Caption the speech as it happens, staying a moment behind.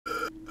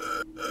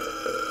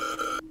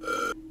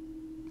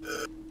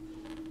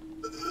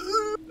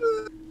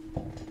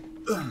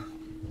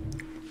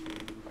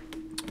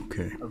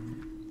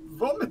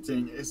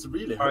anything is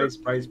really Price.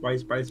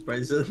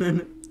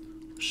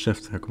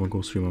 Käft, jag kommer gå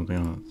och streama någonting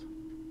annat.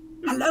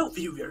 Hello,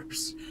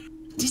 viewers.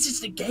 This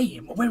is the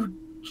game where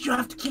you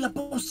have to kill a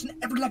boss in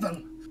every level.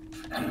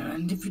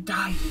 And if you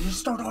die, you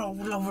start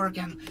all over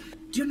again.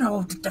 Do you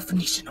know the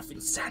definition of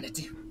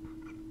insanity?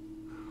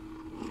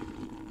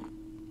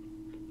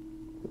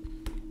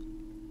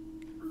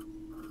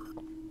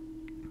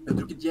 Jag har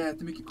druckit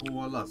jättemycket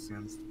cola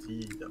senaste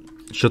tiden.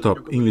 Shut up,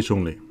 English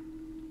only.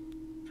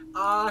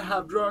 I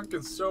have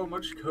drunken so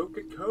much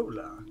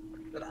Coca-Cola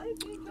that I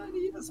think I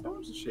need a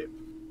sponsorship.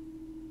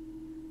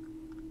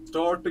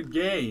 Start the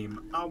game.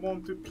 I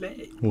want to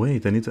play.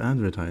 Wait, I need to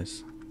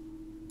advertise.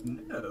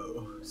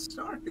 No,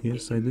 start the game.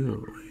 Yes, I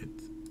do.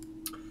 Wait.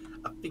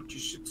 I think you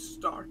should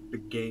start the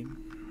game.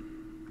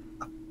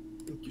 I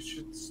think you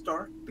should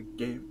start the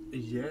game.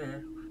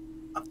 Yeah.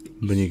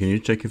 Benny, can you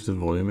check if the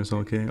volume is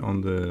okay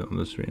on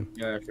the stream?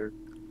 Yeah, sure.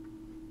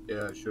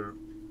 Yeah, sure.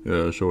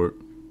 Yeah, sure.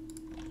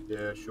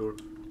 Yeah, sure.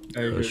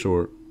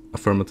 Sure.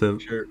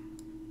 Affirmative. Sure.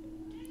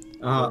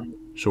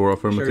 Sure,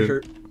 affirmative.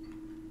 Sure.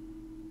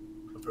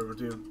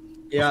 Affirmative.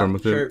 Yeah,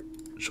 affirmative.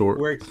 Sure.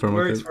 Works,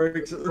 affirmative.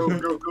 works.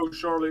 Go,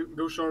 Charlie.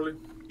 Go, Charlie.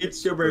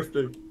 It's your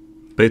birthday.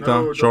 Beta,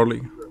 No,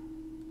 Charlie.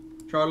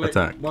 Charlie.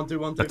 Attack. 1, 2,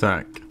 1, 2.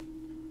 Attack.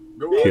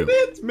 Go Kill.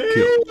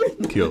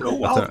 Alpha. Kill.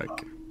 Go Attack.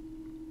 Alpha.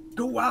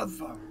 Go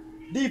Alpha.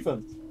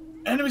 Defense.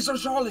 Enemies are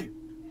Charlie.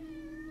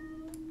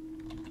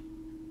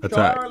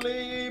 Attack.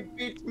 Charlie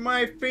bit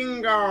my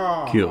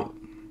finger. Kill.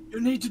 You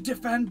need to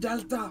defend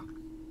Delta.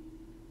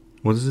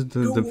 What is it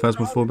the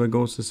Phasmophobia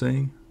ghost is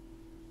saying?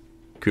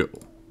 Kill.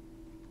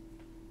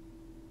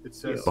 It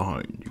says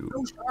Behind you.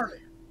 Go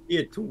Charlie.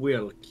 It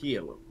will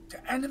kill.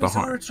 The enemies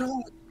Behind. are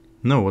Charlie.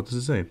 No, what does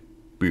it say?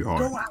 Behind.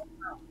 Go Alpha.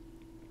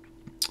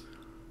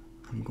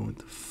 I'm going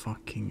to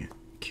fucking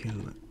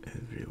kill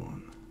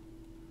everyone.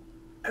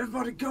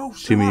 Everybody go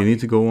Charlie. Timmy, you need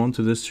to go on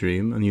to the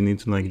stream and you need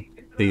to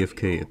like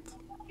AFK it.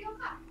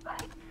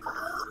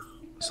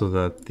 So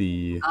that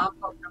the... I'm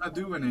not gonna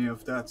do any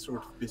of that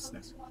sort of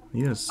business.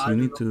 Yes, you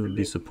need to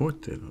be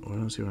supportive or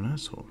else you're an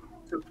asshole.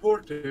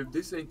 Supportive,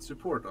 this ain't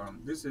support on.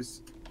 This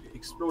is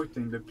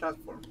exploiting the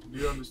platform. Do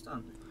you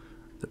understand it?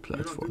 The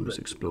platform is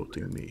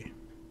exploiting me.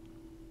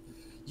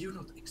 You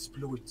don't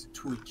exploit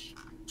Twitch.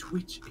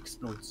 Twitch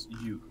exploits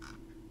you.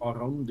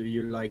 Aron, do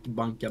you like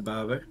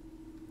bankabäver?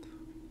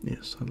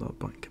 Yes, I love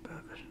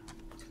Bankabaver.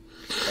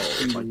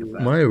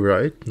 Oh, My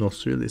right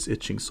nostril is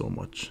itching so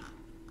much.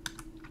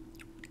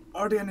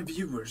 Are there any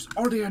viewers?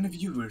 Are there any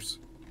viewers?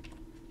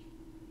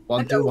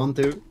 1, 2, 1,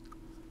 2.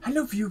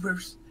 Hello,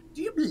 viewers.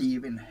 Do you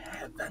believe in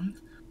heaven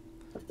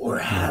or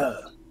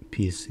hell?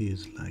 PC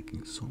is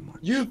lagging so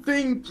much. You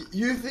think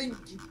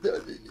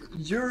that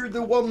you're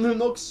the one who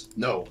knocks?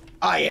 No,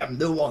 I am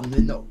the one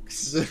who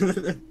knocks.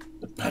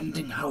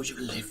 Depending how you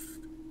live,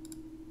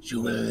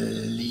 you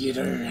will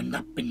either end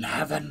up in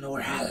heaven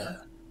or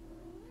hell.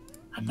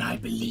 And I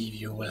believe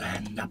you will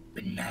end up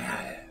in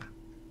hell.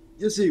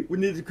 You see, we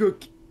need to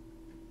cook.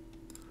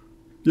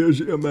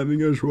 Yes, I'm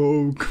having a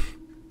stroke.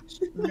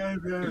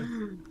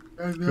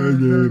 I'm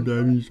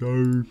having a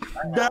stroke.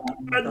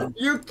 Dad,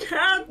 you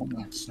can't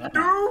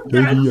do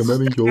Baby, I'm that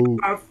having a stroke.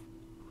 stuff.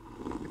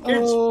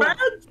 It's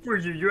bad for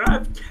you. You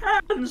have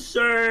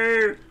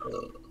cancer.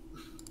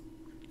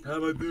 How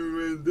am I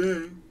doing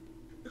today?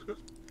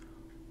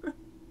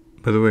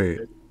 By the way,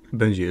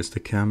 Benji, is the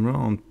camera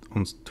on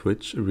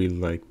Twitch really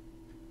like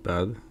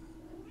bad?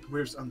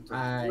 Where's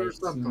Anton?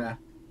 Where's Anton?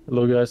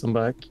 Hello guys, I'm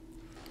back.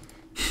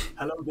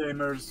 Hello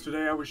gamers,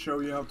 today I will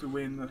show you how to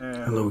win.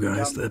 Hello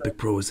guys, the Epic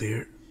Pro is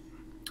here.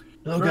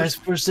 Hello guys,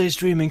 first day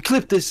streaming.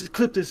 Clip this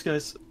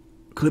guys.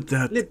 Clip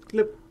that.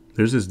 Clip.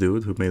 There's this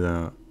dude who made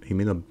a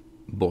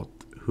bot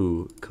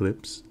who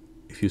clips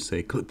if you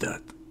say clip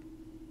that.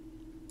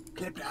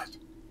 Clip that.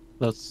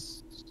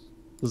 That's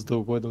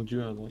dope. Why don't you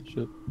have that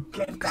shit?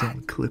 Clip Cause that.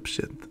 I'm clip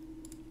shit.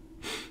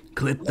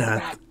 Clip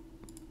that.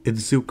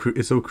 It's so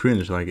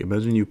cringe. Like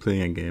imagine you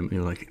playing a game and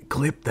you're like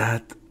clip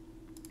that.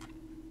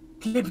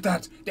 Clip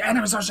that. The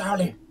enemies are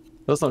Charlie.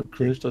 That's not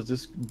cringe. That's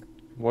just.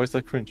 Why is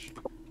that cringe?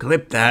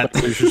 Clip that.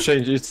 You should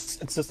change it.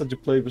 It says that you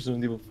play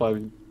Resident Evil 5.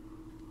 You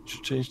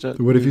should change that.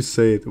 What if you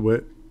say it?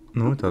 What?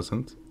 No, it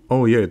doesn't.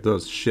 Oh yeah, it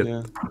does. Shit.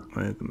 Yeah.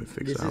 Wait, let me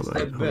fix This it. is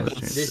How do I change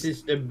this it?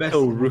 is the best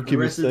Oh, rookie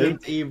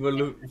Resident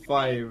Evil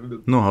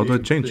 5. No, how do I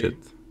change it?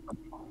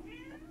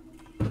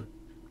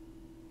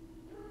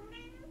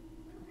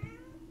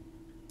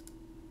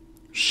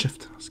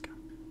 Shift.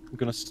 I'm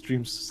gonna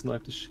stream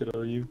snipe the shit out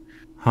of you.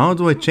 How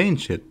do I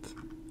change it?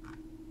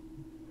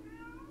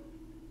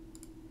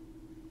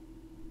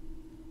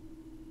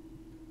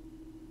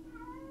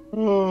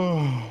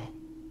 Oh.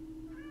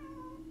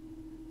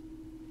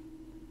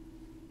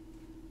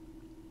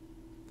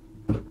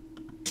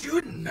 Do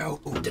you know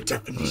the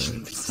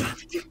definition of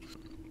insanity?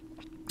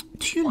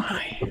 Do you know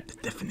the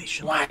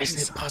definition? Why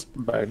is it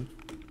possible? Bad.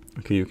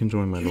 Okay, you can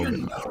join my lobby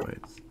know? now. Wait.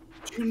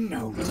 Do you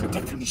know the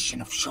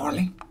definition of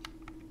Charlie?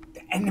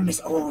 The enemies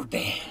are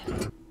there.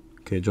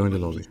 Okay, join the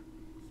lobby.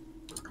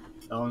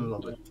 On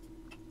lobby.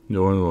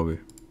 Join the lobby.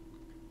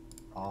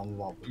 On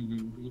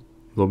lobby.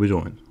 Lobby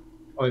join.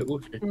 Oh,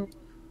 okay.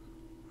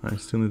 I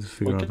still need to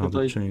figure Why out how can't to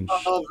I- change.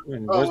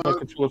 Why is my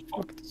controller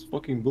fucked? It's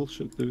fucking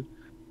bullshit, dude.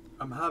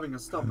 I'm having a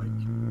stomach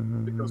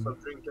because I'm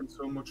drinking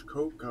so much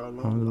Coca.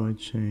 How do I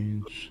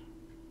change?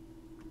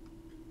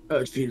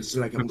 It feels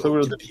like I'm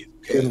Controller going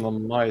to in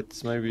on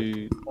lights,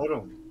 maybe Hold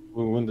on.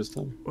 we'll win this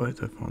time.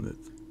 Wait, I found it.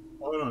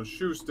 Hold on.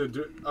 Choose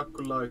the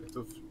acolyte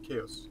of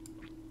chaos.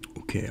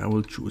 Okay, I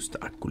will choose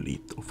the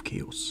Acolyte of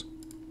Chaos.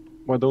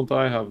 Why don't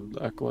I have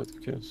the Acolyte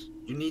of Chaos?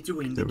 You need to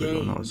win There the we go,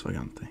 game. now it's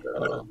Vagante.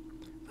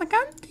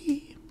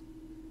 Vagante.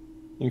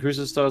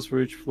 Increases stats for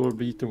each floor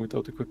beaten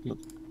without equipment.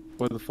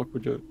 Why the fuck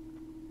would you?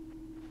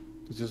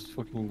 It's just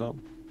fucking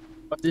dumb.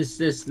 What is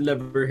this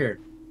lever here?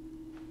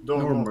 Don't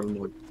Normal know.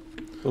 mode.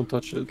 Don't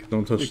touch it.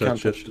 Don't touch You that can't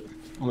shit. touch it.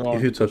 No,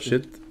 If you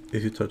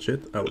touch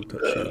it, I will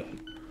touch you.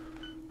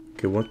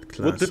 Okay, what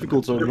class? What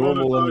difficulties are You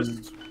normal and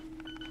monetized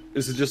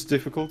is it just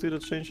difficulty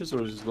that changes,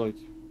 or is it like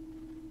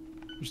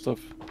stuff?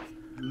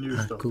 new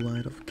stuff.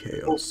 Acolyte of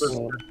Chaos. Bosses,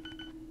 Oh.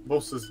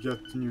 bosses get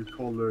new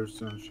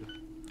colors and shit.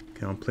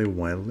 Okay, I'll play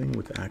Wildling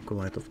with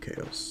Acolyte of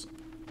Chaos.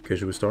 Okay,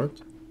 should we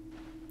start?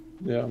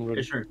 Yeah, I'm Yeah,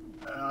 ready. sure.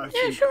 I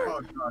think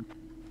Vagante-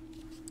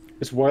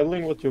 Is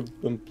Wildling what you've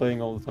been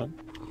playing all the time?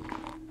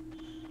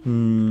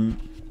 Hmm.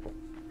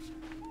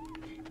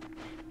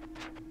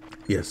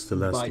 Yes, the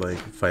last Bye. like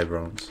 5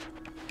 rounds.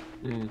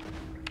 Mm.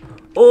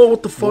 Oh,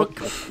 what the fuck!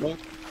 What?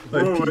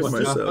 I Whoa, peed what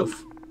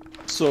myself.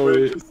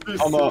 Sorry, Wait, is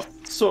this-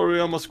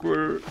 I'm a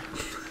square.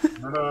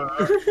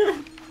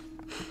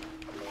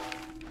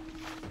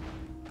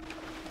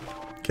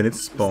 Can it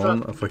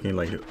spawn a fucking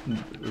like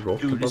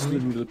rock Dude, it's above me?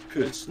 literally the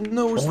piss.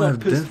 No, it's Oh, I not have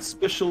piss. death. It's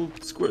special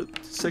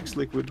squirt sex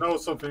liquid. Now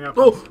something happens.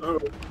 Oh!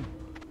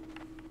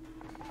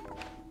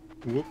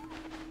 Whoop.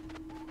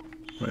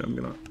 Wait, I'm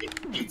gonna.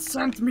 It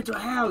sent me to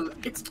hell.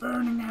 It's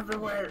burning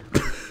everywhere.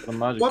 A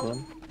magic What?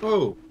 one.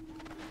 Oh,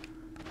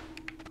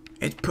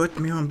 It put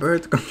me on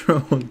birth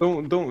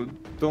control.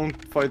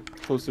 Don't fight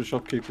close to the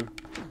shopkeeper.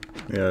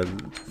 Yeah,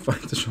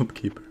 fight the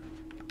shopkeeper.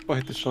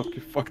 Fight the shopkeeper.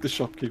 Fuck the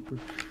shopkeeper.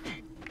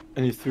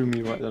 And he threw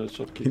me right at the He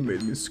shopkeeper.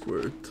 made me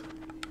squirt.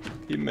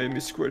 He made me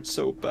squirt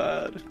so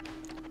bad.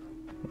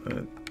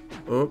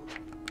 Oh,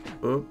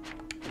 oh.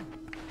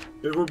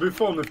 It would be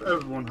fun if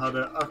everyone had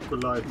an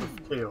acolyte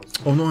of chaos.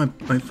 Oh no,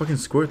 I fucking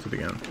squirted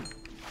again.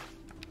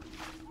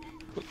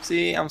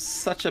 See, I'm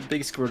such a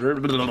big squirter.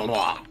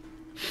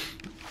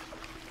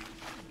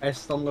 I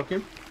stunlock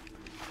him.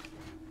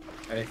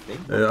 I think.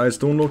 I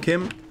stonlock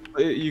him.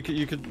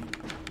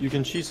 You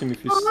can cheese him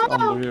if he's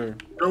under here.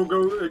 Go. Wait,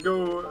 I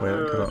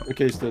gotta.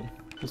 Okay, he's dead.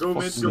 He's Go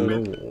mid, fucking, go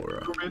mid. Slow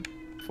aura. Go mid.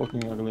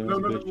 fucking ugly No, as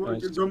a no, bitch. no.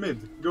 Nice. Go mid.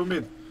 Go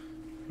mid.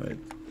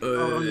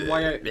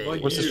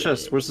 Wait. Where's his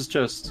chest? Where's his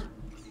chest?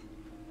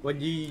 When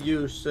you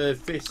use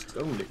fist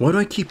only. Why do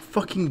I keep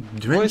fucking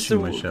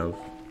drenching there- myself?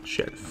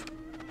 Shelf.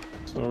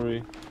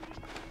 Sorry.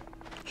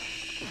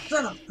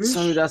 Shut up, bitch.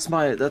 Sorry,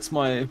 that's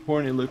my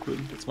horny liquid.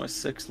 That's my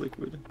sex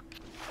liquid.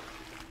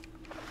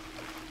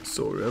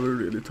 Sorry, I have a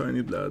really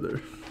tiny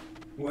bladder.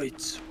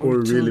 Wait. Or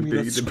really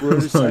big,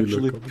 depends how you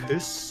actually look at it.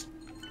 piss.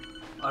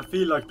 I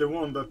feel like the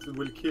one that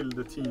will kill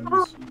the team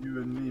is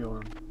you and me,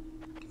 or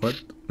What?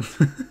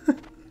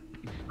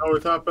 how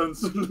it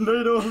happens.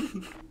 They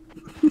don't.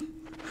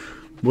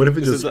 What if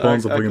it Is just it the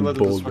spawns a fucking acolyte of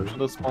boulder? destruction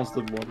that spawns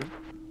the water?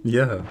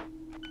 Yeah.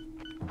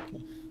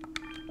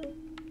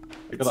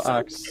 I got an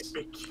axe.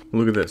 Epic.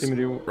 Look at this. Timmy,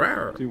 do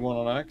Rawr. you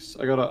want an axe?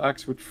 I got an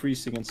axe with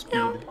freezing and speed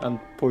and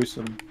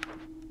poison.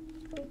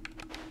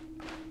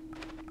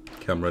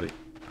 Okay, I'm ready.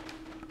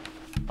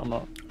 I'm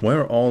not. Why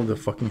are all the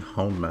fucking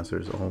hound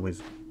masters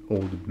always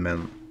old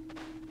men?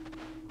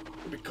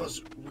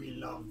 Because we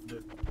love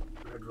the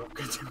Red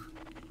Rocket.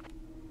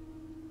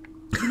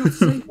 Do not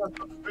say that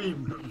on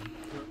stream.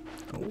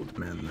 Old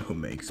man who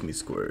makes me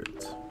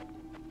squirt.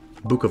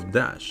 Book of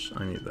Dash.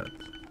 I need that.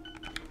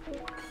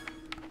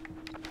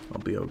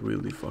 I'll be a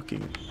really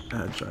fucking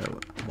agile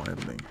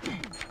wildling.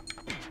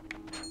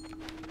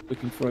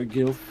 Looking for a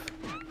gilf.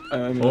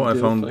 mean, Oh, a I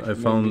gilf found that I can make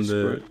me found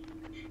squirt.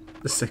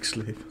 the sex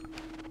slave.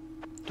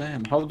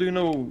 Damn, how do you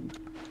know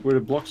where the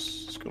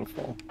blocks is gonna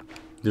fall?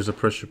 There's a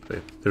pressure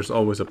plate. There's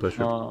always a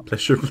pressure Ah.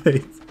 pressure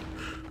plate.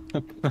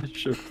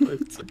 Sure,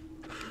 it's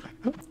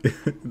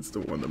It's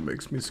the one that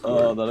makes me Oh,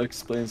 squirt. that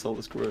explains all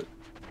the squirt.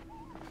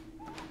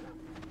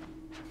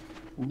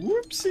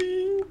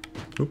 Whoopsie!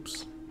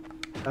 Oops.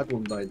 That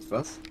one died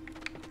fast.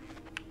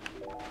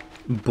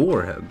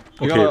 Boarhead.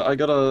 I Okay.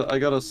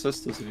 gotta assess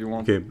this if you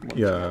want. Okay. want.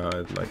 Yeah,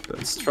 I'd like that.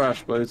 It's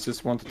trash, but it's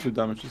just 1 to 2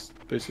 damages,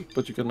 basic.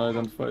 But you can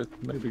identify it,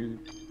 maybe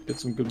get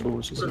some good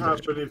bonuses. What in would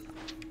happen if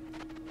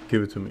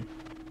Give it to me.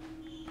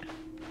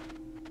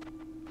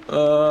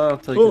 I'll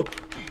take Oh, it.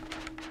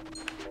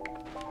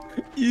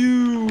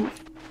 You.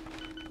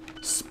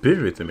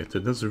 spirit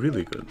emitter. That's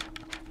really good.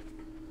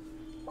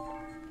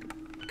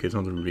 Okay, it's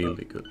not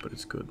really good, but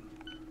it's good.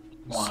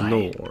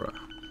 Slow aura.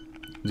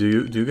 Do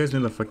you guys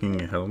need a fucking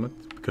helmet?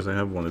 Because I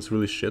have one. It's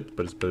really shit,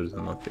 but it's better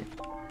than nothing.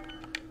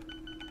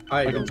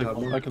 I I don't can have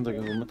take. one. I can take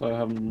a helmet. I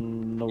have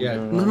no. Yeah,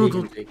 No, you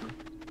don't- can take one.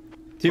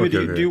 Timmy,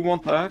 Okay, do okay. you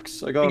want the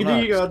axe? I got an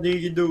axe.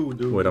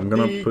 Wait, I'm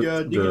gonna put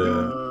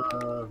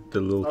the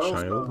little Oh,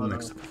 child no.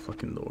 next to the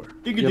fucking door.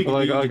 Yeah, but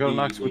I got an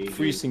axe with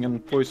freezing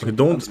and poison.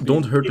 Okay, and speed.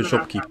 don't hurt the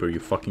shopkeeper, you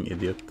fucking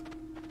idiot.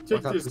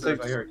 Take What this. happens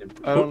if I hurt him?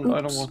 I don't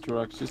Oops. want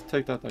your axe. Just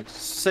take that axe.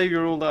 Save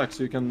your old axe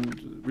so you can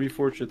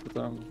reforge it with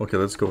them. Okay,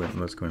 let's go in.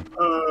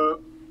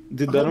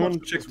 Did How anyone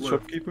much check is the worth?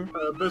 shopkeeper?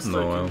 Best No,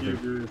 I I don't can give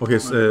think.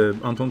 you.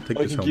 Okay, Anton, take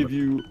I this can helmet. give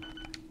you.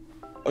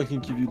 I can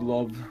give you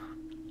love.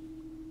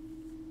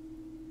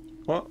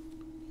 What?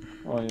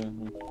 Oh yeah.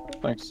 No.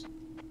 Thanks.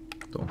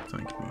 Don't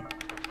thank me.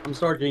 I'm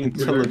starting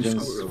to learn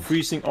Intelligence. squirrel.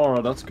 Freezing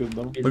aura. That's good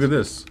though. Look at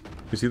this.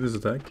 You see this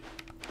attack?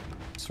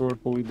 Sword,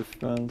 holy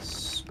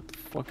defense. What the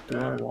fuck do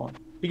I want?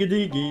 Digga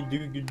diggy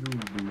digga doo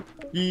doo.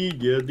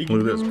 Digga digga Look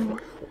at this. doo.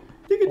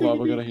 Digga Hold on, digga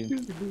we gotta digga heal.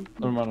 doo doo.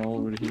 Never mind, I'm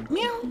already here.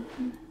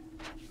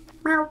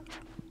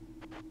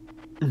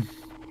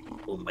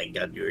 Oh my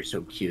god, you're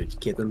so cute,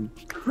 kitten.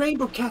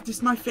 Rainbow Cat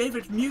is my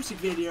favorite music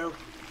video.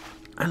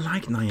 I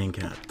like Nyan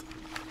Cat.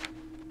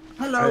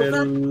 Hello, I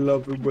that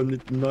love it when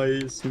it's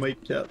nice, my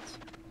cat.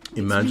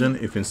 Imagine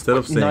if instead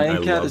of saying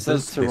Nyan I Cat, love is that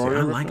this, they say I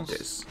Terraria like reference?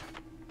 this.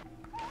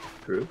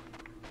 True.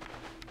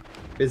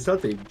 Is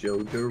that a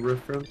JoJo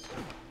reference?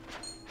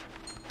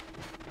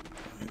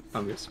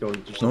 I'm just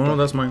going to shut No, up.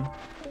 that's mine.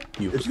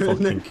 You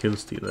fucking kill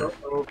stealer.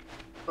 Uh-oh.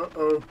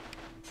 Uh-oh.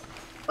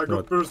 I got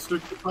What? burst to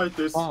fight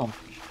this. Oh,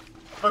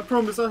 I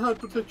promise I had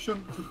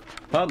protection.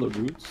 paddler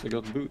boots. I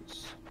got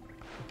boots.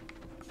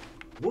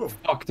 Whoa.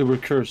 Fuck, they were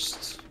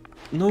cursed.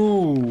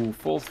 No,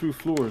 fall through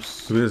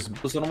floors. Look at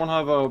this. Does anyone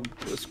have a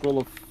scroll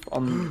of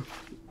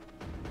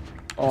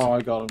Oh,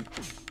 I got him.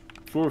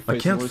 Floor I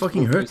facing. can't where's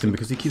fucking floor hurt him facing?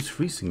 because he keeps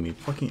freezing me.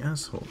 Fucking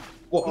asshole.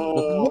 Whoa,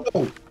 Oh.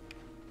 whoa.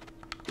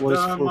 What is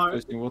Damn, floor I-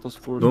 facing? What does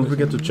floor Don't facing?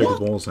 forget to check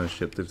walls and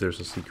shit if there's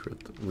a secret.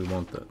 We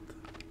want that.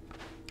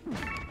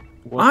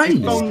 What Aye!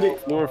 is Found it.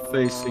 floor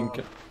facing?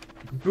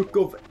 Book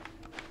of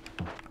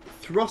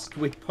Thrust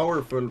with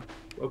powerful.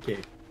 Okay.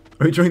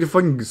 Are you trying to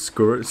fucking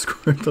squirt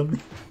on me?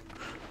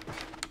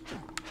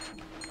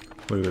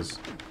 Look at this.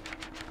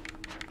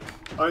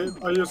 I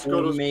just got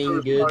Oh a my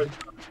spurt God. fight.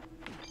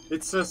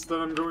 It says that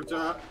I'm going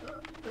to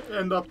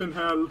end up in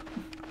hell.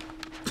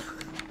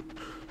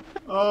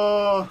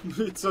 Oh,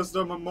 it says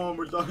that my mom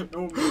will die.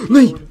 Oh,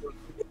 Nee.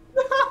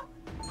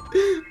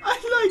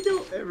 I like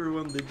how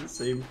everyone did the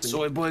same thing.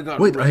 Soy boy got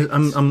Wait, wrecked.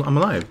 I'm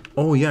alive.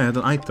 Oh yeah, I had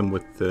an item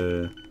with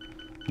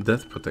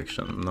death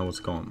protection. Now it's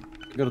gone.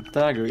 I got a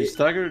dagger. Is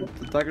dagger?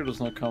 The dagger does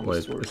not count Wait,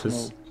 as sword. is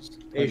this- No, just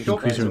Hey, dagger. shop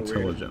Increase your over here.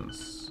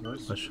 intelligence.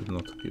 Nice. I should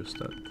not have used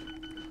that.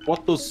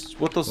 What does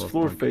Well,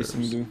 floor my facing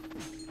curves. do?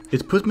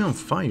 It put me on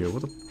fire.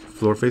 What the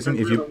floor facing?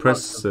 If you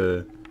press,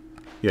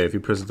 yeah, if you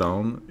press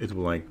down, it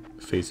will like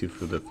face you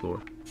through the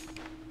floor.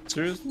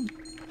 Seriously?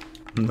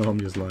 No, I'm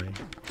just lying.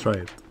 Try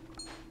it.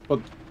 But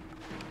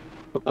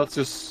that's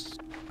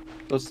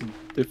the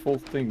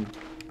default thing.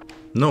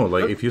 No,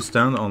 like if you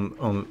stand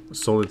on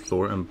solid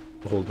floor and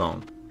hold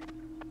down.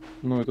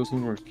 No, it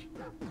doesn't work.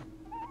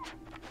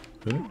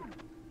 Really?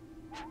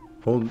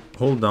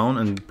 Hold down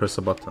and press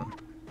a button.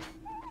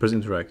 Press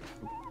interact.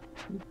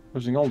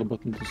 Pressing all the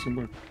buttons doesn't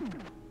work.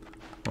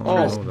 Oh, Oh,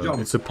 I know that. jump.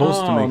 It's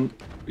supposed to make.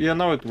 Yeah,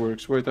 now it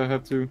works. Wait, I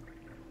have to.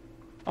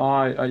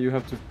 You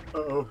have to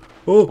Uh-oh.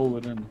 Oh pull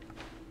it in.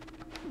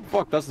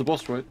 Fuck, that's the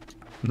boss, right?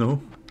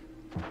 no.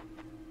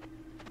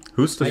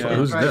 Who's I can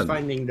who's try dead?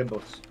 finding the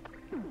boss.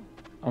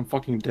 I'm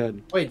fucking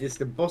dead. Wait, is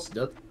the boss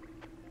dead?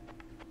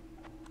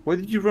 Why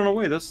did you run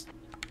away? This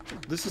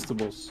is the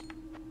boss.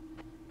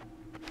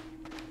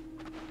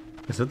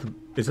 Is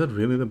that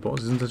really the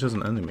boss? Isn't that just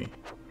an enemy?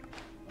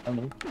 I don't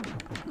know.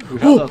 We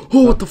had Oh, that-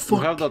 oh, what the We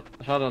fuck?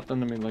 had that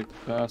enemy like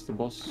as the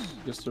boss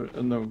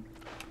yesterday. No.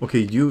 Okay,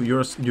 you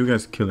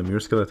guys kill him. You're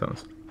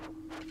skeletons.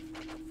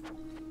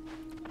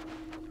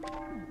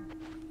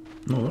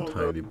 No, don't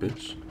hide, you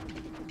bitch.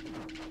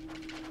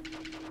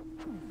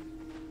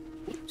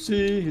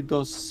 See, he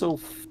does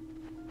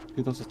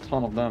he does a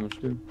ton of damage,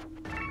 dude.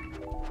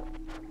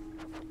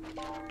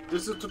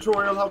 This is a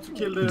tutorial how to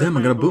kill the. Damn,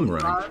 I got a rainbow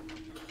boomerang. guy.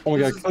 Oh my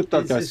This god, is- clip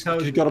that, this is guys. how-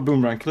 You got a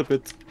boomerang, clip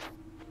it.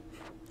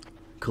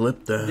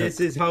 Clip that. This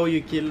is how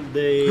you kill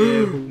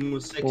the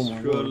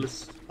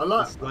homosexuals. I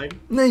like. slime.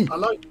 Nay. I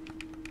like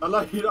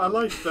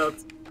that.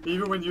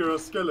 Even when you're a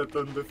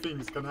skeleton, the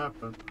things can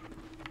happen.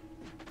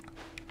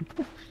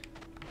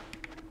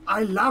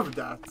 I love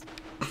that.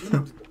 You know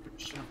the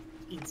definition of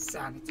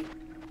insanity.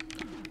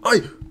 Oi!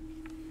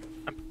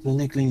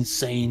 Clinically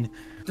insane.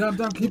 damn,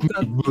 clip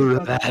that.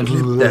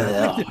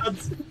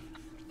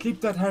 Clip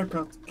that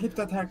haircut. Clip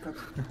that haircut.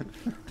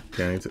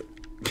 Okay, I need to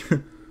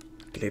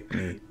clip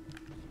me.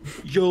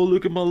 Yo,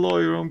 look at my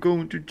lawyer. I'm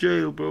going to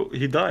jail, bro.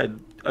 He died.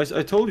 I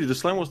told you the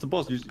slime was the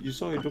boss. You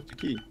saw he dropped the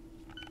key.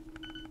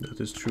 That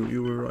is true.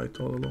 You were right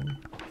all along.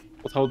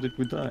 But how did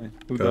we die?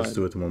 Who Let's died?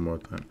 do it one more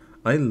time.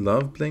 I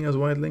love playing as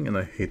Wildling and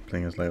I hate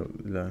playing as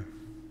Lila.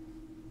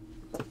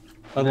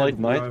 I like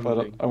Knight, I'm but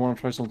like- I want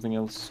to try something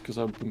else because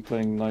I've been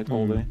playing Knight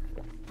all day.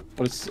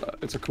 But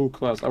it's a cool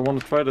class. I want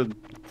to try the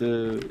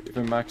if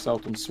I max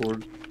out on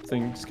sword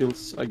thing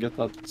skills, I get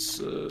that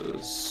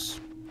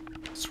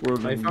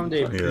swirling. I found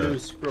a attack. Yeah. blue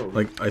scroll.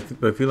 Like I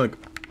feel like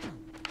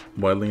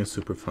wildling is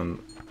super fun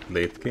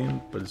late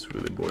game, but it's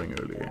really boring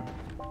early game.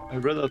 I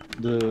read that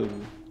the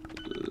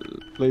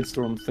Blade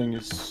Storm thing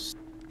is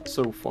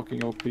so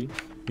fucking OP.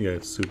 Yeah,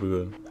 it's super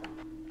good.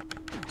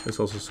 It's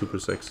also super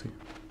sexy.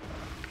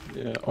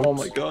 Yeah. Oh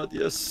my god,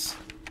 yes.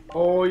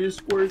 Oh, you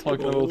squirt.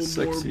 Talking about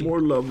sexy. more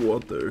love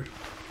water.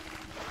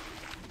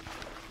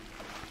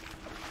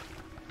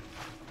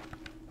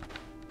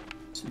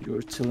 So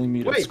you're telling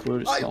me that Wait,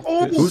 Squirt is I not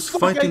almost- pissed? Who's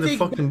fuck, fighting I the think-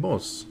 fucking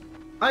boss?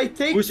 I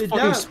take Who's the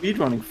fucking damage.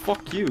 speedrunning?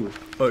 Fuck you.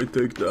 I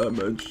take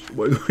damage.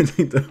 Why do I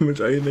take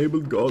damage? I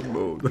enabled God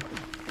mode.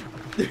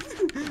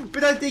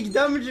 But I take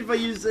damage if I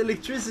use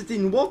electricity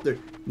in water.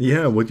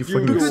 Yeah, what you You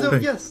fucking Who could have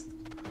expect? guessed?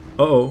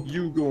 Uh-oh.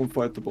 You go and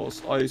fight the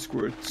boss. I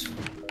squirt.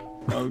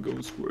 I'll go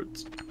and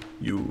squirt.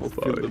 You I'll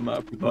fill the fight.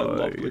 map with my love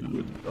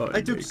liquid.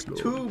 I took make love.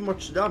 too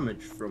much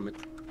damage from it.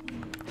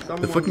 The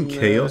Someone, fucking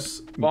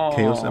chaos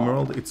Aw.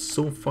 emerald, it's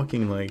so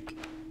fucking like...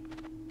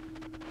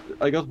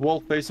 I got wall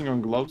facing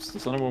on gloves.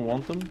 Does anyone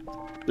want them?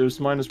 There's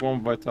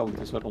 -1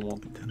 vitality, so I don't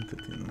want them.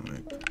 Identity, no,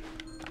 wait.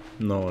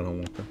 No, I don't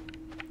want that.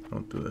 I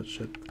don't do that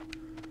shit.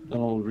 Then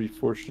I'll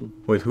reforge them.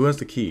 Wait, who has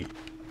the key?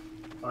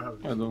 I have.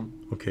 I don't.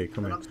 Okay,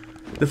 come here.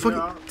 The fucking...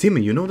 Yeah.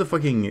 Timmy, you know the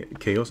fucking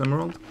chaos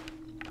emerald?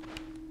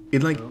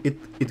 It like, No.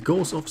 it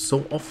goes off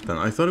so often.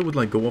 I thought it would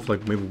like go off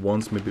like maybe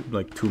once, maybe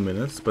like 2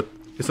 minutes, but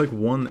it's like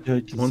Yeah,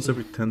 I can once see.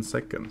 every 10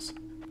 seconds.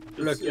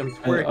 Look, I'm I've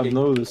squirting.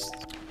 noticed.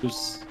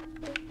 There's.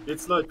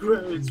 It's like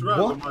it's What?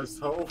 randomized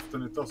how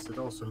often it does it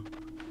also.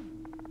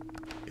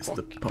 It's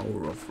the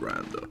power of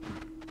random.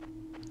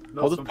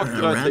 Not How the some- fuck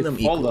did I Random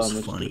take fall equals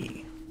damage?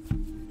 funny.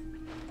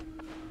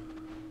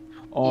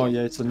 Oh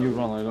yeah, it's a new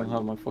run. I don't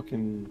have my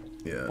fucking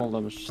Yeah. fall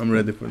damage. I'm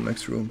ready for the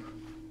next room.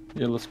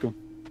 Yeah, let's go.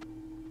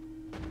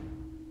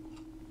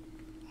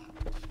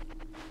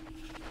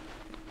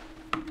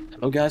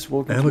 Hello guys, I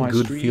welcome have to a my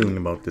good stream. feeling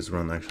about this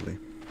run actually.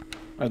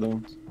 I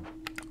don't.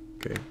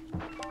 Okay.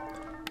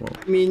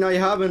 I mean, I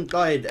haven't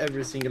died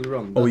every single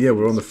run. Oh That's yeah,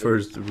 we're on the what's-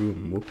 first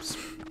room. Whoops.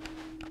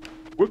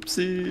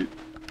 Whoopsie!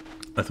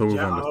 I thought we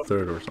were on Yeah. the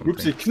third or something.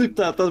 Whoopsie! Clip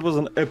that. That was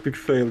an epic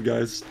fail,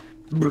 guys.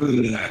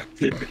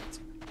 Clip it.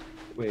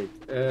 Wait,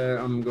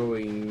 I'm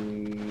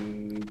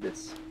going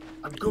this.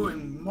 I'm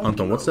going.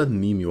 Anton, what's monkey that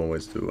meme you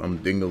always do? I'm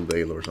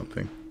Dingledale or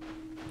something.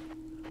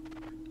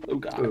 Oh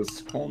guys,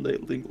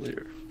 Condale Dingle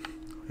here.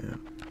 Yeah.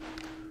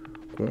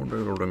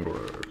 Corndale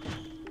Dingler.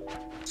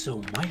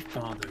 So my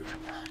father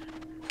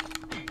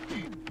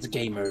was a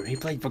gamer. He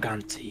played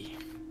Vagante.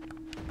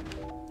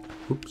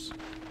 Oops. mode.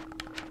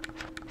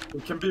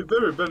 It can be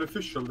very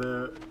beneficial,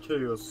 the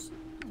chaos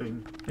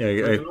thing.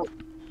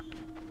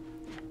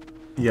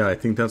 Yeah, I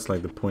think that's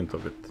like the point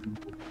of it.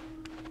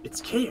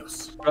 It's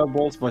chaos. Grab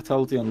balls,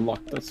 vitality, and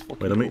luck. That's fucking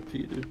Wait, let me- OP,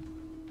 dude.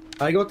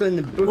 I got in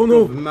the book Oh,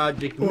 no. of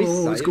magic Oh,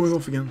 missiles. it's going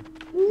off again.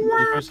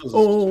 Defense is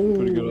Oh.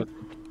 pretty good.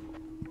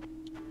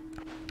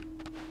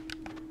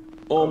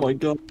 Oh my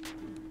god.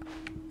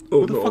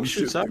 Oh Who the no, fuck I'm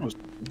shoots shooting. arrows?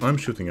 I'm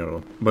shooting at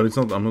all. But it's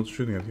not, I'm not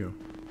shooting at you.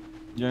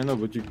 Yeah, I know,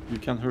 but you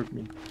can't hurt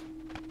me.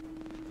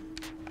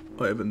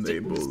 I have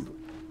enabled.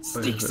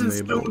 Sticks have and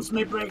enabled. stones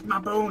may break my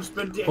bones,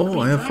 but they Oh,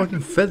 I have fucking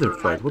feather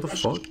flight. What the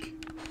fuck?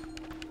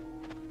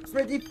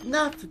 Freddy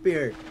FNAF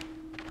bear.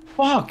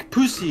 Fuck,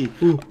 pussy!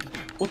 Ooh.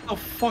 What the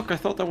fuck? I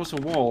thought that was a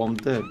wall. I'm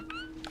dead.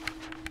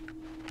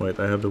 Wait,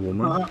 I have the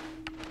woman.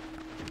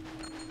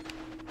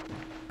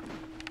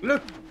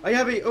 Look, I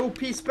have a OP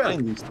spell.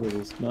 Find these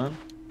levels, man.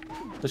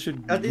 That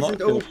should That not isn't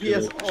kill OP you,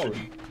 at it all. should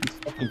be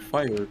fucking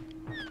fired.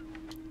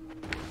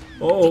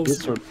 Oh, This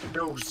sort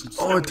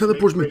oh, it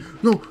teleports me.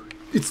 No,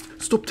 it's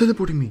stop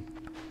teleporting me.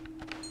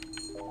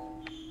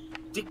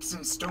 Sticks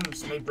and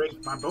stones may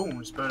break my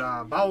bones, but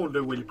a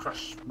boulder will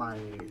crush my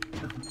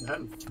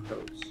health.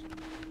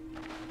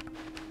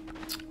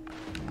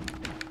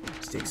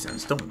 Sticks and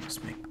stones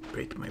make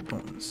break my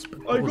bones. But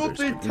I got boulders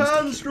a can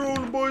tan instantly- scroll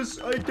boys.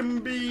 I can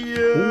be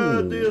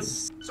Ooh. the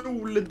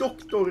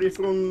soldoktor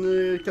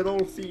ifrån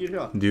kanal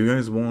 4. Do you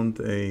guys want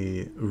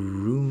a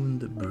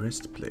ruined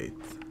breastplate?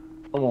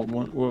 Come on,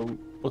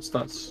 what's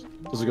that?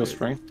 Does it go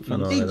strength?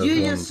 Defense? No, Did that's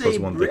you one just plus say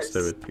one breast?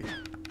 dexterity.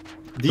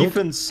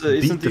 Defense,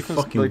 beat isn't the defense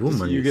fucking like this?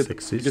 woman, you you get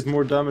sexist.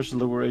 more damage the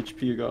lower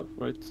HP you got,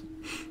 right?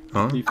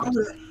 Huh? Defense.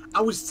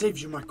 I will save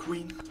you, my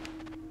queen.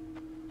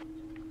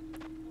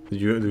 Do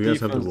you guys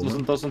have the Defense,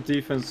 woman? doesn't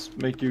defense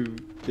make you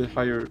get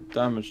higher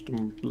damage the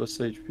less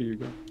HP you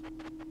got?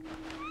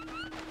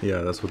 Yeah,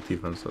 that's what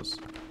defense does.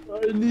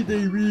 I need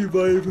a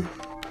revive.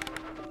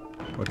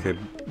 Okay,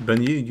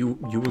 Ben, you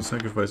will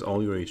sacrifice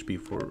all your HP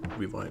for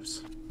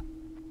revives.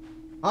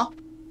 Huh?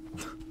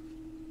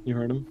 You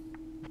heard him?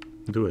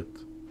 Do it.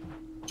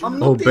 I'm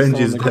Oh, not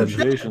Benji's No dead.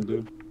 negotiation,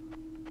 dude.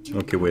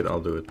 Okay, wait, I'll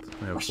do it.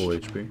 I have full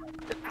HP.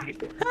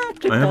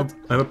 Clip I that.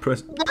 have a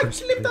pressed Clip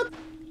that.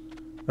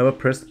 I have a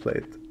pressed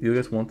plate. You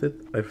guys want it?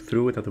 I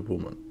threw it at the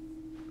woman.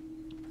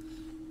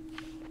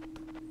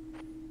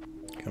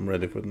 Okay, I'm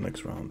ready for the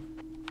next round.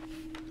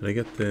 Did I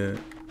get the...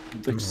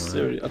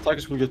 Dexterity.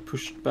 Attackers will get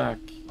pushed back.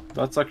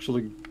 That's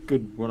actually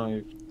good when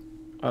I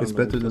don't It's know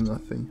better if than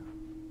that's- nothing.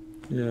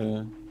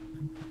 Yeah.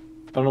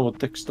 I don't know what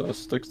Dex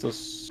does. Dex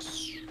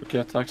does... Okay,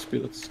 attack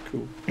speed, that's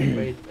cool.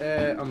 Wait,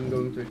 I'm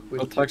going to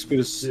equip Attack speed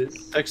is...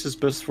 this. Dex is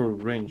best for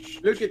range.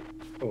 Look at...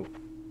 Oh.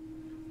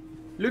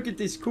 Look at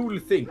this cool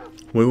thing.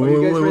 Wait, Are you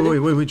wait, guys wait, ready? wait,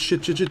 wait, wait,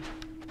 shit.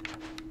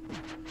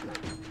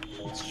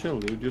 It's chill,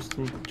 dude. Just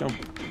jump.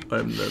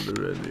 I'm never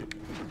ready.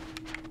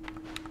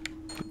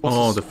 Boss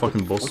Oh, is- the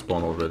fucking boss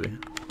spawned already.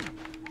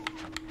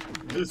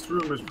 This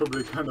room is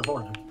probably kind of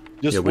hard.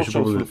 Just Yeah, we watch should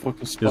out for probably the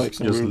fucking spikes.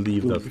 and just we'll-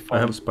 leave we'll that. be I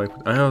have a fine. spike.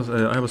 I have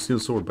a steel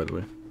sword, by the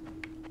way.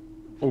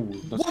 Oh,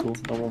 that's What? cool.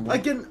 I want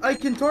one. I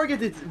can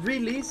target it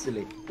really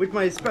easily with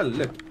my spell.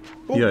 Look.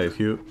 Boom, Yeah, if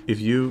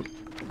you.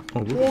 Oh,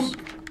 whoops. Bonk.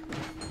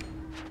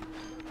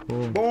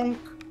 Oh. Bonk.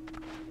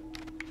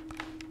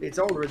 It's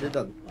already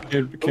done.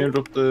 Can you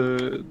drop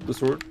the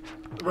sword?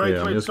 Wait, Yeah,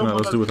 I'm wait, just gonna, someone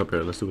let's do else- it up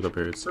here. Let's do it up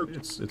here. It's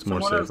more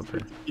someone safe else up here.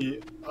 get the key.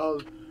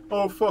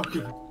 Oh fuck.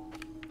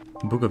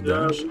 Book of Yeah.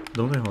 Damage.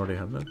 Don't I already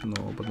have that?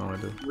 No, but now I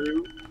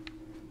do.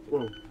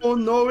 Whoa. Oh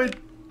no, it.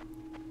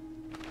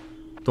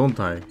 Don't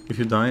die. If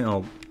you die,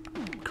 I'll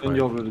cry. And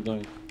you already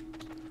died.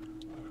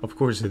 Of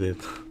course he did.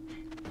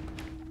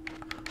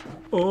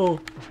 Oh.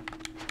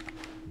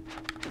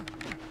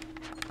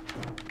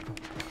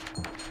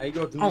 I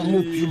got I'll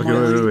help you,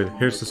 Okay, wait.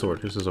 Here's the sword.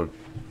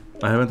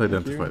 I haven't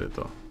identified it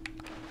though.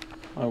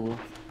 I will.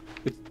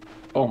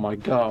 Oh my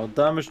god.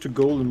 Damage to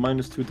gold and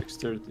 -2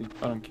 dexterity.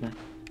 I don't care.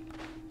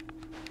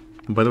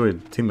 By the way,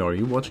 Timmy, are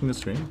you watching the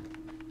stream?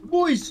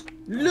 Boys,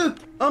 look!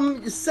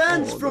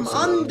 Sans Oh, from that's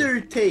so-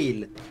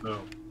 Undertale! No.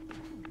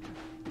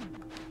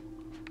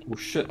 Oh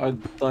shit, I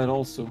died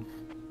also.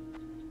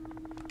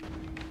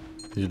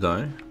 Did you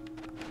die?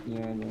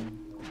 Yeah, I died.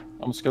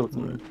 I'm a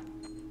skeleton. Right.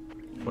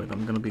 Wait,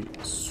 I'm gonna be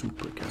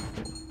super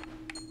careful.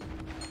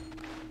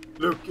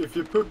 Look, if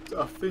you put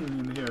a thing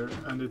in here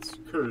and it's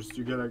cursed,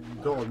 you get a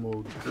god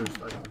mode cursed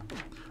item.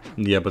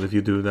 Yeah, but if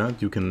you do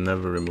that, you can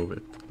never remove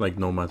it. Like,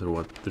 no matter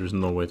what. There's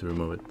no way to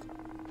remove it.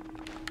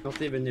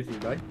 Not even if you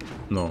die.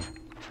 No.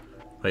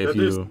 Like, if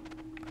That is- you...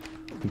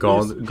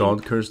 Yes,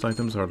 God cursed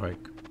items are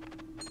like...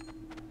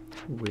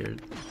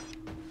 weird.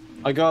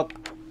 I got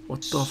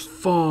What the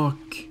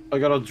fuck?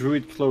 a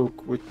druid cloak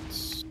with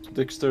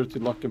dexterity,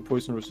 luck, and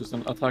poison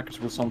resistant. Attackers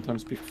will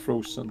sometimes be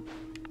frozen.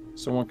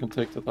 Someone can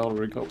take that. I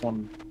already got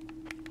one.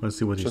 Let's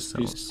see what he Just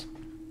sells. these.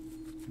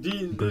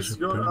 This Bishop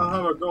god, Baron. I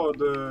have a god,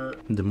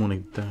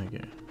 Demonic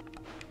dagger.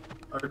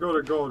 I got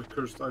a god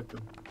cursed item.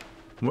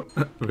 What?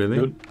 Really?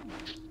 Good.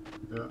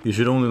 Yeah. You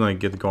should only like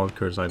get god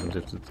curse items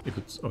if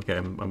it's okay.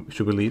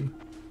 Should we leave?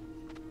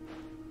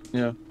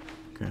 Yeah.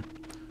 Okay.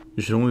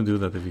 You should only do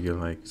that if you get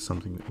like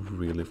something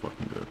really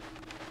fucking good.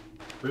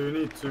 But you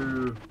need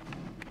to...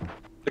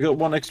 I got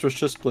one extra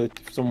chest plate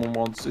if someone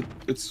wants it.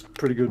 It's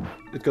pretty good.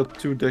 It got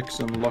 2 dex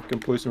and luck and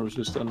poison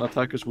resistant. And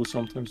attackers will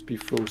sometimes be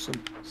frozen,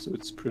 so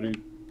it's pretty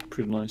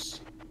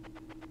nice.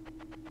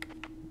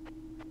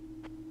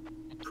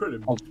 Pretty.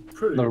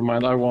 Never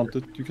mind, I want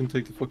it. You can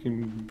take the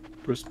fucking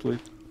breastplate.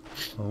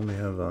 I only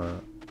have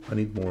I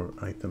need more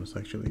items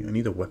actually. I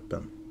need a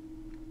weapon.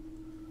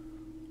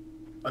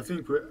 I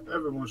think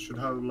everyone should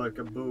have like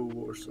a bow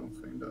or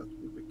something. That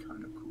would be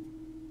kind of cool.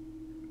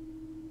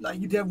 Like,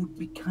 that would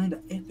be kind of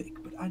epic,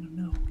 but I don't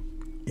know.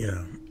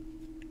 Yeah,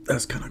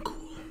 that's kind of cool.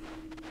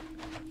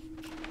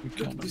 You Look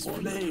can't at this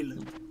afford it. flail.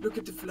 Look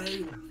at the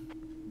flail.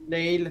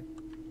 Nail.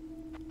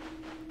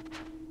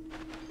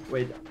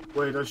 Wait.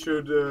 Wait, I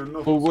should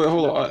not... Oh wait,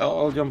 hold on.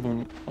 I'll jump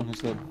on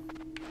his head.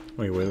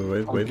 Wait,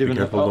 I'll be give him.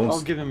 careful, I'll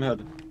don't give him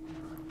head.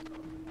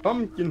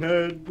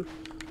 Pumpkinhead.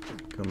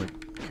 gonna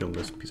kill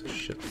this piece of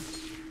shit.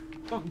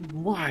 Fuck,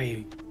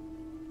 why?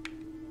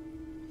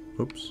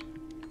 Oops.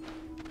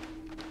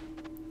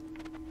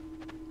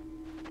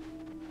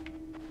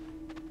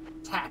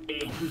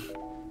 Tapping.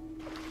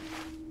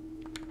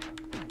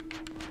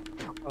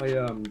 I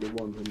am the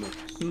one who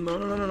knocks.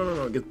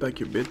 No, get back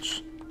you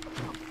bitch.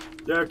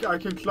 Yeah, I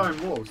can climb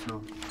walls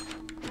now.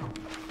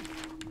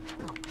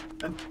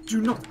 And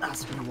do not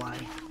ask me why.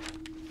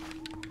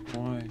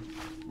 Why?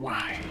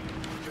 Why?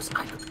 Because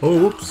I could...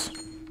 Oh, whoops.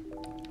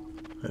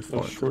 I A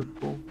thought. short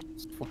bow.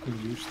 It's fucking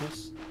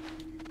useless.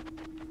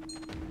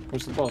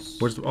 Where's the boss?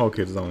 Where's the... oh,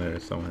 okay, it's down here,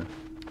 it's down here.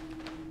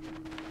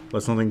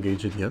 Let's not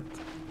engage it yet.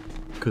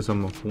 Because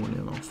I'm not horny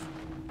enough.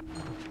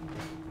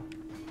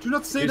 Do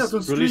not say Please, that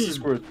on release the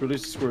stream. squirt.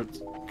 Release the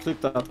squirt. Clip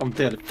that. I'm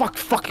dead. Fuck.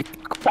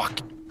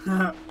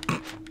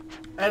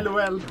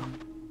 LOL.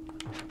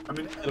 I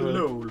mean,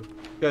 LOL.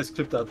 Guys,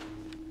 clip that.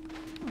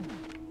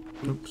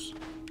 Oops.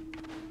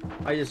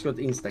 I just got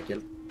insta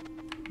kill.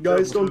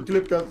 Guys, don't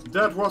clip that.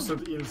 That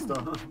wasn't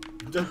Insta.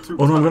 That took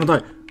Oh no, I'm time. gonna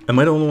die. Am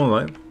I the only one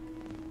alive?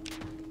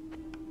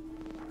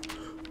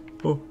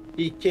 Oh.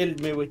 He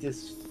killed me with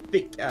his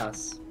thick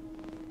ass.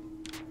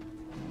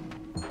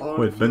 Oh,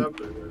 Wait, if Ben-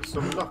 you have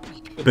some luck.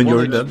 Ben, you're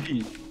 1 dead.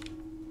 HP.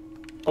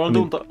 Oh, I mean-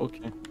 don't die.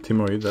 Okay.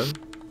 Tim, are you dead?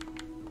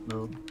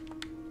 No.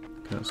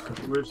 Okay, let's go.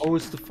 Which, Oh,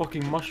 it's the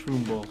fucking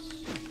mushroom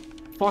boss.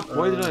 Fuck,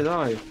 why did I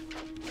die?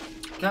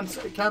 can't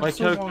My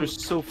someone... character is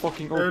so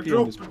fucking OP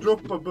in this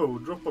drop boss.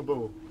 drop a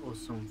bow or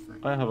something.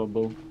 I have a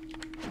bow.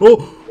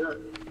 Oh! Yeah,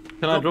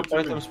 Can I Drop drop it to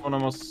me. items when I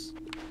must...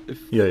 If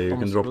Yeah, you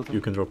Thomas can drop Skeleton.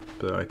 you can drop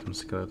the item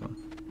skeleton.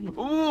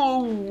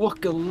 Oh,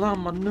 waka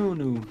lama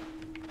nunu.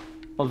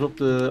 I'll drop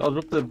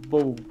the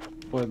bow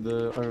by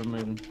the Iron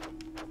Maiden.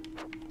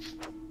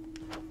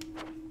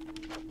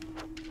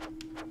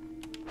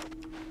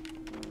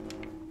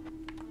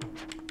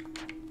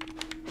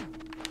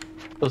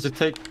 Does it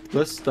take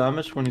less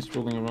damage when he's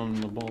rolling around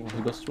in a ball?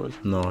 He does, right?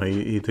 No,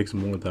 he takes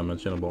more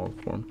damage in a ball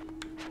form.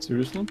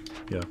 Seriously?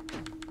 Yeah.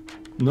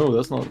 No,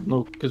 that's not.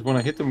 No, because when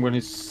I hit him when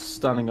he's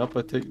standing up,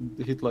 I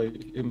hit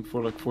like him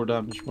for like 4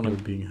 damage when You're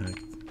I. being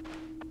hacked.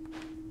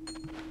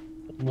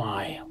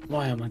 Why?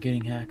 Why am I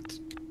getting hacked?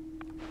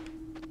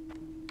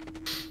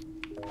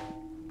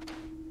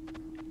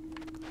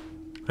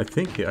 I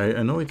think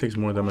I know he takes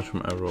more damage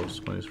from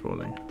arrows when he's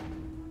rolling.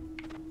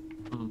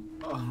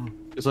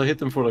 Because I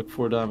hit him for like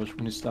 4 damage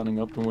when he's standing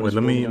up, and when Wait, he's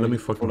let me- rolling, I let me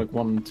hit fuck for him like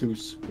 1 and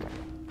 2s.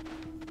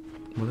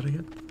 What did I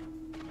get?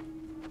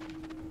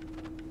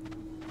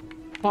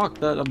 Fuck,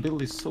 that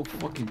ability is so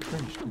fucking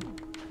cringe, dude.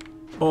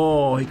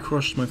 Oh, he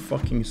crushed my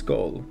fucking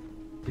skull.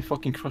 He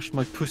fucking crushed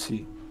my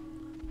pussy.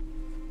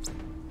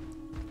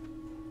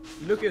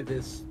 Look at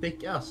this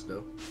thick ass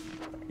though.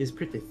 He's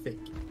pretty thick.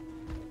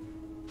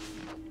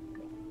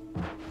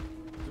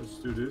 Let's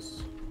do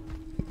this.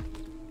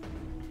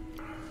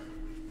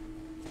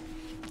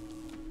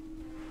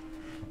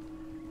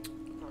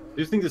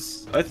 Do you think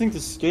this? I think the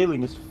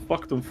scaling is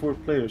fucked on 4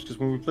 players, because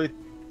when we played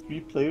 3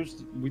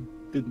 players, we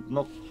did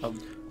not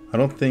have. I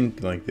don't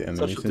think like the Such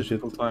enemies a and shit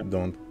difficult time.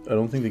 don't. I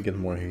don't think they get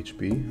more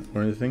HP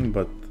or anything,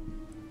 but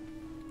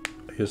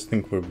I just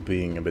think we're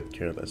being a bit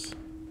careless.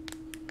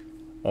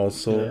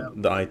 Also, Yeah.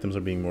 the items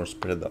are being more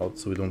spread out,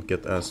 so we don't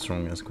get as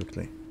strong as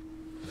quickly.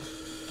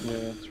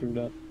 Yeah, true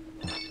that.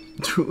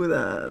 True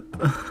that.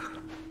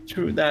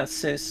 True that,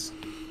 sis.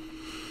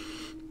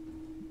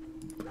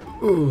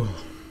 Ooh.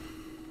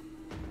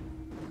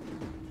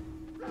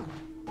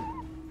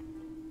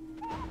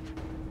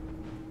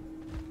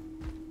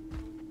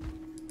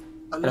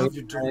 I love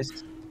you, dude.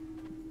 Guys,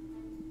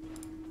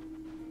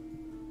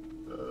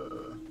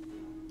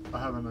 I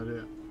have an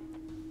idea.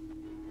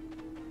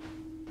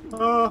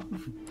 Ah,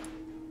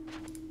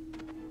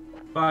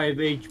 5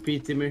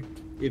 HP, Timmy.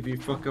 If you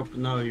fuck up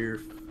now, you're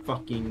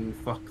fucking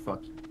fuck.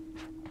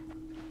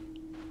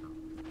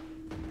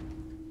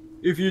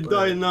 If you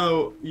die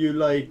now, you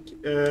like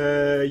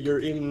you're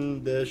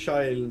in the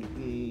child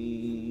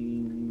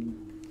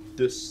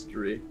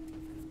industry.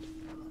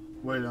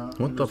 wait.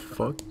 What the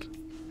fuck?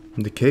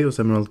 The Chaos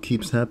Emerald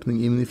keeps happening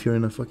even if you're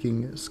in a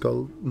fucking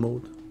skull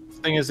mode.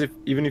 Thing is,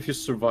 even if you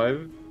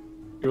survive,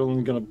 you're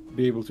only gonna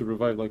be able to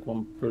revive like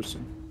 1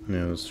 person.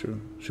 Yeah, that's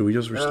true. Should we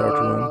just restart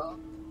the run?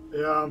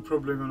 Yeah, I'm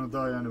probably gonna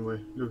die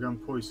anyway. Look, I'm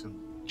poisoned.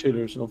 Kill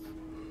yourself.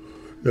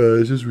 Yeah,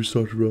 let's just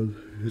restart the run.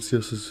 It's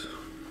just as...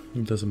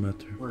 It doesn't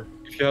matter.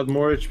 If you had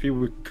more HP,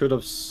 we could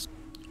have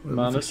Well,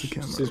 managed. fix the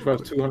camera Since real we have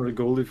quick. 200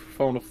 gold, if we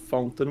found a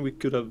fountain, we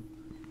could have.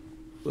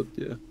 But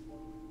yeah.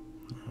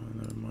 Oh,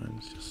 never mind,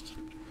 it's just...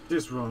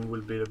 This run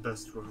will be the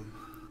best run.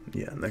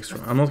 Yeah, next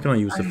round. I'm not gonna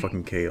use the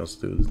fucking Chaos,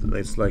 dude.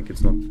 It's like,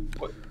 it's not...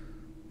 What?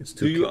 It's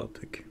too Do you-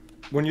 chaotic.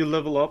 When you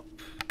level up,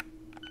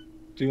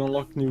 do you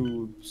unlock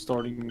new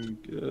starting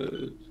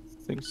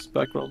things,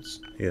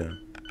 backgrounds? Yeah.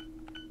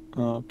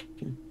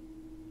 Okay.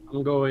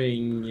 I'm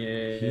going.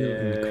 Heal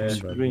in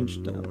combat range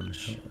with low on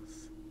damage.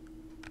 health.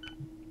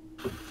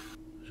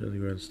 Shall you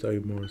grant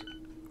stag mode?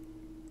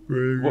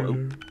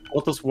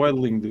 What does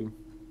Wildling do?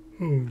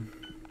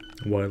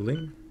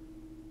 Wildling?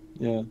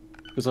 Yeah,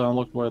 because I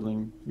unlocked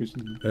Wildling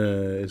recently.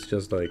 It's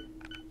just like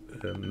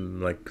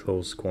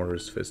close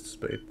quarters fists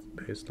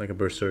based, like a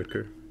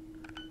berserker.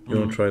 You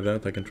wanna try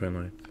that? I can try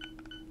knight.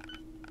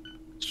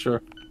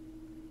 Sure.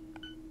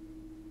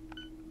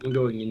 I'm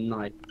going in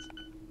night.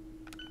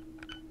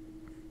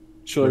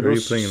 Should I Wait, go are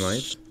you playing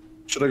knight?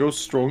 Should I go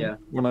strong Yeah.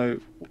 when I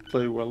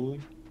play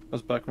Wildling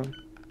as background?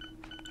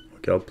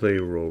 Okay, I'll play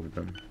rogue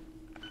then.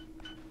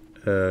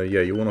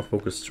 Yeah, you wanna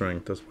focus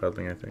strength as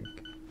wildling, I think.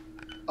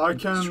 I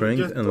can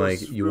Strength get and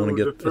like us you wanna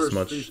through the get as first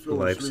much 3 floors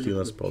life really steal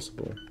as quick.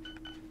 possible.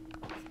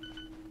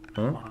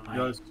 Huh?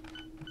 why?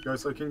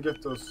 Guys, I can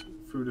get us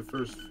through the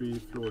first 3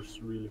 floors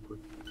really quick.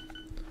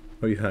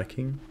 Are you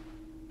hacking?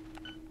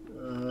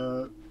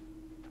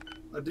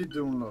 I did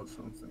download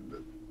something,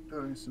 but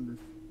that isn't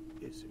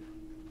easy.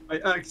 I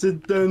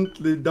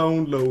accidentally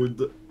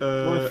download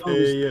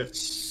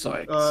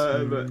Psych.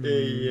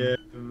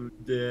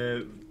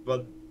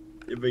 but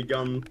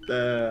Vagante.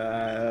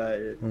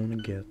 I wanna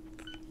get...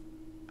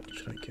 What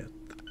should I get?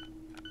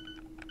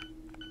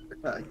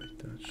 Like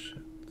that shit.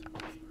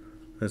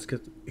 Let's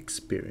get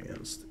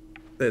experienced.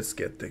 Let's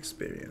get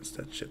experienced,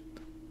 that shit.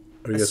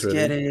 Are you Let's guys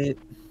get ready? it.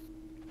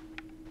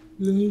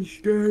 Let's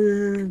get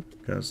it.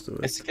 Let's do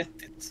it. Let's get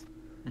it.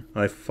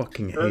 I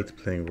fucking hate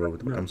playing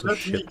rogue, but I'm so Let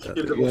me shit at kill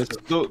it. the Yes.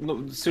 boss.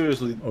 No,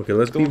 seriously. Okay,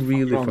 let's be Don't fuck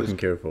really around fucking this-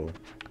 careful.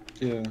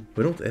 Yeah,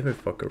 We don't ever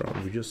fuck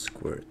around, we just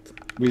squirt.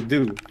 we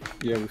do.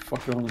 Yeah, we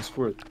fuck around and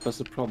squirt. That's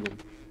the problem.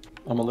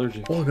 I'm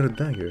allergic. Oh, I got a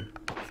dagger.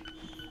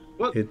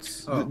 What?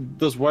 It's... Oh.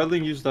 Does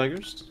Wildling use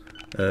daggers?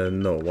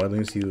 No,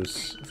 wildlings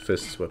use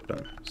fists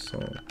weapon, so...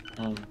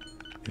 Um,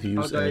 If you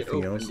How use do I anything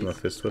open else than a this?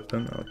 fist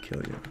weapon, I'll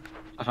kill you.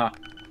 Aha.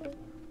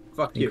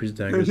 Fuck you. Increase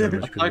dagger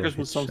damage. Attackers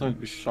will sometimes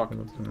be shocked.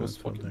 It was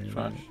fucking Dagger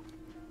trash. damage.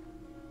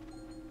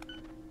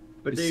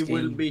 But they This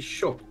will game- be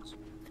shocked.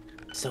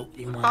 So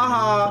you want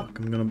Haha! Fuck,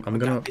 I'm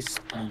gonna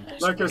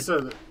Like I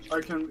said,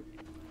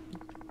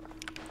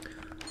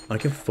 I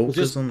can focus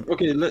Just, on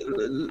okay, let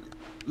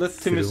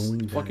Timmy's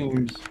throwing fucking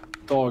daggers.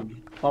 dog,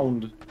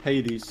 hound,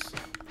 Hades.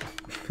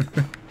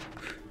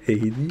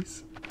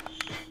 Hades?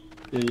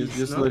 Yeah, you He's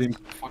just not. let him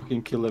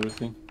fucking kill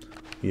everything.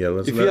 Yeah,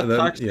 let's If he let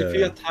attacks, yeah, if he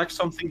yeah. attacks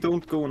something,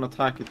 don't go and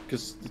attack it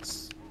because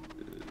it's.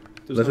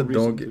 There's Let no the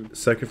reason dog to.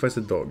 sacrifice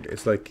the dog.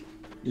 It's like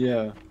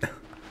Yeah.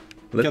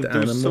 let Can the do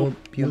animal so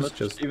abuse much,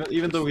 just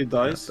even though he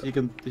dies,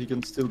 yeah. he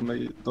can still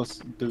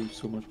do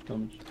so much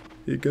damage.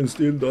 he can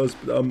still does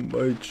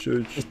damage.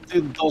 He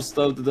still does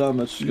all the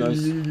damage,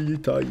 guys.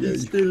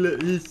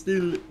 He's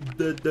still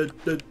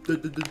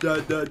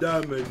the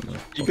damage.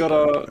 You got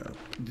a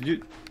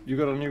you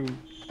got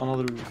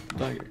another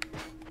dagger.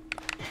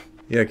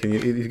 Yeah, can you?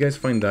 If you guys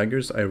find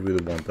daggers, I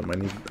really want them.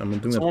 I'm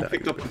doing Someone a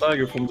picked dagger. up a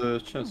dagger from the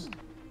chest.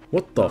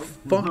 What the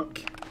fuck?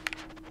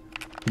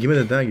 Give me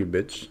the dagger,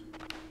 bitch.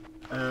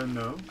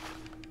 no.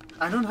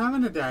 I don't have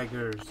any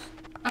daggers.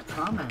 I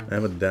promise. I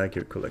have a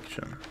dagger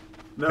collection.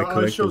 No, I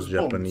collect chose those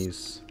bombs.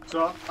 Japanese. So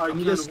I I'm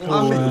can just- So,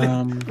 walk.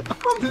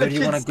 where do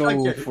you want to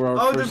go for our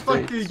How the first fuck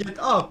date? do you get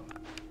up?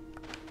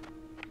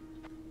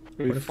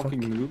 Are you What the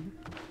fucking fuck? noob?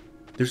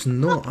 There's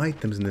no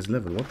items in this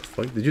level. What the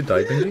fuck? Did you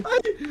die, Benji?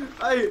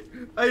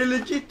 I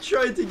legit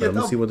tried to get me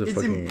up. see what the It's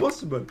fucking-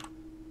 impossible.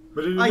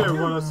 But you I know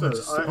don't what I said.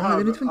 understand. I I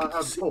didn't even have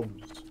get to see-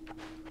 bombs.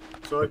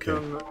 So Okay. I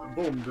can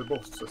bomb the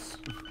bosses.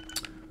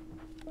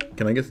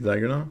 Can I get the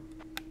dagger now?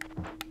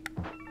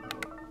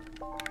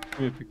 Let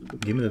me pick it up.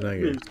 Give me the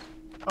dagger. Please.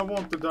 I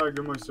want the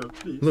dagger myself,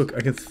 please. Look,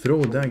 I can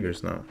throw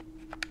daggers now.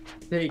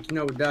 Take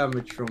no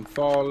damage from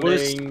What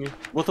is- falling.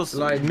 What does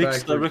Slide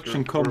mixed backwards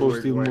direction or combos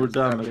forward deal while more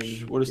stabbing,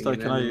 damage? What is that?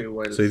 hitting Can an I? enemy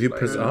while So if you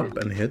press sliding. up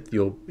and hit,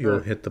 you'll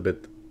hit a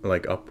bit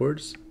like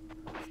upwards.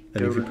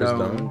 And if you Go press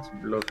down, to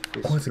block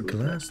his oh, it's a foot.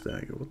 glass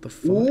dagger. What the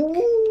fuck?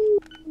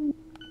 Ooh.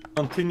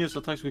 Continuous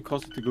attacks will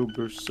cause it to go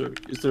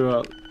berserk. Is there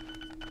a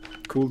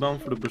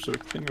cooldown for the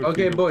berserk thing? or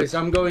Okay, can you- boys,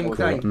 I'm going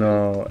Okay. tank.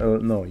 No,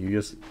 no. You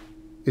just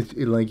it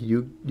like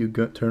you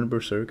turn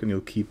berserk and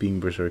you'll keep being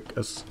berserk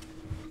as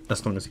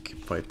long as you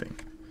keep fighting.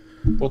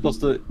 What does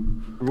the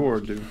roar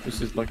do?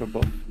 Is it like a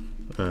buff?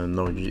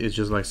 No, it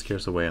just like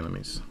scares away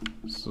enemies.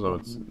 So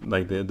it's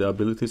like the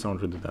abilities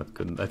aren't really that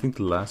good. I think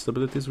the last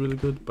ability is really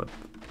good, but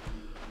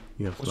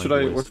you have to What like should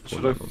I- waste what 4 should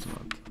I- levels on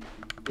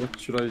that. What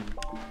should I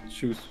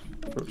choose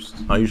first?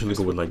 I usually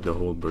go with like the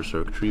whole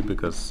berserk tree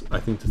because I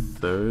think the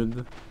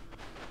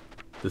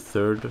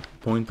third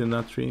point in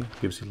that tree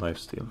gives you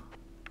lifesteal.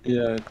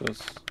 Yeah, it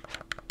does.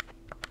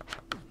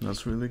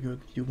 That's really good.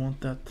 You want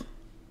that?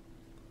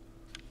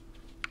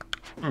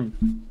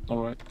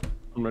 Alright,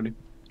 I'm ready.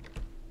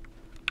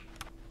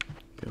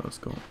 Okay, let's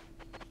go.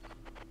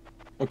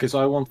 Okay, so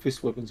I want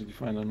fist weapons if you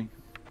find any.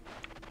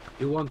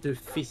 You want to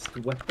fist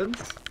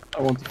weapons?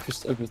 I want to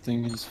fist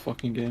everything in this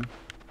fucking game.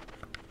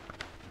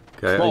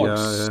 Okay,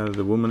 Clogs. yeah,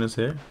 the woman is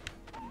here.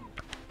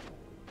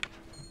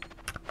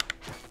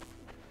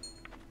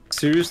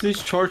 Seriously,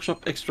 charge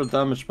up extra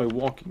damage by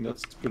walking.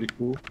 That's pretty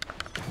cool.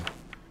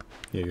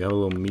 Yeah, you have a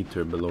little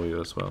meter below you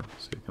as well,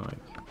 so you can like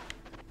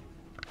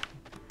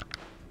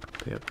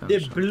pay The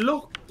attention.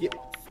 block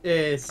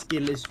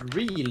skill is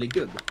really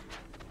good.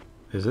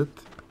 Is it?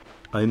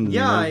 I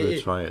Yeah, never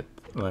it- try it.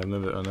 I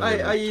never I like,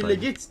 tried.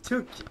 legit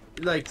took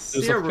like a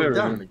 0 fairy.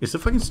 damage. Is the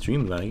fucking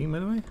stream lagging, by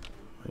the way?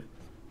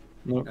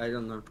 No, I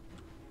don't know.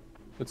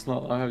 it's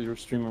not. I have your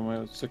stream on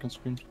my second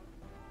screen.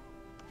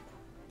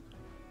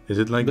 Is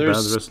it like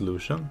There's- bad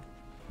resolution?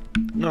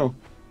 No,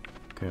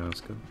 Okay,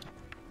 that's good.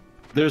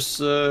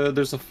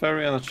 there's a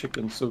fairy and a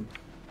chicken. So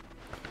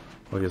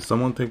Okay,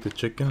 someone take the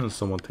chicken and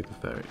someone take the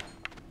fairy.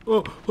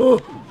 Oh, oh!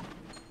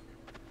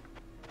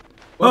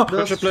 What Ah! does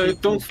Pressure play.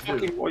 chicken Don't do?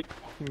 fucking white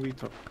fucking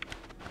retard.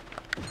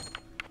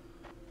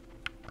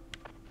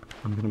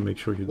 I'm gonna make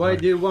sure you Why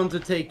die. do you want to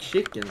take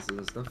chickens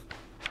and stuff?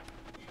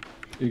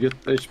 You get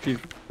HP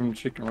from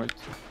chicken, right?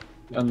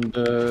 And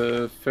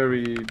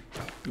fairy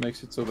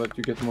makes it so that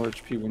you get more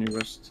HP when you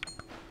rest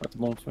at the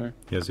bonfire.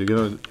 Yes, you're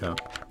gonna. Yeah.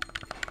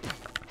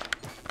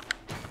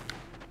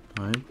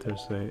 Alright,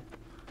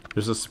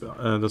 there's a spell.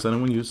 Does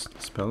anyone use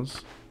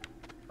spells?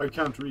 I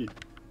can't read.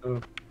 Oh.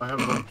 I have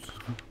bombs.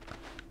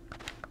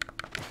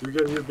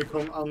 You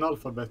become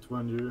analphabet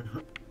when you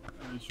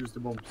choose the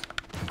bombs.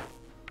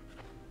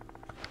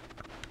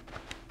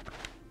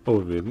 Oh,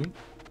 really?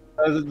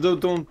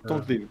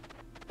 Don't leave.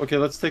 Okay,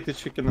 let's take the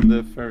chicken and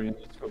the fairy and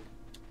let's go.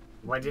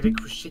 Why did a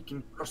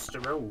chicken cross the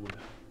road?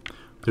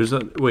 There's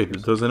a wait.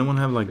 Does anyone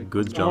have like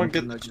good Someone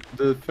jump? get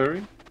the fairy?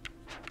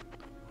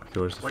 Okay,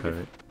 where's the Like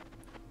fairy?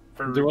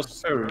 There was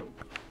a fairy.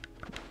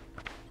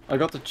 I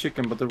got the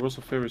chicken, but there was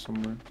a fairy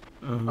somewhere.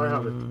 I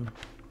have it.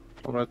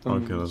 Alright, then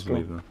Okay, let's go.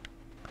 leave then.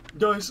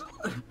 Guys,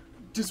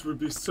 this would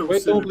be so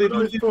Wait, silly. don't leave,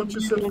 but I thought you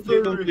said don't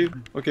leave, don't furry. leave.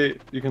 Okay,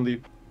 you can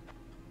leave.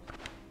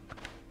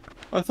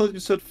 I thought you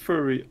said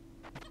furry.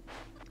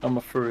 I'm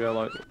a furry, I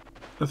like it.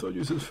 I thought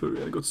you said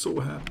furry. I got so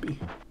happy.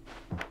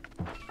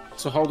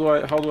 So how do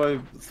I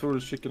throw the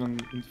chicken in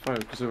the fire?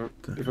 Because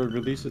if I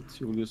release it,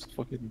 he will just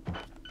fucking...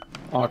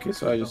 Oh, okay,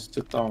 so I just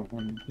sit down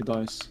when he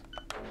dies.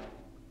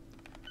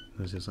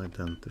 Let's just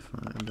identify.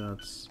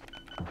 That's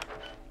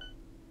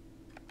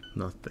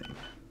nothing.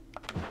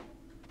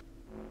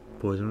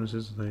 Poison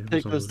resistance.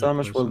 Take less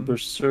damage while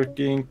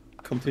berserking.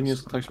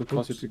 Continuous attacks will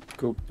cause you to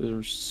go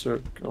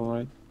berserk.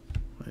 Alright.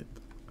 Wait,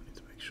 I need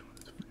to make sure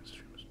that the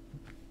streamers.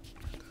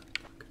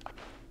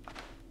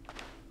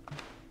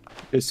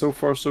 Okay, so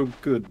far so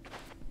good.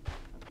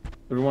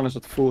 Everyone is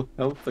at full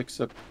health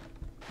except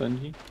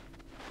Benji.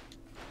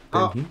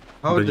 How Benji?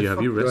 how Benji, the have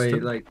fuck you do I,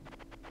 rested? like?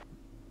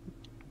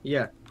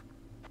 Yeah.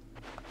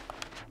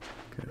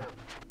 Okay.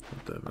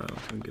 Whatever,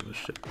 I don't give a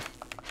shit.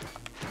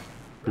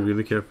 Be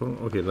really careful.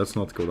 Okay, let's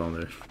not go down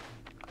there.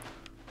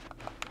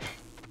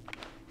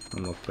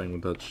 I'm not playing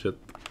with that shit.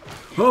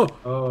 Oh!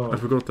 Oh. I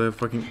forgot I have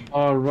fucking...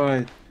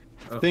 Alright.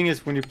 Oh. The thing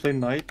is, when you play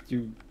knight,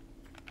 you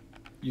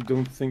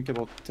don't think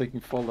about taking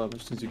fall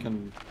damage since you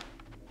can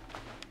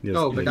Yes,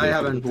 No, but I immediately.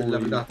 haven't bully,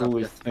 leveled that up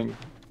bully yet. thing.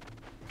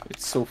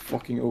 It's so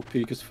fucking OP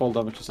because fall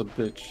damage is a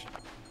bitch.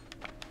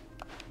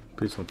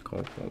 Please don't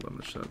call fall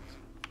damage that.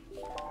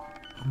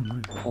 Oh,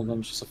 nice. Fall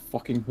damage is a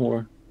fucking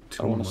whore.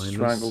 Two I wanna minus.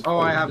 strangle. Oh,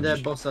 I have Damage.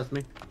 the boss at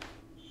me.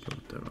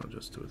 Whatever, I'll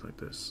just do it like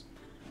this.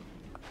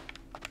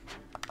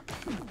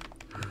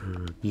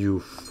 You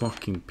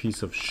fucking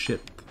piece of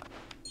shit.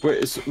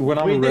 Wait, when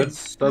We I'm did red,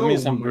 that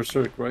means I'm slow.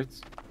 berserk, right?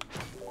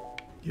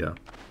 Yeah.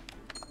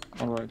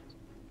 Alright.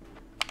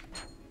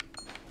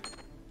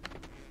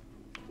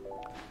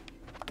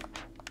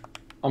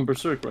 I'm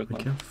berserk right I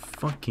now. can't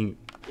fucking...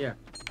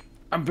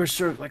 I'm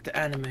berserk like the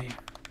anime.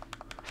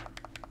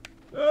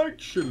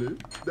 Actually,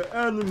 the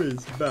anime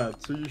is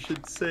bad, so you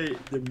should say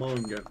the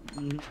manga.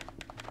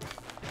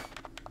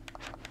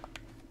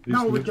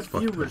 No, with the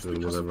Fuck viewers, that,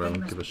 because whatever, I don't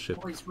famous give a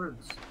shit. voice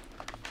words.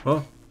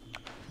 Oh!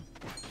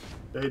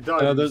 They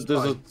died in There's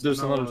spikes,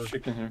 there's now another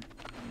chicken here.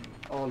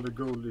 all the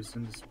gold is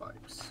in the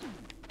spikes.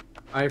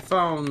 I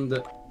found.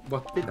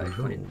 What did I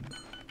find?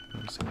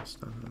 Let's see what's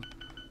that.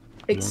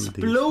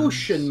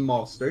 Explosion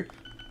Master.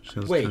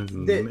 Just Wait, kind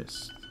of the-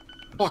 missed.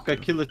 Fuck, I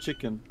killed a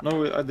chicken.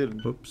 No, I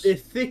didn't. Oops. The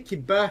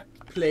thick back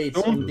plates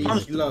on Don't these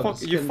punch the gloves.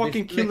 fuck. You can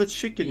fucking deflect kill a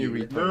chicken, you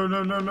steel.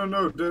 retard.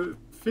 No, the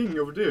thing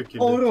over there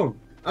killed Hold it. on.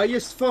 I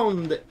just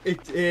found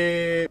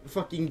it.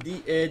 Fucking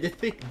the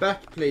thick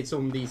back plates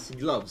on these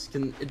gloves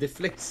can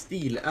deflect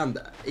steel and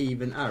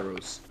even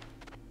arrows.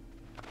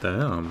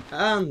 Damn.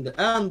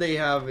 And they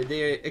have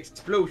the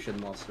explosion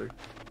master.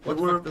 What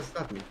the Well, fuck does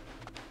that mean?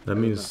 That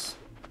means...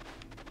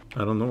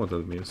 I don't know what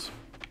that means.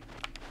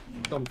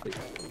 Something.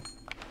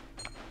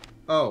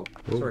 Oh,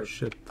 Oh sorry.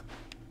 shit.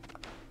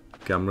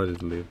 Okay, I'm ready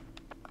to leave.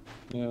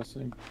 Yeah,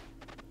 same.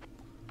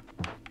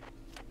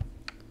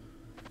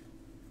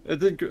 It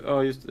did.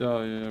 Oh,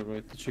 yeah,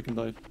 right. The chicken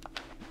died.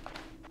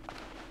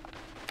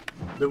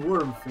 The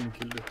worm thing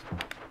killed it.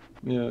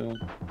 Yeah.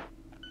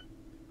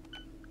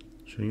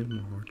 Should I get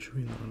more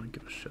archery? No, I don't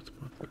give a shit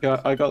about that.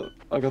 Okay,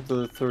 I got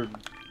the third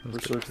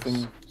Let's berserk get this.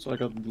 thing, so I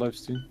got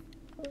lifesteal.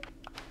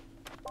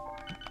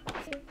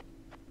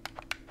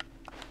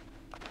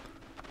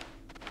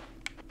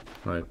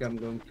 Right. Okay, I'm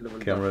going to level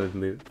Okay, I'm up. ready to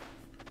leave.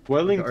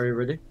 Welling Are you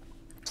ready?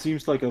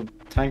 seems like a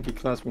tanky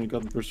class when you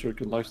got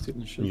berserk and lifesteal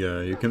and shit.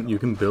 Yeah, you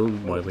can build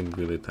Wildling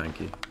really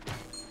tanky.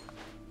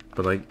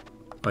 But like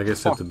I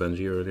said to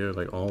Benji earlier,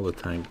 like all the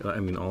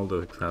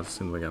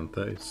classes in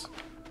Vagante is...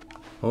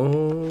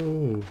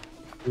 Oh!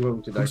 I'm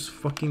going to die. Who's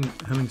fucking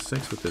having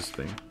sex with this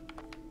thing?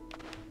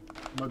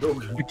 My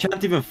dog. You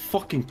can't even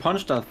fucking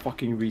punch that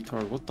fucking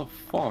retard. What the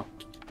fuck?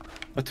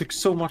 I took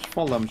so much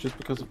fall damage just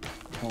because of.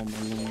 Oh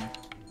my lord.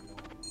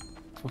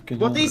 Fucking.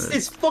 What hell. is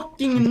this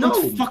fucking no?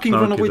 Don't fucking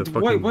Okay, run away. the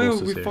Why fucking are boss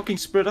is we here. fucking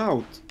spread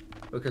out?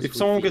 Because If we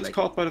someone feel gets like-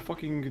 caught by the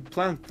fucking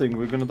plant thing,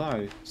 we're gonna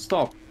die.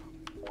 Stop.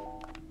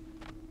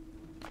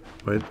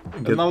 Wait,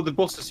 And now the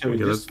boss is here. Okay,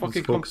 Just let's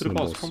fucking come focus to the on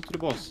the boss. boss. Come to the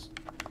boss.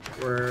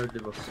 Where the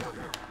boss?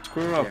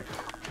 Square up. Here.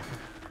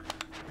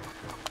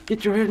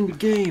 Get your head in the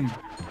game.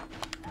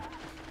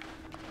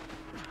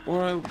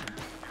 Or I.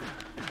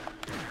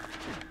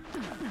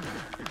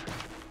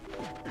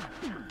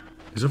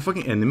 is there a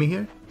fucking enemy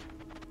here?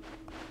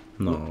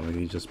 No,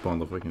 he just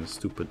spawned a fucking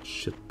stupid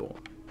shit ball.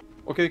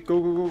 Okay,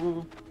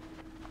 go.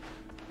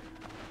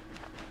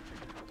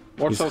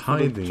 Watch He's out for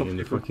the hiding in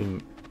the shopkeeper.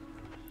 fucking...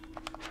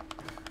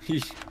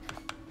 He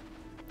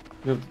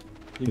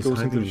He's goes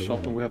hiding into in the the shop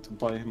wall. and we have to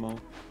buy him out.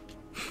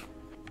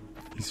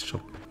 He's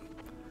shopping.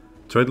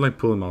 Try to like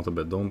pull him out a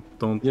bit. Don't...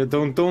 Yeah,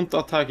 don't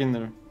attack in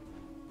there.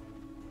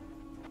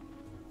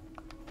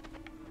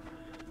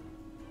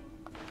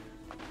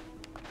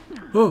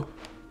 Oh!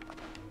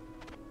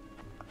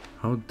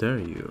 How dare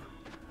you?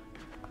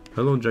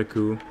 Hello,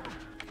 Jakku.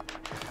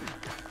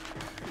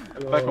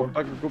 Back up,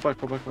 go back.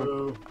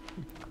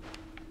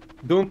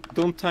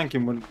 Don't tank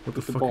him when What the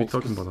with fuck are you balls,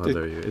 talking 'cause about? How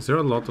dare you? Is there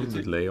a lot of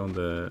it- delay on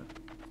the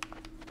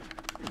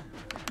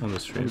on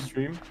stream? the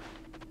stream?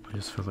 I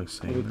just felt like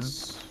saying that.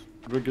 It's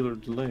regular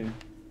delay.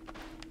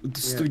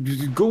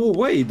 Go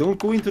away! Don't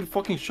go into the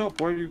fucking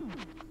shop. Why are you?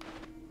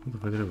 What the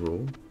fuck did I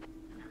roll?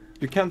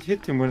 You can't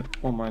hit him when.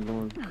 Oh my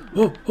lord!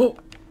 Oh, oh!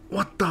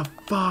 What the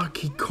fuck?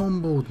 He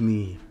comboed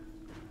me.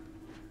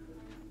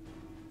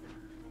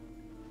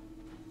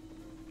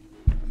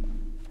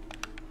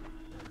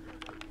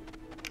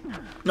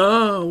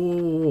 Ah, whoa,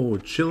 whoa, whoa,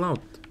 chill out.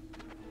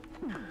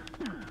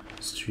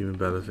 Streaming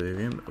bad at video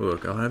game.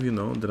 Look, I'll have you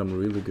know that I'm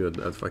really good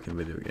at fucking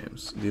video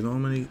games. Do you know how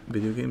many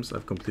video games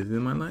I've completed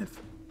in my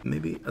life?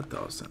 Maybe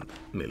 1,000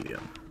 million.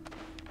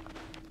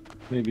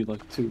 Maybe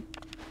like 2.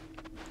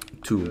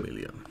 2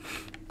 million.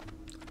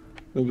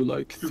 Maybe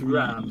like 2 3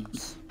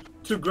 grams.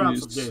 2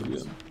 grams of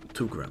games.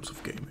 2 grams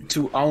of gaming.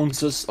 2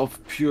 ounces of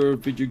pure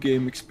video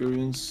game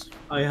experience.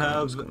 I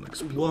have It's gonna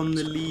explode. 1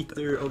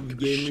 liter of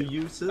gamer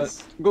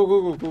uses.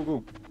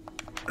 Go.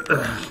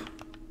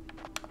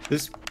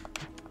 This.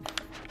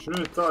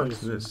 What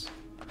is this?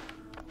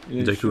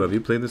 Yeah, Jaku, sure. have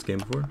you played this game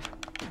before?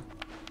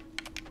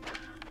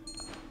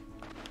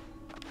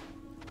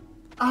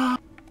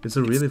 It's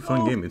a really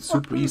fun game. It's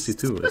super easy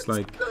too. It's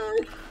like,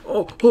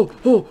 oh.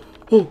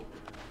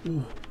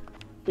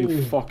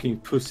 You fucking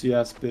pussy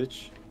ass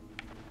bitch.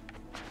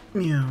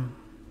 Meow.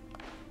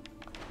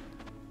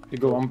 You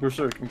go on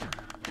berserk.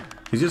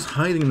 He's just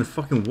hiding in the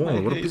fucking wall. I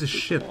What a hate piece of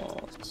this shit.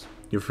 boss.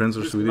 Your friends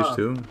are Just Swedish mad.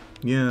 too?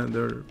 Yeah,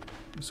 they're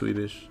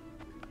Swedish.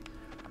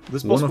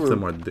 This One boss of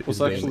them was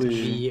is actually.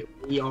 Danish.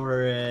 We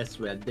are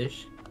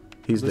Swedish.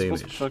 He's This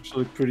was Danish.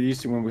 actually pretty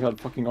easy when we had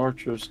fucking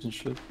archers and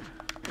shit.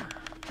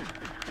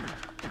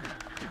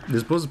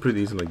 This boss is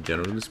pretty easy, like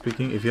generally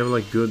speaking. If you have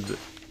like good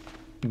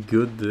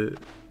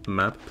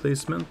map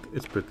placement,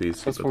 it's pretty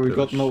easy. That's but why we good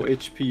got no shit.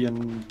 HP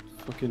and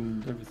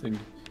fucking everything.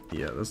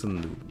 Yeah, that's a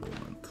noob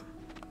moment.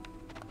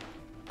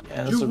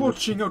 Yeah, You're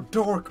watching your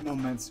dark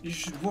moments. You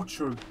should watch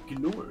your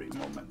glory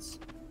moments.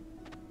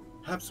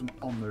 Have some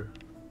honor.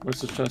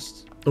 Where's the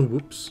chest? Oh,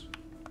 whoops.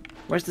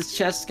 Where's the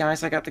chest,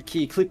 guys? I got the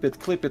key. Clip it.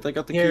 I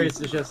got the Here key. is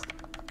the chest.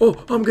 Oh,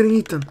 I'm getting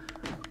eaten.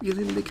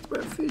 Getting licked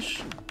by a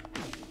fish.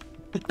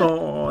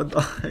 Oh, I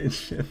died.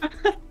 Shit.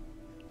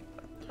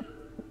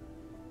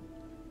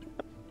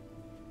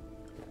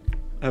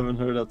 I haven't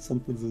heard that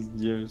sentence in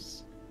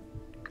years.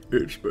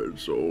 It's been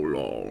so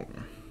long.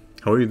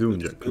 How are you doing,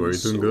 Jack? Are you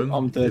doing good?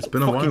 I'm dead. It's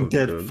been a fucking while.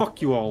 dead. Dude.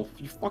 Fuck you all.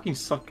 You fucking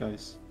suck,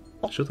 guys.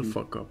 Shut the you.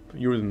 fuck up.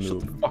 You're the Shut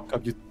the noob. fuck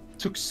up. You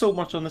took so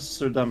much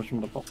unnecessary damage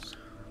from the boss.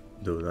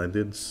 Dude, I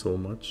did so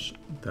much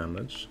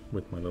damage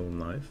with my little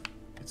knife.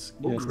 It's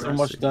Yeah, so crazy.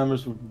 much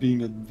damage for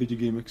being a video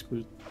game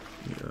expert.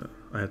 Yeah,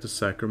 I had to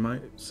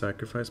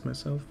sacrifice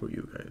myself for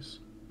you guys.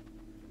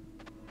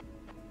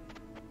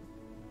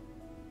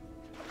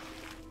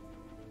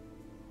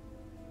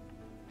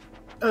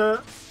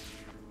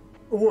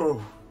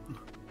 Whoa.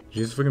 Did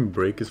you just fucking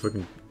break his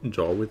fucking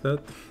jaw with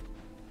that?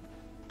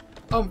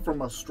 I'm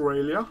from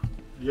Australia.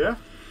 Yeah.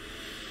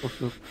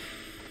 Fuck up.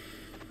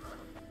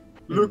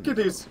 Look at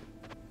this.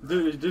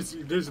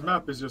 This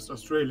map is just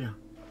Australia.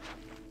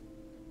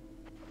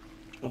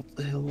 Shut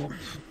the hell up.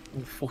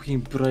 I'll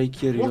fucking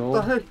break your What jaw.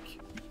 the heck?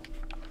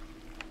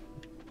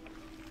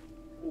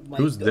 Oh my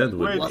Who's God, dead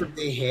with Wait, you? What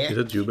the heck? Is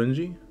that you,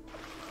 Benji?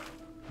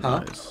 Huh?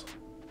 Nice.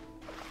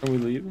 Can we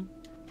leave?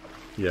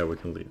 Yeah, we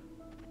can leave.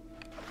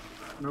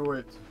 No,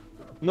 wait.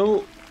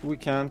 No, we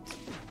can't.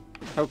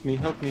 Help me.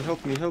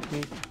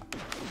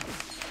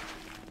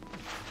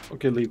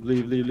 Okay, leave.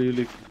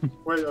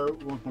 Wait, I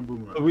want my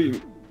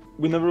boomerang.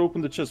 We never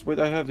opened the chest. Wait,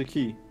 I have the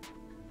key.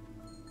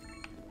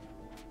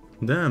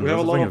 Damn, We have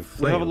that's a a lot fucking of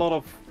we have a flame. lot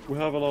of we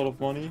have a lot of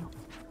money.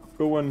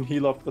 Go and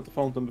heal up at the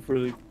fountain before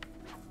they.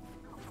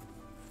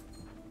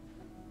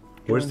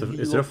 Where's Go and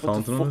is heal there a up at the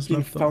fountain on this fucking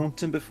map though?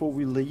 fountain before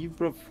we leave,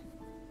 bruv.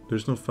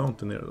 There's no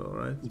fountain here though,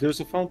 right? There's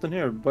a fountain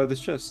here by the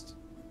chest.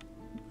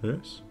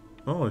 Yes.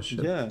 Oh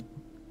shit. Yeah.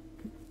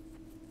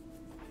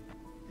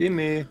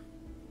 Gimme.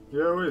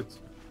 Yeah, wait.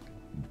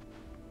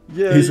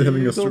 Yeah, He's you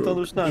having a don't stroke.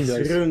 understand, He's,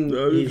 guys.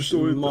 he's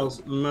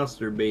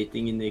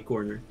masturbating in the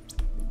corner.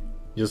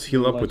 Just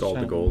heal up with all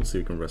the Like gold so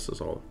you can rest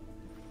us all.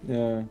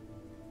 Yeah.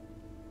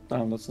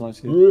 Damn, that's nice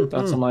heal. Mm,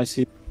 That's a mm. nice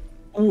heal.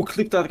 Oh,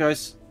 clip that,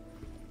 guys.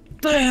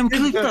 Damn,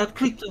 clip that.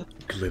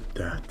 Clip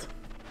that.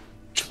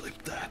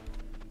 Clip that.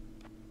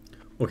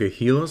 Okay,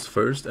 heal us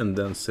first and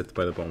then sit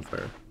by the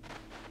bonfire.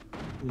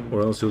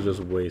 Or else you'll just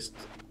waste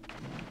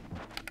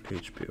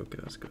HP. Okay,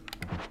 that's good.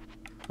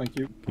 Thank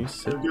you. Can you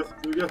sit?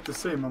 You get the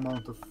same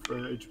amount of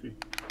HP.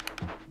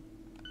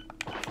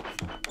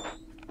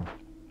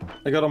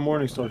 I got a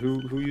morning star.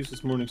 Who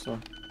uses morning star?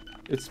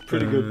 It's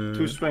pretty good.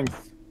 2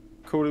 strength,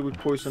 coated with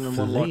poison and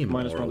 1 luck, Flame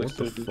minus or 1 what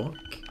the dexterity. fuck?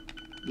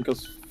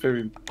 Because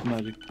fairy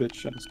magic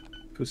bitch ass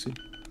pussy.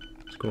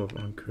 Scroll of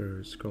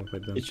Anchor, scroll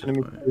of Each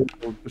enemy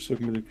Identify. or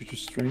preserve melee creature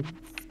strength.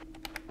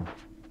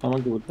 I'm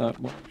gonna go with that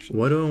one. Actually.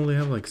 Why do I only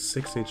have like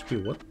 6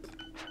 HP? What?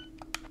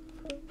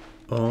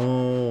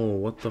 Oh,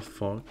 what the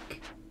fuck?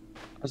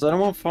 Has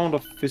anyone found a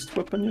fist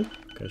weapon yet?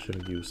 Okay, I should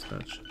have used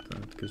that shit.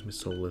 That gives me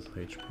so little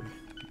HP.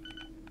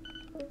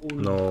 Oh,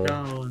 No,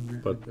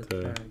 down but,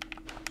 the track.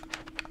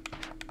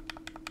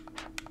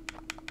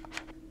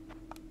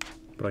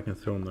 But I can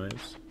throw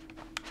knives.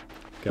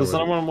 Does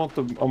Alright. anyone want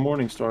a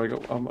morning star? I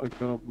got a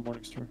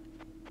morning star.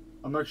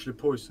 I'm actually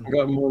poisoned. I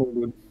got a morning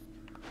wood.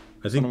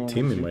 I think Someone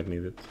Timmy wants it. might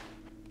need it.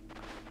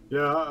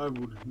 Yeah, I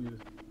would need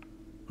it.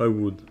 I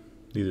would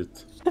need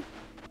it.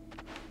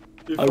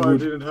 If I I, would-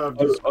 didn't have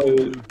I- this. I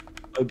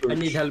I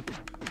need birch. help.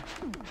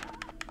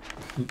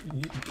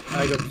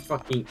 I got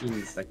fucking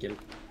insta-kill.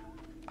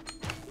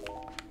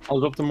 I'll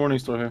drop the morning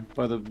star here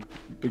by the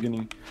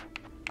beginning.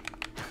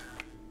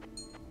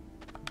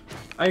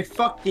 I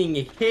fucking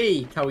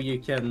hate how you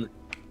can...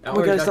 Oh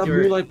my or god, is that that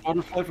you're- Moonlight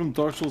Butterfly from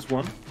Dark Souls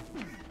 1?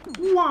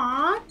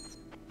 What?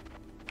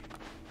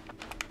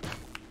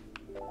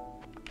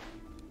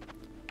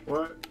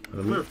 What?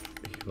 Let me Where?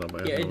 heal up, I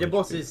have Yeah, no the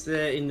boss HP. is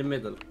in the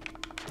middle.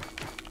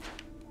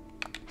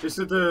 Is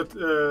it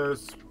the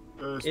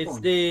It's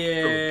spawn?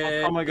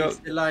 the... Oh my God. It's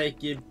the, like,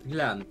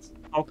 plant.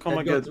 How come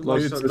I That get got like,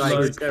 lots It's of, the like,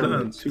 like steroids.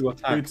 plant. two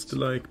attacks? It's the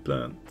like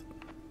plant.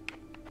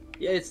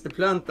 Yeah, it's the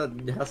plant that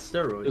has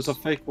steroids. There's a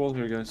fake wall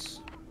here, guys.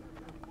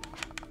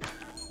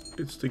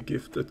 It's the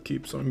gift that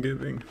keeps on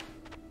giving.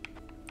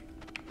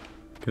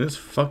 Can this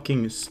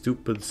fucking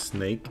stupid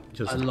snake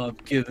just... I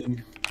love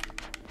giving.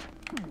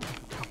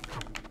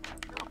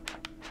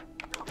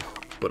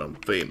 But I'm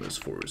famous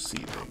for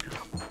receiving.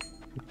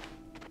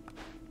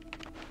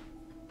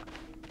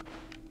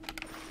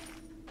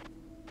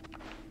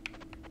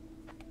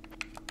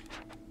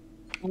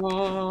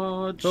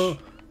 What? Oh,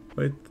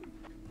 wait.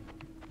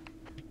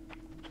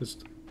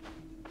 Just...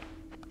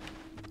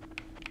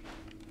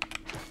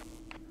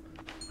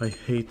 I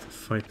hate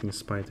fighting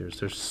spiders.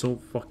 They're so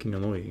fucking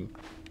annoying.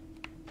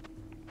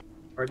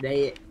 Are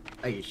they...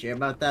 Are you sure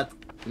about that?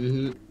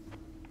 Mm-hmm.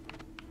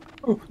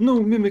 Oh,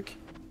 no, Mimic!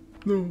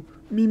 No,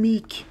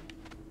 Mimic.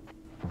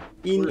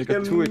 I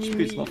got 2 HP,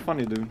 it's not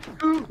funny, dude.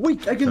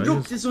 Wait, I can I drop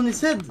just- this on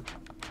his head!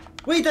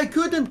 Wait, I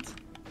couldn't!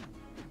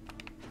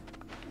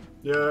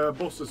 Yeah,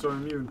 bosses are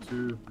immune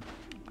to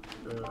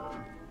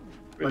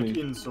Really? like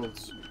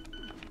insults.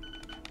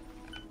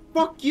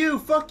 Fuck you!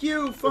 Fuck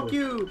you! Fuck Oh.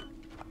 you!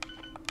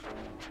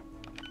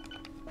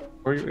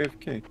 Are you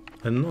AFK?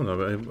 I don't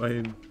know,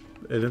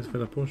 I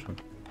identified a portion.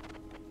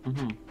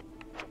 Mm-hmm.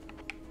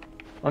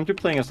 Aren't you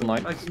playing as a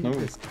knight? I can No. do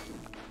this.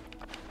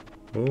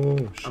 Oh,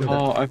 shit.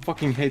 Oh, I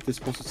fucking hate this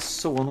boss, it's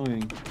so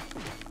annoying.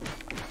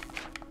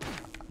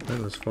 That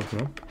was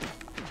fucking up.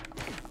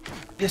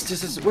 Yes,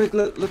 yes, yes, wait,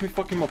 let me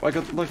fuck him up, I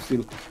got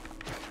lifesteal.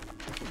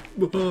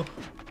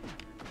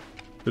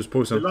 There's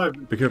poison.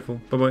 Alive. Be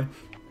careful. Bye-bye.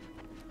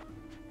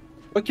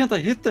 Why can't I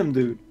hit them,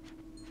 dude?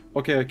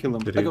 Okay, I killed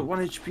him. Did I he- got 1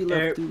 HP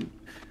left, dude.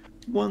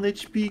 1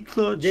 HP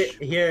clutch.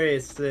 Here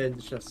is the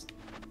chest.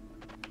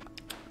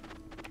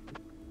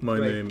 My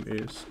Wait. name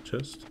is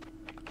Chest.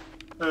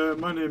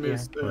 My name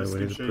is Oh, we Slim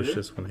need to push Shady.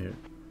 this one here.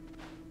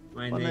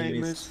 My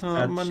name is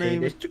Fat my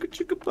name is Shady.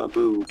 Chicka Chicka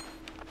Babu.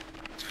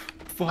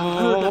 I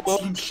heard that Fuck.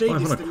 Slim Shady I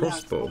is have a the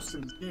last crossbow. boss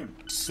in this game.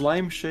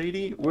 Slime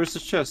Shady? Where's the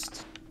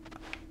chest?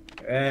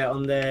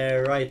 On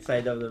the right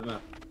side of the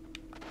map.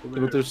 Over But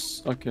here.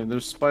 there's okay,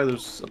 there's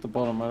spiders at the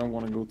bottom. I don't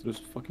want to go through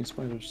those fucking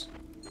spiders.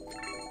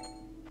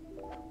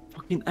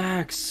 Fucking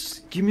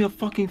axe! Give me a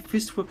fucking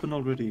fist weapon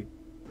already.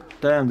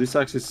 Damn, this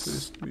axe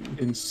is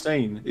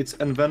insane. It's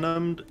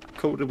envenomed,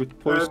 coated with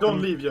poison,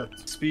 Don't leave yet.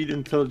 speed,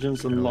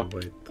 intelligence, and Oh, luck.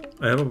 wait.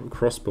 I have a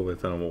crossbow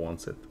if anyone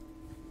wants it.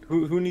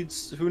 Who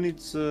needs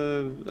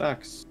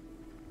axe?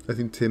 I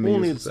think Timmy Who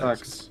uses needs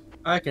axes.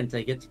 I can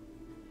take it.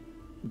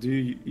 Do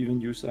you even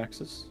use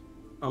axes?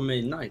 I'm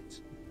a knight.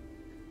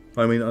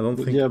 I mean, I don't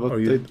think... Yeah, but are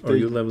you they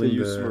leveling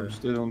use the... swords.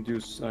 They don't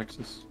use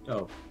axes.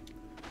 Oh.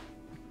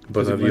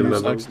 But Because have if you use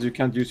leveled... axes, you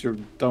can't use your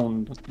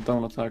down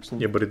attacks.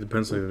 Yeah, but it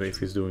depends on if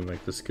he's doing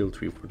like the skill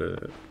tree for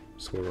the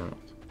sword or not.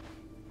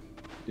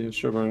 Yeah,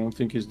 sure, but I don't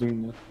think he's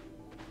doing that.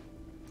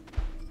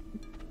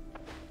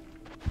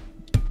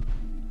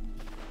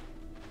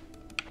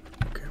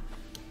 Okay.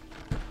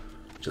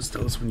 Just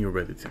tell us when you're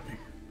ready, Timmy.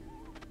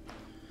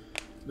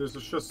 There's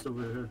a chest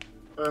over here.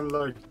 And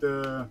like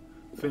the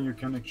thing you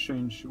can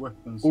exchange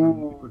weapons Ooh,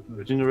 and equipment.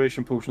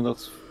 regeneration potion.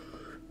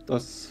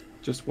 That's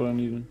just what I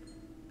needed.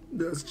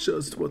 That's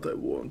just what I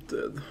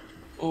wanted.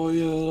 Oh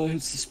yeah, that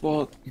hits the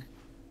spot.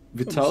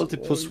 Vitality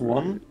plus sorry.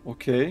 1.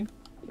 Okay.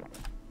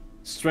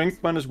 Strength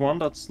minus 1.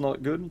 That's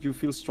not good. You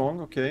feel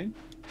strong. Okay.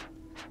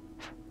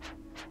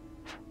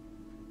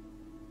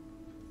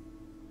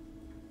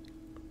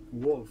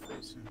 Wall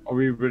facing. Are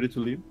we ready to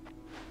leave?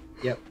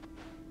 Yeah.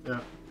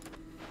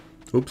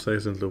 Oops, I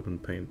accidentally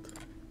opened paint.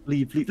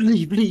 Leave, leave,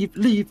 leave, leave,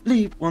 leave,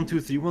 leave. 1,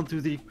 2, 3. 1,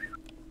 2, 3.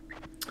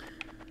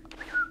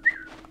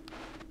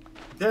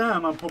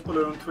 Damn, I'm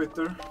popular on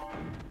Twitter.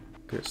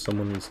 Okay,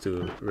 someone needs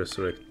to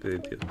resurrect the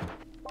idiot.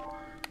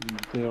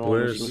 They are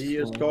Where's- almost You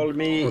just destroyed. called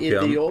me Okay,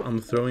 idiot.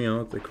 I'm throwing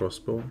out the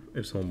crossbow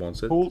if someone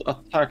wants it. Hold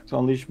attack to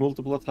unleash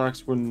multiple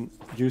attacks when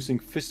using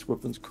fist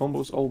weapons.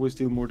 Combos always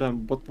deal more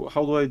damage. But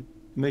how do I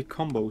make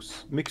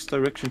combos? Mixed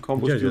direction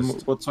combos Yeah, deal more.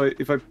 just- But so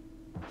if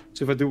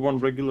I do one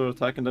regular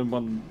attack and then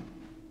one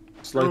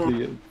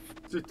slightly,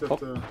 Sit at Up.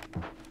 the...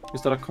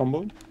 is that a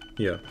combo?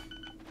 Yeah.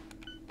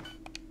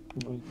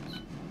 Right.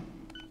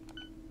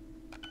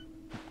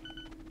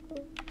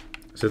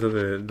 Sit at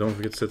the. Don't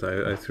forget to sit.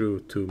 I threw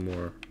 2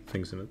 more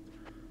things in it.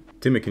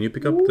 Timmy, can you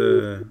pick up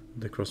the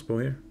crossbow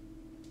here?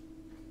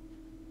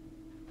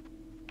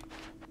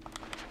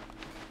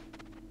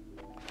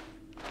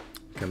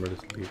 Okay, I'm ready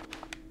to leave.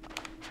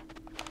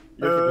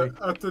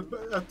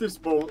 At this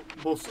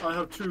boss, I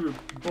have 2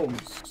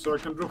 bombs, so I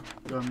can drop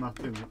them at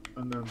him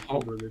and then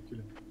probably kill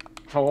him.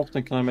 How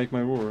often can I make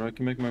my roar? I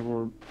can make my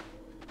roar.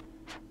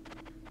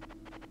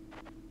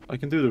 I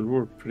can do the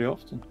roar pretty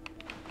often.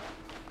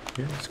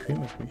 Yeah,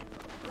 scream at me.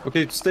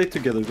 Okay, stay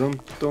together.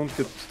 Don't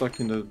get stuck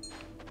in the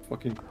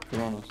fucking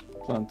piranhas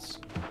plants.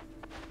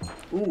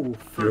 Ooh,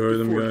 You heard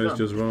them, 34 guys. damage.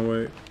 Just run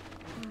away.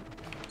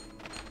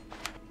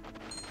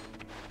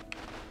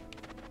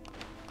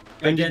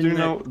 And Again, do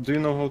you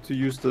know how to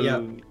use the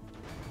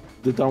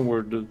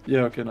downward?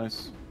 Yeah, okay,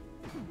 nice.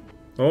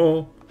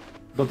 Oh,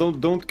 But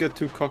don't get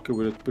too cocky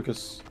with it,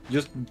 because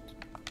just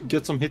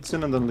get some hits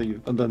in and then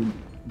leave, and then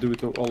do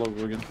it all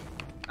over again.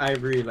 I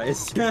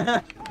realized.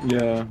 Yeah.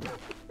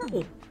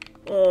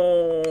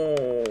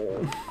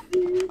 oh!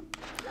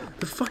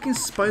 The fucking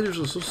spiders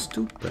are so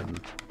stupid.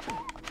 I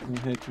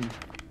hate them.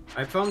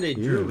 I found a Yeah,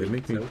 druid. they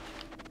make me so-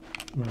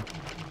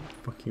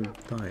 fucking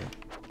die.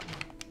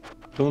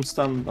 Don't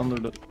stand under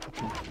the.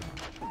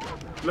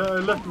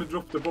 Let me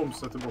drop the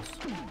bombs at the boss.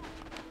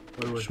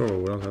 By the way. Sure,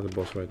 we don't have the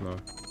boss right now.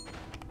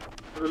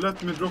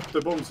 Let me drop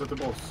the bombs at the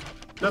boss.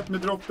 Let me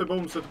drop the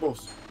bombs at the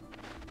boss.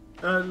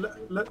 No. I don't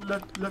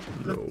want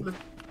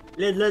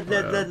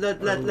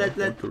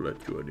to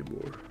let you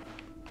anymore.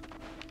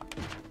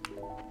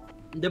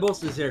 The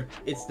boss is here.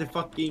 It's the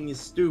fucking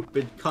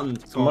stupid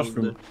cunt It's a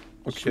mushroom. called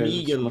Okay. it's a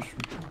Schmiegel.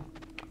 mushroom.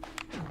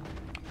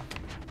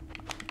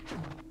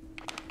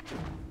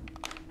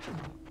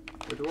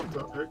 Wait, what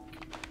the heck?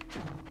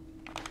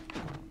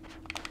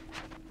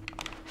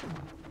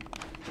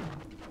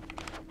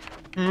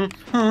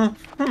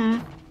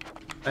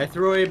 I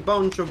throw a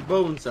bunch of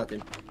bones at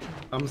him.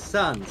 I'm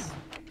Sans.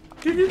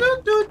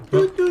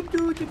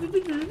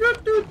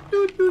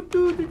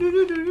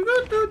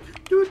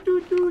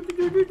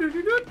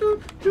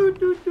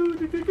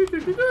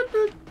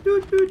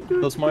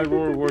 Does my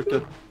roar work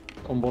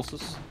on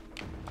bosses?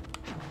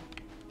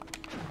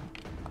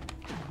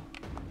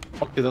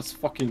 Okay,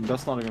 that's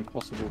not even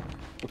possible.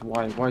 But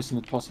why? Why isn't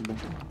it possible?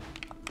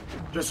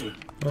 Jesse,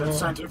 that's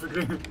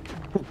scientifically.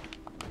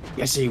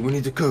 Yes, we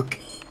need to cook.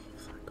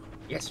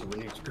 Yes,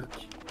 we need to cook.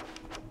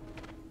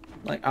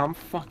 Like, I'm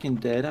fucking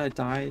dead. I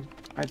died,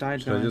 Should I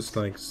guys. just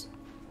like...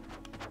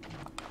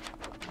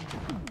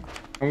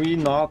 Can we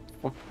not?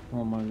 Fuck.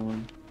 Oh my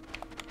lord.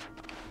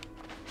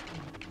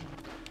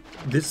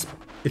 This...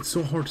 It's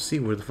so hard to see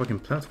where the fucking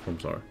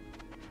platforms are.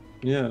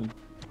 Yeah.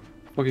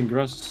 Fucking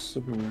grass is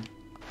everywhere.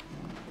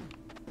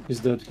 He's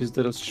dead. He's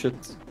dead as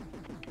shit.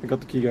 I got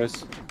the key,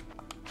 guys.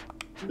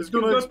 It's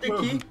You gonna got the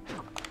explode. key?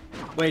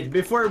 Wait,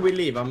 before we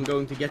leave, I'm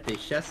going to get a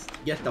chest,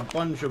 get a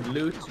bunch of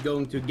loot,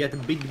 going to get a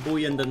big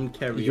boy and then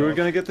carry You're off.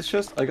 gonna get the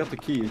chest? I got the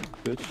key,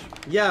 bitch.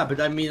 Yeah,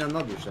 but I mean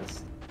another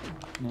chest.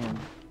 No.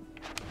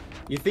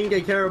 You think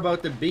I care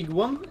about the big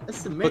one?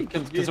 As a mate,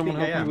 But do you someone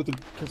think I help me am? with the?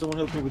 Can someone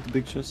help me with the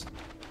big chest?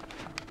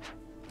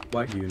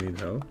 Why do you need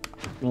help?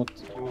 Not.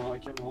 I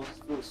can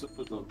also sit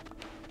with them.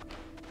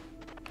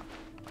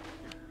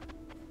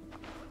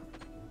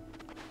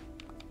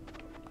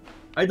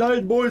 I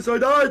died, boys, I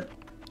died!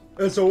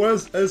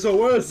 SOS,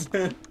 SOS!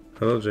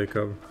 Hello,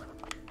 Jacob.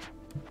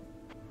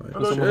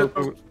 Hello, Someone help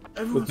me Jacob. with-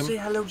 Everyone with him? say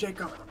hello,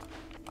 Jacob.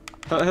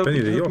 Help Benny,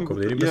 me- det är help me Jakob, with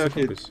det är din the- bästa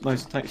okay, kompis.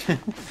 nice, thank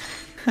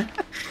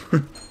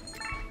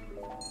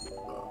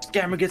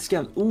Scammer get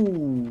scammed.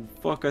 Ooh,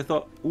 fuck, I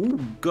thought. Ooh,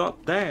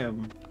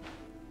 goddamn.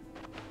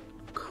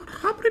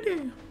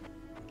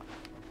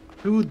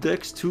 2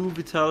 dex, 2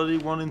 vitality,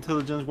 1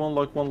 intelligence, 1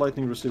 luck, 1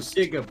 lightning resist.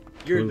 Jacob,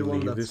 you're the We'll one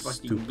leave that's this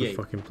fucking stupid gay.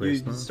 fucking place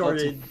You now.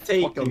 started That's a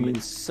take on fucking me,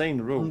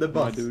 insane roll, on the my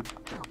bus. dude.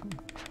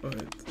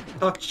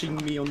 touching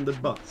me on the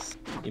bus.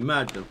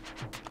 Imagine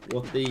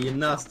what the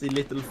nasty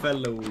little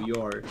fellow you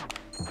are.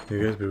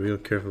 You guys be real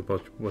careful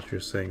about what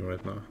you're saying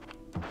right now.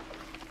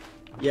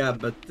 Yeah,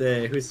 but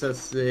who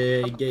says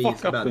gay Fuck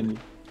is up, bad? Benny.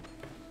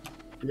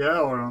 Yeah,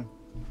 Aron.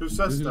 Who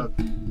says that?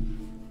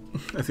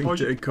 I think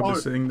Jacob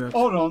is saying that.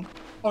 Aron,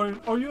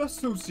 are you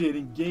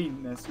associating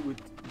gayness with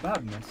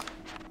badness?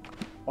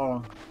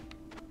 Aron.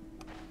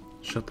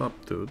 Shut up,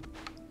 dude.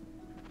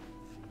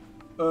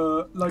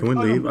 Like, Can we I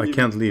don't leave? I believe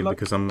can't in- leave like,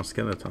 because I'm a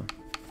skeleton.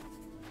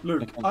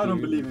 Look, I can't I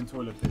don't believe believe it. in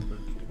toilet paper.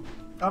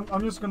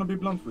 I'm just gonna be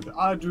blunt with it.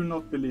 I do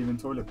not believe in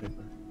toilet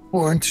paper.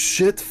 Born to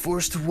shit,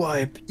 forced to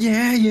wipe.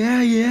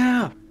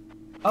 Yeah.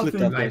 I Flip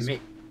think that, guys.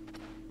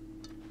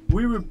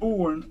 we were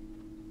born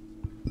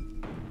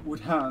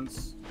with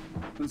hands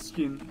and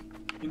skin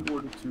in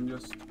order to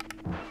just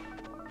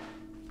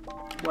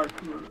wipe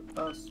your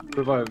ass. with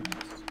Revive.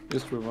 hands.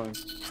 Just revive.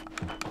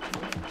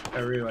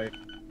 Anyway,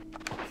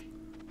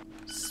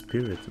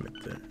 Spirit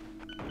meter.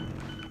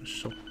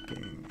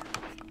 Shocking.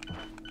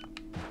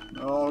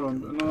 Ja,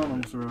 någon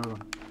måste vi göra.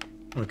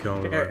 Okay,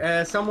 I'll here,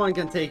 revive. someone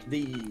can take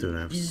the Dude, I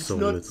have these so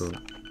nuts. little.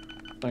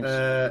 Thanks.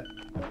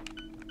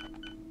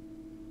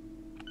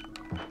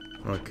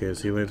 Okay,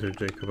 see you later,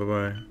 Jacob.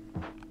 Bye-bye.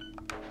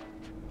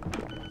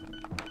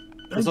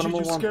 Does Benji,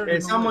 anyone you want- scared me.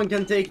 Someone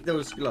can take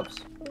those gloves.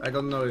 I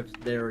don't know if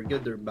they're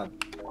good or bad.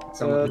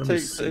 Someone let me take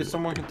see.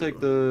 someone can take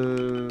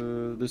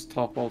this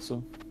top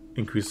also.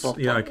 Increase. Top,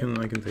 Yeah, top.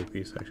 I can take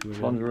these actually.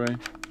 Yeah. Lingerie.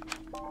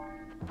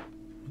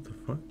 What the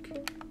fuck?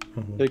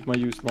 Oh, Take my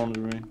used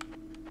lingerie.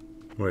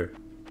 where?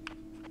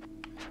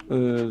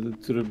 To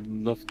the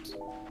left.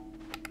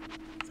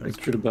 It's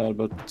Thank pretty bad,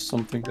 but it's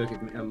something. look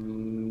at me.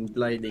 I'm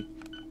gliding.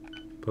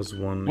 Plus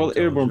 1. Well,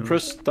 airborne,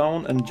 intelligence. press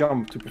down and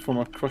jump to perform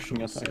a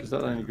crushing attack. Is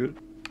that any good?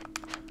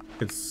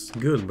 It's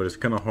good, but it's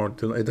kind of hard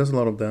to. It does a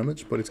lot of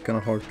damage, but it's kind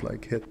of hard to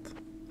like hit.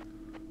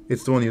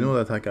 It's the one, you know,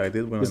 that attack I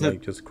did when Isn't I it-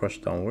 like just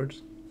crushed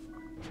downwards.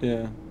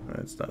 Yeah.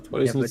 It's that But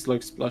one. isn't but- it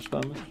like splash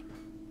damage?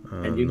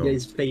 And you No.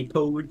 guys play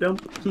power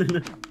jump?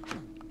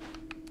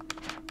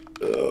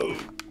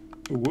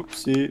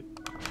 Whoopsie.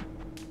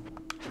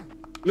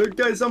 Look,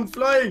 guys, I'm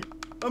flying!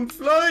 I'm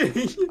flying!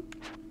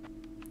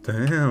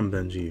 Damn,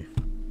 Benji.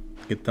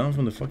 Get down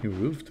from the fucking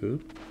roof,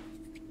 dude.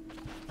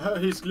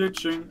 He's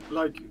glitching.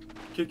 Like,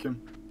 kick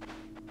him.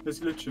 He's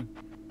glitching.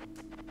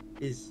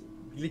 He's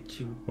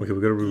glitching. Okay,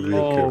 we gotta be really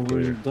Oh, careful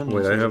we're here. done.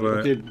 Wait, I have a.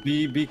 Okay,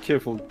 be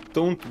careful.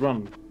 Don't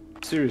run.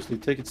 Seriously,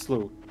 take it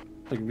slow.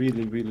 Like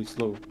really, really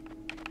slow.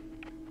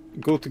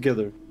 Go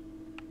together.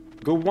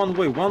 Go one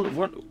way.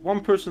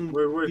 One person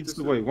Wait, leads this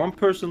the is- way. One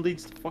person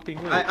leads the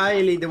fucking way. I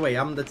lead the way,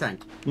 I'm the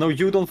tank. No,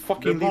 you don't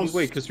fucking The lead boss- the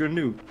way because you're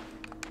new.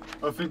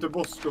 I think the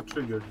boss got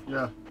triggered.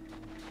 Yeah.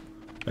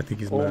 I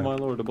think he's Oh mad. my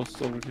lord, the boss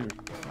is over here.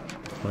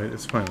 Wait,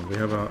 it's fine. We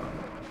have a.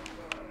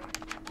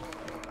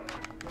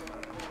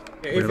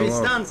 If have he a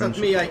lot of stands at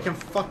friendship. me, I can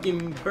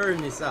fucking burn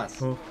his ass.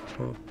 Oh,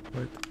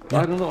 wait.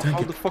 I don't know. tank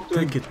How it, the fuck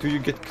tank it. do you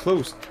get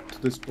close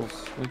to this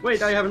boss? Like,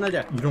 Wait, I have an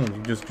idea. You don't.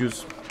 You just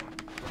use.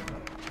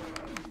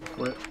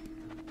 Wait.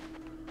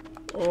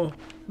 Oh,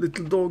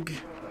 little dog.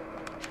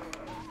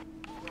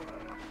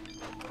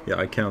 Yeah,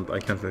 I can't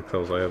get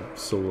close. I have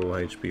so low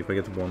HP. If I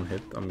get one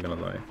hit, I'm gonna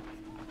die.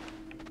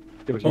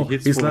 Yeah, but he Oh,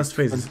 hits his for last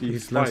phase.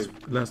 His 25.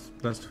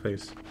 last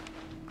phase.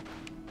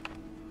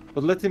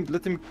 But let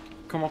him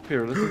come up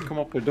here. Let him come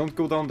up here. Don't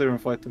go down there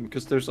and fight him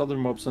because there's other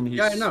mobs and he's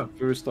Yeah, I know.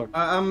 very stuck.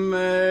 I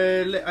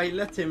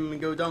let him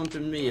go down to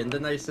me, and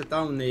then I set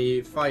down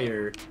the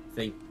fire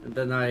thing, and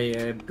then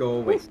I go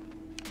away.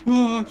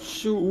 Oh,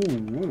 shoot.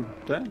 Ooh,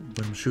 damn.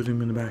 I'm shooting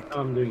him in the back.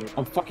 I'm doing it.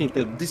 I'm fucking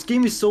dead. This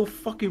game is so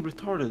fucking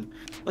retarded.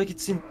 Like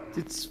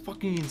it's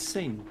fucking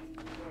insane.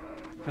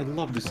 I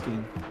love this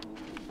game.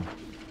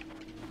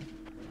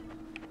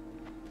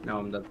 Now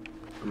I'm dead.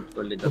 I'm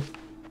fully dead.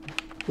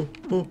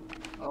 Oh.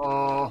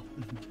 Oh.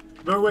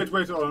 No, wait.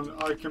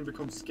 I can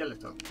become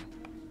skeleton.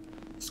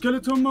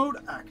 Skeleton mode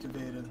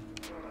activated.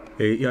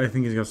 Hey, yeah, I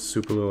think he's got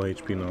super low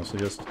HP now, so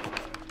just.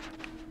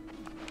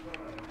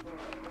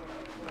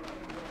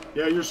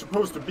 Yeah, you're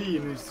supposed to be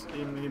in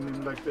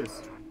him like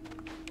this.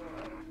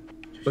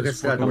 Because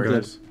just that fuck him, works.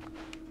 guys.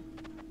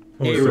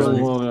 Oh, Hey, it's You're the just-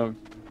 Ronnie. only one alive.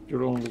 You're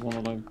the only one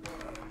alive.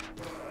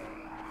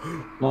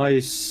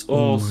 Nice.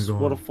 Oh, my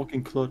God. what a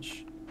fucking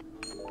clutch.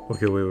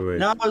 Okay, wait.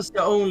 Now it's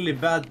the only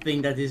bad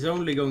thing that he's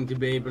only going to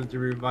be able to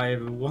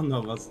revive one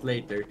of us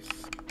later.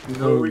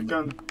 No, he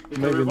can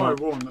maybe revive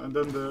not. one, and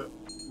then the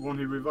one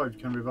he revived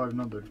can revive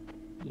another.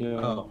 Yeah.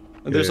 Oh.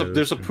 And there's Yeah, a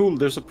that's true. pool.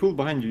 There's a pool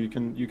behind you.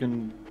 You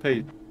can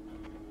pay.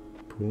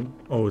 Pool?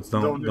 Oh, it's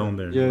down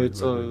there. Yeah, Wait,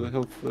 it's wait, a wait.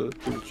 health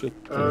pool shit.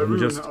 Let me Rune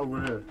just-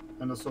 over here,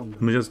 and a zombie.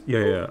 Let me just,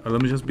 yeah.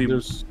 Let me just be.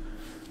 There's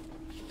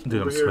Dude,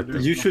 I'm over here, sweating.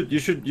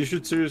 dude. you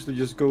should seriously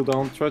just go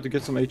down, try to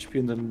get some HP,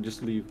 and then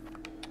just leave.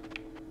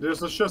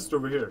 There's a chest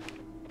over here.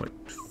 Wait,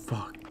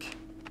 fuck.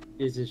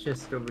 There's a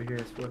chest over here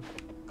as well.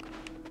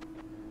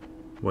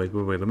 Wait.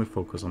 Let me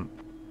focus on.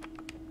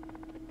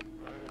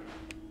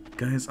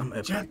 Guys, I'm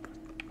epic. Jet,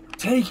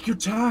 take your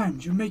time.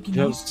 You're making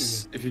history.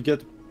 Just if you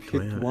get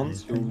hit yeah,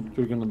 once, anything?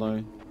 you're gonna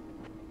die.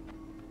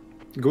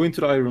 Go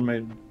into the Iron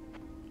Maiden.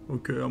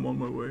 Okay, I'm on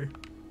my way.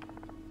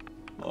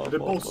 Oh, The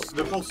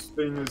boss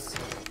thing is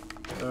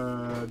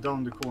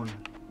down the corner.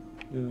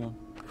 Yeah.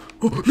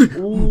 Oh,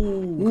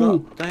 Ooh,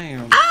 god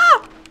damn.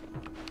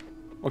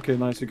 Okay,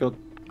 nice. You got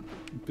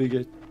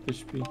big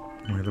HP.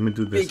 Wait, let me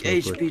do this.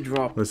 Big real quick. HP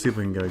drop. Let's see if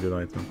we can get a good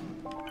item.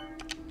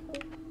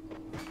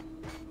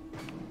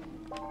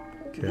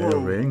 Okay, Whoa.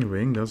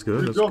 ring. That's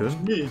good. You That's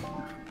dropped good. me.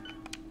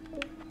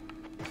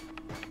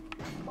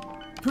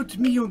 Put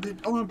me on the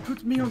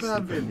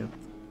anvil.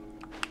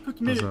 Put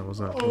me. What's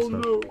that? Oh What's that?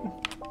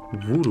 no.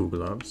 Voodoo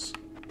gloves.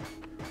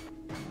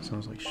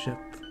 Sounds like shit.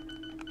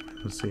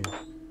 Let's see.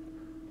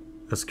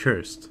 That's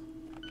cursed.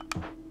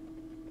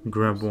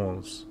 Grab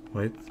walls.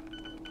 Wait.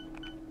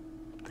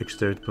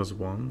 Dexterity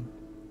 +1.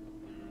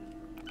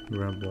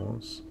 Grab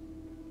walls.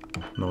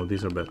 No,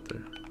 these are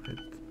better. Wait.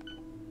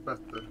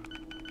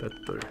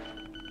 Better.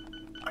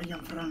 I am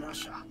from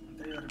Russia.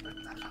 They are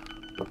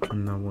better.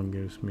 No one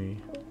gives me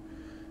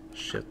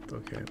shit.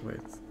 Okay, wait.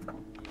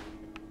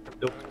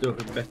 Dr.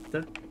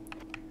 Bette.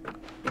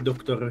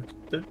 Dr.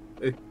 Rökte.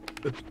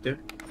 Ökter.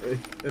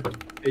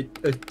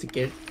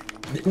 Ötker.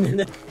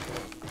 Did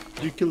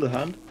you kill the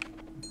hand?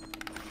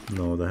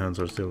 No, the hands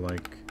are still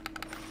like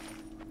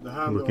The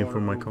hand Looking for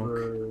are my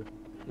over-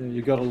 Yeah,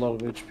 you got a lot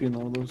of HP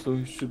now though, so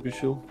you should be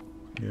chill.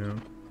 Yeah.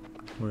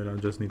 Wait, I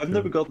just need I've to...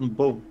 never gotten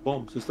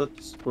bombs. Is that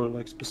just for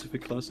like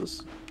specific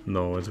classes?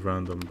 No, it's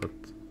random, but...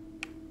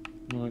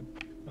 No.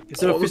 Is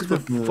there Oh, a look fist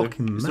at the weapon in there?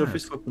 fucking Is there a map.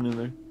 fist weapon in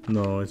there?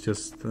 No, it's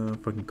just a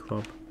fucking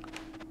club.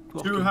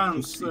 Two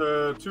hands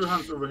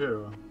over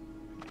here.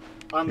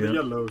 I'm the Yeah.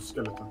 yellow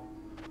skeleton.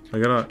 I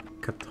got a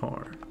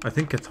Qatar. I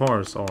think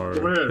Qatars are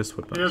Over here. fist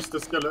weapons. Here's the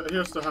skeleton.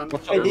 Here's the hand.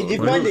 Watch Hey, out. did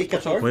you Wait, find the watch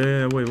out.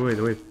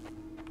 Qatar? Wait.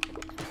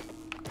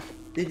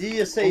 Did you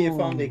just say you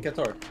found the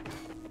Qatar?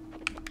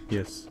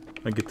 Yes,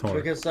 a guitar.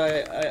 Because I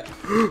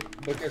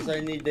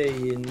need a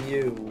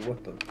new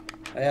weapon.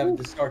 I have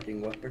the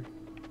starting weapon.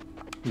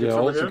 Yeah, I It's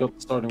over also here? got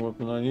the starting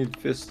weapon. I need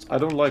fists. I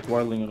don't like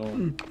wilding at all.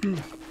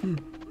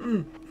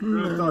 You're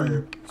gonna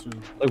die soon.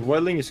 Like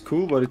wilding is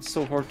cool, but it's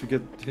so hard to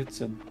get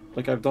hits in.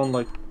 Like I've done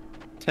like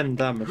 10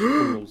 damage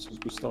total since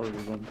we started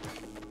the run.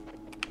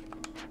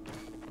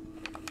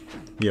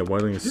 Yeah,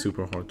 wilding is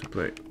super hard to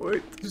play.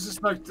 Wait. This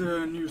is like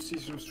the new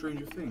season of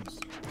Stranger Things.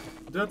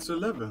 That's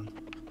 11.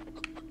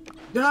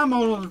 Damn,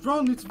 on the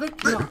run, it's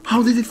Vecna!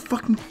 How did it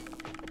fucking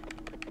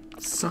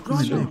suck my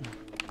Run dick? on!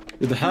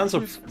 Yeah,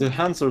 the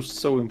hands are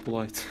so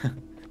impolite.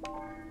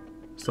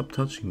 Stop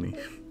touching me.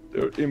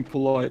 They're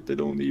impolite. They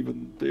don't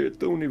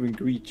even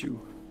greet you.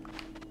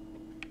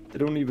 They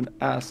don't even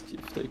ask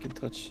if they can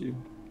touch you.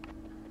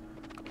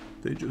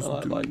 They just And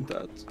I do. like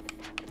that.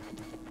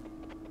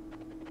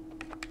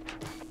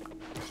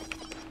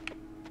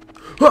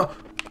 Ah!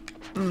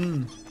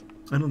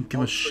 I don't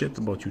give a shit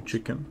about you,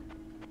 chicken.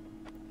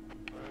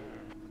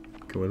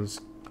 Okay, what is...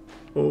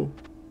 Oh.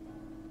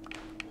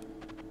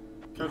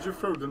 Can't you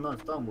throw the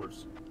knife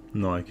downwards?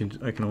 No, I can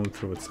only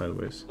throw it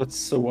sideways. That's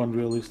so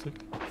unrealistic.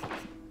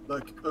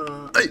 Like,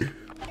 Hey!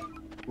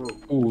 Whoa,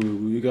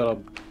 Ooh, you gotta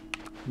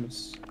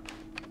miss.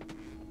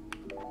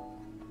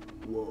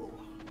 whoa.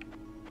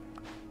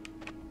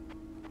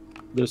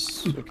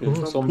 There's okay.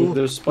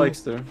 There's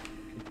spikes there.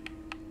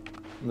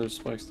 And there's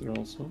spikes there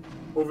also.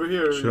 Over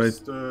here Should is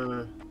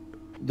the...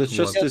 The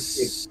chest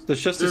is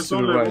There's to the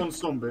only right. one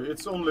zombie.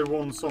 It's only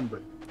one zombie.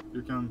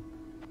 You can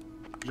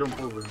jump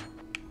over him.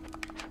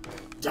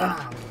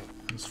 Damn!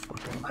 That's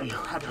fucking... I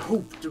had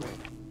hoped the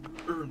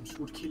worms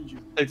would kill you.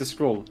 Take the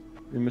scroll.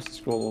 You missed the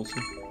scroll also.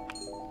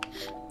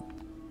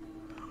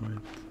 Wait.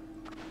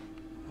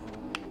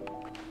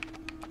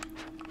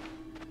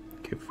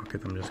 Okay, fuck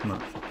it, I'm just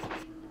gonna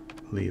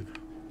leave.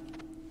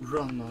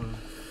 Run,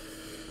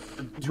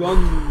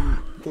 Run,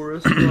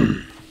 Forrest,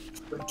 run.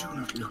 and do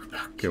not look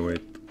back. Okay,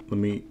 wait. Let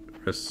me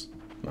rest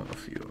one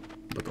of you,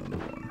 but only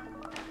one.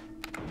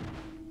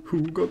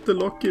 Who got the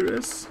lucky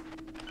rest?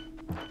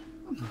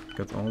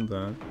 Got all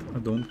that. I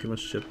don't give a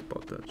shit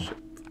about that shit.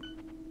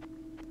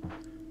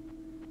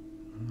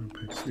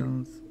 Break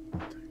stealth.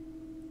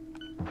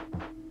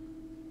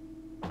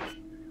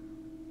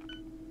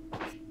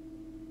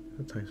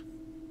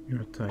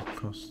 Your attack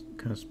cost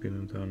cast speed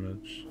and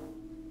damage.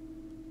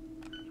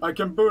 I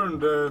can burn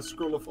the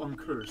scroll of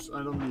uncurse.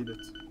 I don't need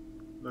it.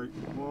 Like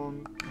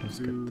one, Let's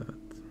two, get that.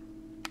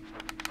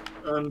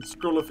 and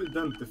scroll of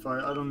identify.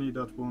 I don't need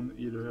that one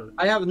either.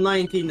 I have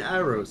 19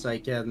 arrows I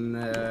can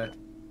burn.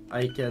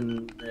 I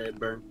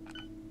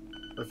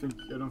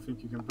don't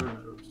think you can burn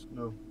arrows.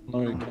 No.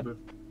 No, you Only can't. the-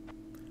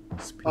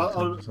 Speed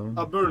I'll time,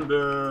 burn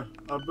the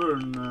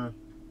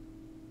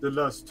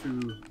last two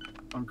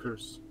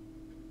uncurse.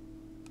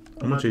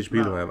 How much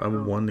HP do I have? I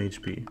have 1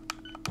 HP.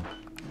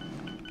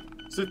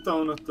 Sit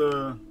down at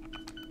the.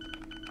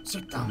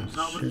 Sit down. Oh,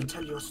 Now I will shit.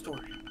 tell you a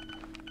story.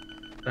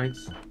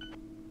 Thanks.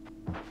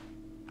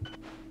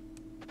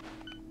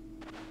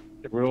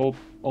 Yeah, we're all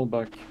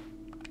back.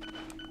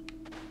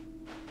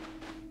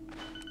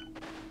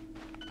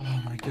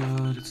 Oh my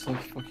god, it's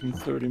like fucking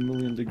 30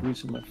 million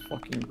degrees in my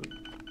fucking room.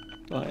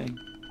 Dying.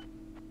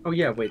 Oh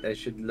yeah, wait, I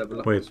should level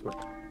up Wait. as well.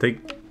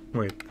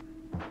 Wait.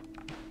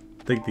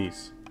 Take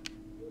these.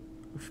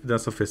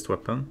 That's a fist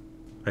weapon,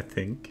 I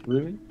think.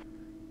 Really?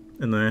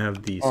 And then I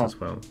have these Oh. as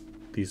well.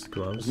 These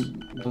gloves.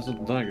 That's a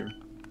dagger.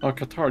 Oh,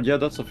 Qatar. Yeah,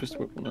 that's a fist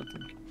weapon, I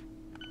think.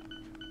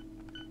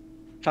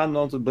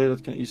 Hand-mounted blade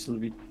that can easily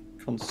be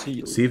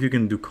concealed. See if you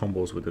can do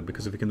combos with it,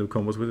 because if you can do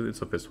combos with it,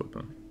 it's a fist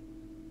weapon.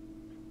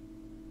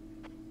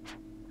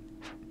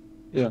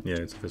 Yeah. Yeah,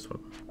 it's a fist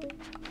weapon.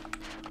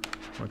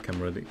 Okay,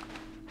 I'm ready.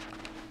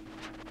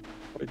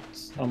 Wait,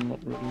 I'm not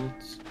ready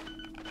yet.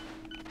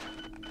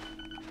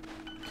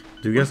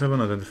 Do you guys have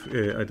an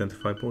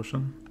identify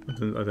potion?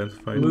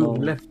 Identify? Move No.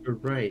 left or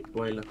right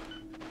while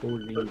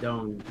holding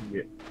down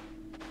here.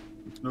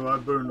 No, I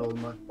burned all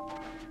my.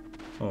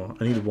 Oh,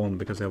 I need one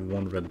because I have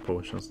 1 red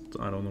potion.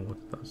 I don't know what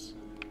it does.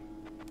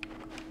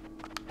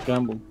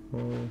 Gamble.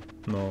 Oh,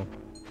 no.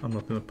 I'm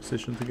not in a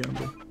position to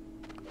gamble.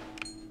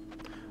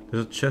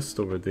 There's a chest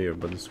over there,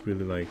 but it's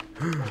really like...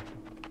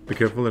 Be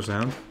careful, there's a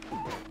hand.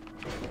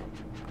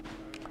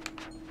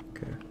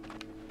 Okay.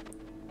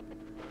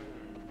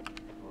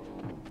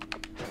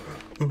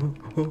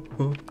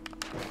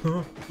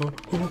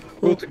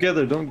 Go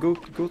together. Don't go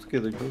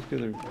together. Go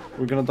together.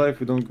 We're gonna die if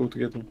we don't go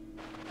together.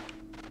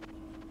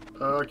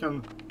 I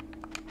can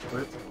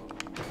Wait.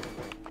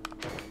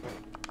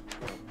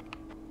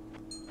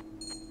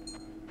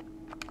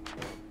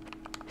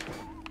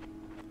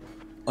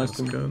 Nice That's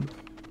to meet. good.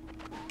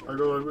 I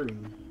got a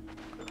ring.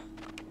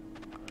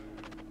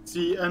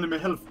 See enemy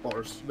health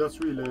bars. That's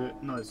really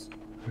nice.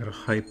 I got a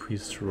high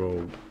priest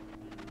robe.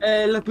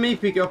 Let me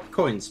pick up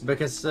coins,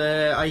 because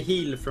I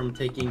heal from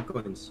taking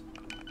coins.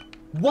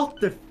 What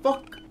the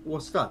fuck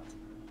was that?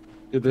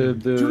 Yeah,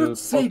 Do not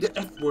say pots, the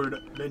F word,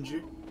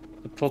 Benji.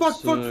 the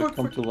pots fuck,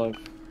 come fuck. to life.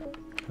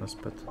 That's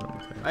better than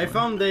the I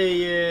found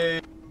a...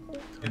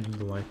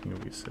 the lightning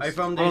of resist. I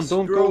found Oh, a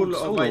don't go scroll of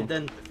solo.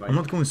 identify. I'm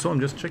not going so, I'm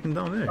just checking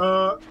down there.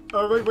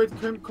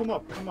 Wait, come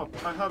up.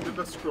 I have the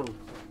best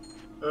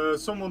scroll.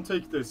 Someone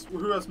take this.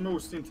 Who has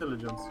most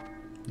intelligence?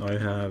 I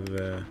have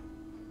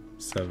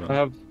 7. I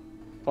have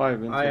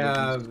 5 I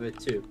intelligence.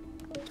 have 2.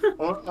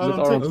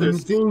 I'll take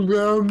this.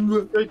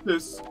 Take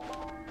this.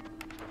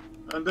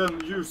 And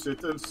then use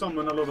it and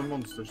summon a lot of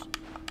monsters.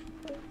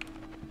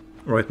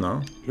 Right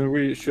now? Should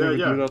we do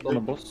Yeah, that on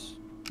a boss?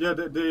 Yeah,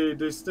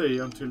 they stay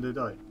until they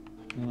die.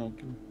 Oh,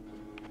 okay.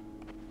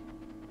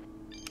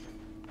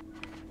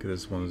 Okay,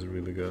 this one is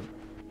really good.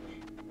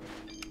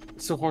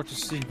 It's so hard to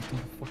see with the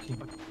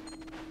fucking...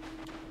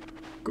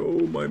 Go,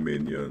 my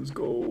minions,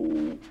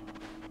 go!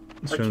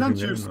 I can't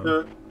use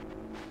the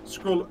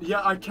scroll.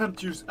 Yeah, I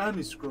can't use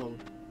any scroll.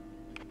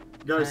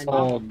 Guys,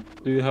 Oh,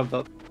 do you have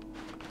that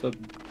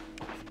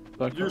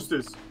background? use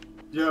this.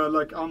 Yeah,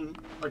 like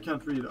I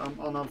can't read. I'm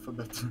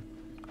analphabet.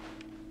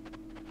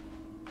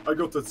 I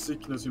got that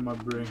sickness in my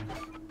brain.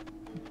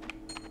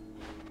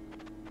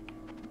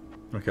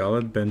 Okay, I'll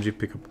let Benji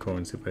pick up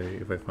coins if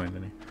I find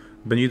any.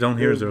 Benji, down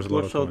here there's a lot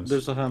of Watch out, coins.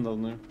 there's a hand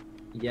down there.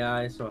 Yeah,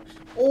 I saw.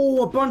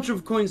 Oh, a bunch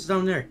of coins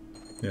down there.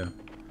 Yeah.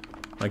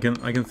 I can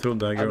throw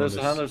dagger on There's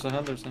this. a hand, there's a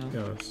hand, there's a hand.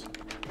 Yeah, that's...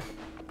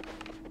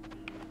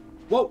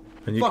 Whoa.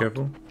 Benji, Fuck.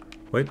 careful.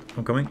 Wait,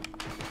 I'm coming.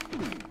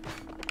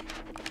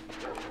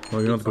 No,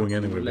 you're not going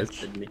anywhere, bitch.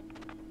 Molested me.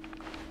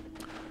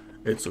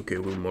 It's okay,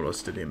 we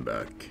molested him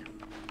back.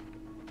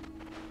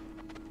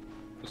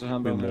 There's a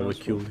hand We down there.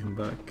 as well. moleculed him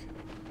back.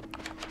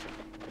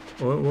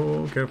 Oh,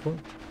 whoa, careful.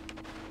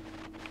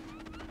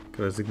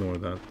 Okay, let's ignore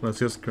that. Let's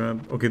just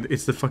grab... Okay,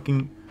 it's the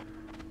fucking...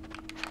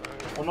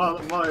 Oh,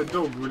 my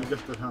dog will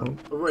get the hand.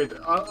 Oh, wait,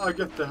 I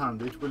get the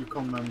hand. It will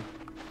come and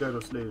get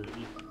us later.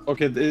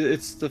 Okay,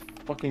 it's the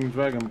fucking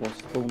dragon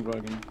boss, bone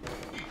dragon.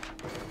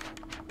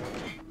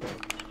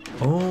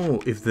 Oh,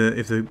 if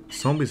the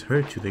zombies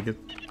hurt you, they get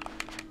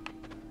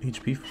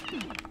HP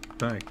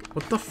back.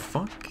 What the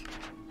fuck?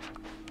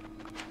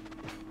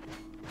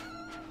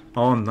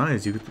 Oh,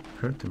 nice! You could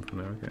hurt them from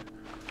there. Okay.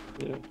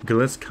 Yeah. Okay,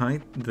 let's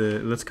kite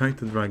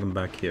the dragon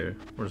back here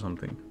or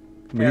something.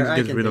 We Yeah, need I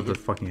to get can rid of take the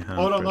fucking hand.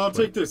 Hold on, first, I'll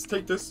wait.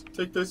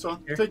 take this one.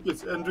 Here. Take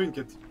it and drink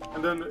it.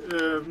 And then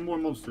more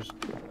monsters.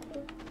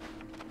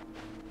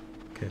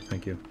 Okay,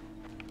 thank you.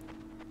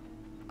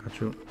 Got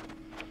you.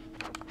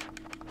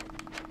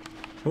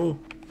 Oh!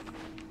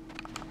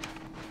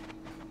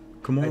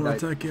 Come I on, died.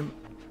 attack him!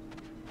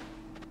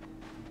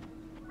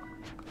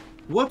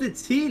 What?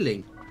 It's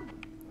healing.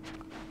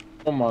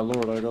 Oh my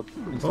lord, I got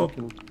Oh. instant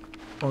kill.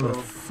 Oh, the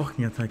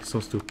fucking attack is so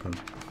stupid.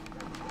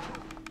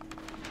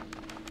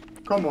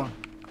 Come on.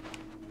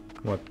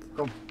 What?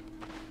 Come.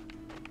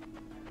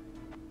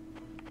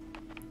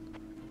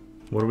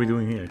 What are we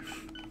doing here?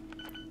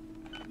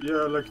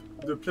 Yeah, like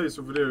the place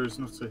over there is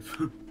not safe.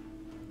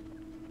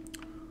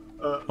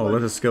 Oh, like,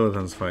 let the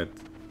skeletons fight.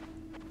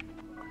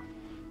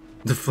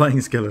 The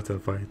flying skeleton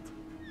fight.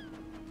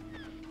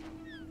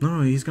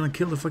 No, he's gonna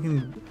kill the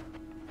fucking...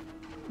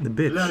 The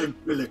bitch. let him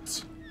kill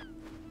it.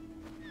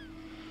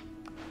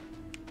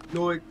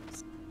 No,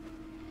 it's...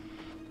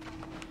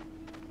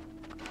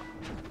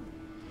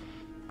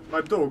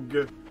 My dog.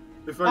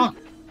 If I, Ah.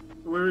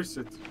 where is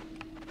it?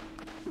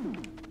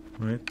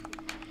 Right?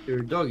 Your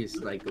dog is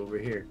like over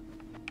here.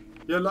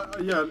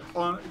 Yeah,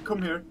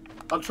 come here.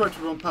 I'll try to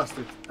run past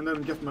it and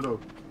then get my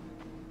dog.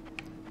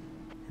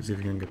 See if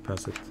you can get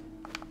past it.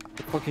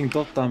 The fucking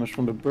dot damage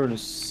from the burn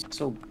is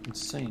so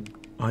insane.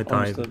 I Almost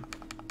died. dead.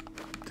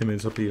 Timmy,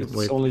 it's up to you. It's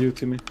Wait. only you,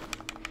 Timmy.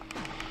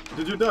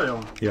 Did you die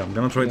on? Yeah, I'm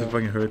gonna try to Yeah.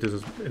 fucking hurt it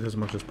as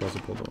much as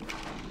possible though.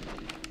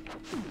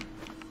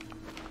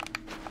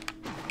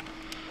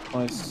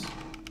 Nice.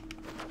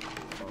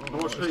 How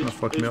much it's gonna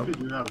fuck me up. HP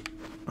do you have?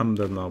 I'm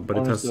dead now, but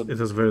Almost dead. it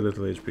has very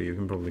little HP. You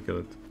can probably kill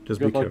it. Just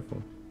be Got like-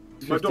 careful.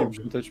 My dog.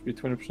 15% HP,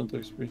 20%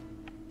 XP.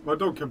 My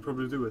dog can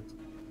probably do it.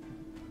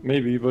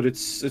 Maybe, but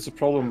it's a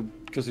problem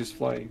because he's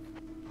flying.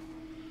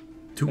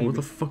 Dude, Maybe. what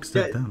the fuck's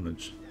that Yeah.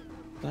 damage?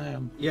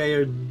 Damn, Yeah,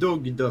 your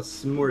dog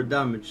does more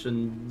damage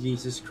than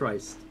Jesus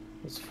Christ.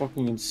 that's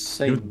fucking Your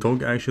insane.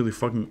 dog actually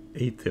fucking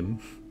ate him.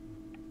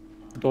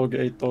 Dog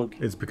ate dog.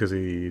 It's because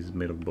he's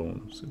made of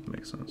bones. It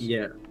makes sense.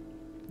 Yeah.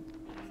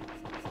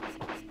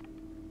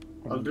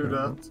 I'll do Okay.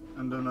 that,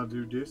 and then I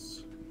do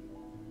this,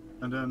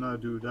 and then I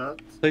do that.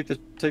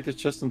 Take the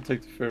chest and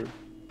take the ferry.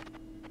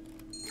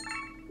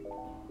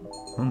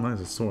 Oh, nice,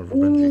 a sword for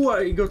Benji. Ooh,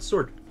 I got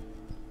sword.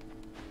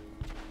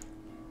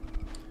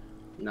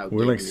 Now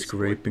We're like give me sword.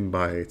 scraping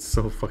by. It's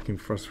so fucking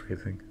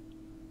frustrating.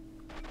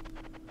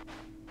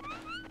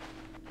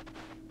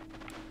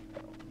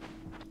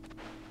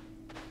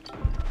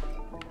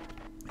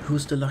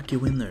 who's the lucky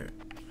winner?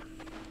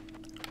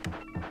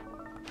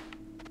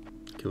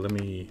 Okay, let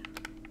me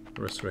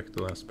resurrect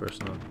the last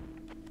person.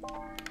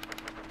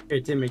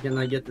 Hey Timmy, can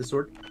I get the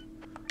sword?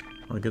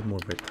 I'll get more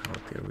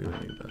vitality. I really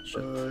need that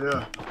shit.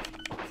 Yeah.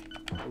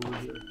 Over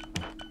here.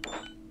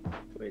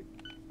 Wait.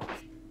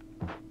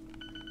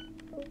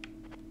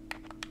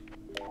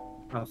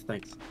 Oh,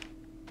 thanks.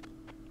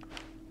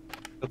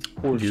 That's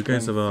poor Do you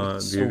guys have strength. a?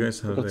 That's Do you so- guys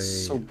have that's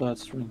a so bad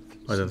strength.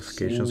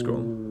 identification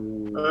scroll?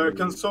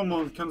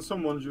 Can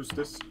someone use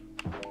this?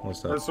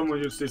 What's Can that? someone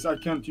use this? I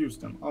can't use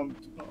them. I'm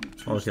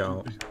too Okay,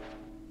 I'll. stupid.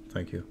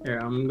 Thank you. Here,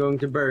 I'm going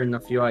to burn a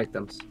few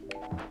items.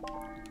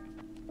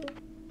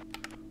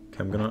 Okay,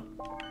 I'm gonna.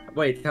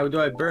 Wait, how do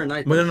I burn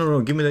items? Wait,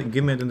 no. Give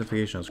me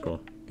identification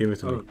scroll. Give it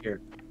to me. Oh, here.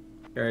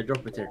 Here, I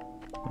drop it here.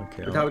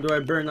 Okay. But how do I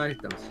burn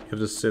items? You have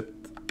to sit.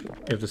 You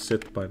have to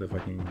sit by the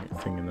fucking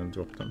thing and then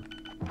drop them.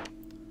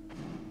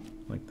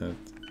 Like that.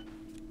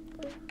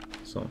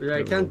 So. But I there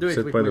we can't go. do it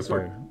Sit with by my the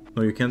sword. fire.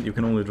 No, you can't. You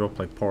can only drop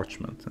like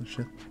parchment and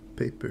shit.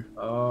 Paper.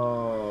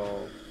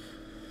 Oh.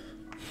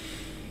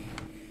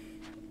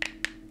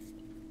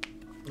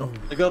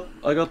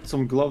 I got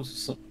some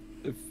gloves.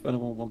 If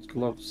anyone wants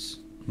gloves,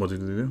 What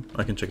did you do?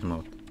 I can check them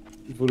out.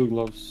 voodoo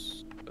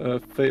gloves,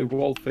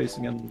 wall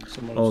facing and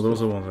some other Oh,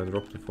 those are stuff. the ones I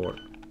dropped before.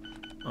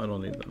 I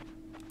don't need them.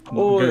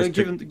 Oh, Guys, give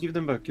check-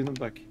 them back. Give them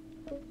back.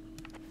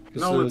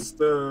 'Cause, No, it's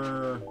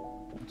the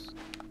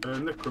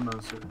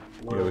necromancer.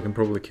 Yeah, we can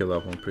probably kill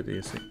that one pretty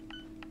easy.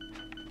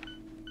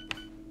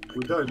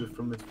 We died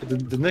from it.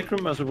 the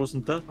necromancer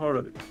wasn't that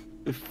hard,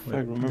 if I Wait,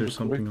 remember there's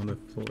something correctly. on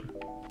the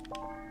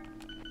floor.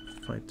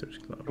 Fighter's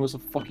club. It was a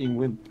fucking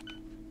wimp.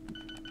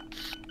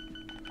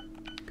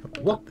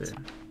 What? There.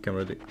 Okay, I'm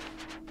ready.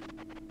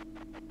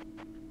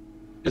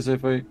 As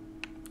if I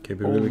Okay,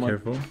 be Oh really my-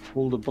 careful.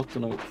 hold the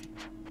button out.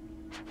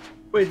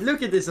 Wait,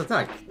 look at this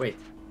attack. Wait.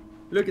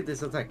 Look at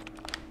this attack.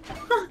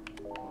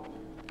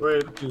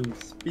 Wait, Fucking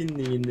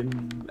spinning in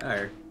the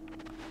air.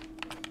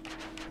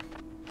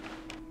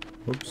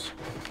 Oops.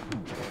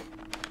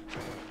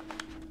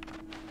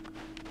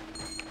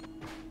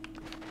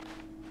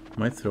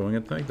 My throwing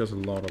attack does a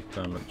lot of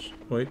damage.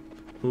 Wait.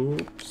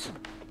 Oops.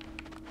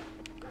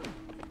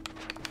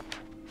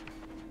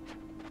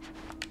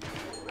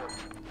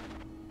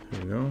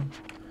 Here we go.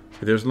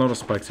 There's a lot of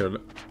spikes here.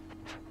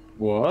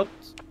 What?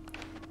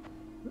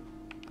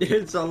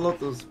 There's a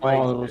lot of Oh,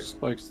 spikes. there was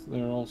spikes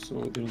there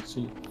also. I didn't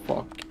see.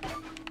 Fuck.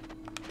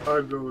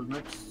 I go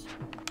next.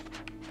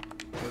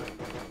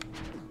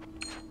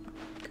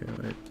 Okay,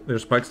 wait.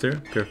 There's spikes there.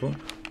 Careful.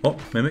 Oh,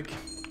 mimic.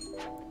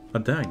 A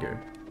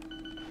dagger.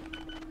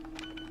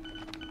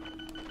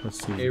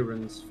 Let's see.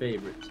 Aaron's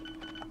favorite.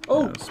 Yeah,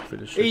 Oh! that's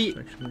pretty shit, Hey.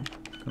 actually.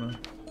 Gonna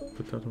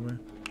put that away.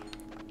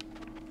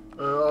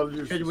 I'll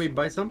use Should this. we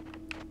buy some?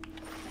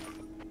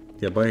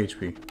 Yeah, buy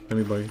HP. Let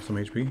me buy some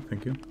HP.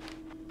 Thank you.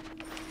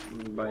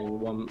 I'm buying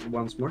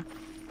once more.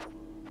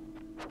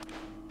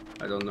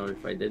 I don't know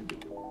if I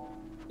did.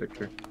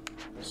 Picture.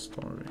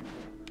 Starving.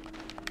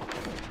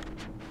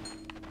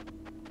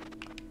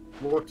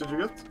 What did you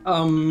get?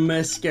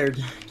 I'm scared.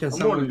 Can A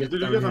someone morning. get Did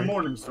you down get a here?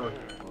 morning star?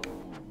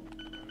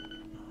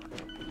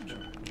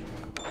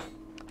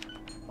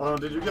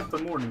 Did you get the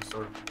morning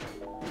star?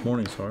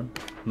 Morning star?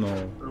 No.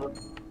 Or what?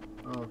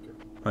 Oh, okay.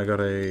 I got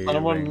a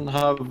Anyone ring.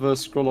 have a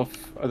scroll of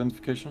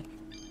identification?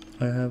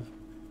 I have.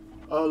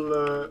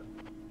 I'll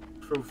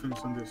throw things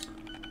on this.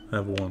 I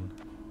have one.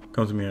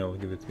 Come to me, I'll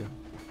give it to you.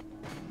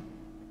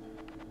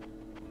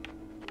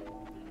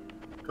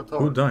 Qatar.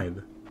 Who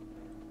died?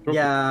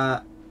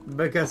 Yeah,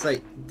 because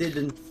I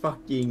didn't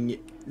fucking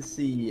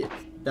see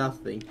that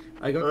thing.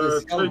 I got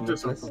the skull take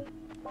this necklace. up.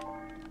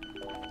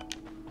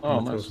 Oh,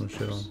 I'll throw nice. some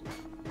shit on.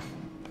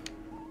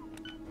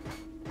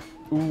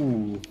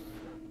 Ooh,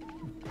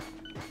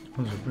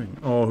 What does it bring?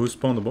 Oh, who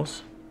spawned the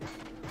boss?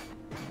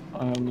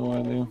 I have no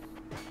idea.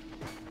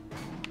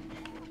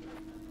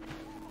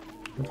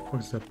 What the fuck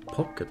is that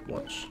pocket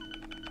watch?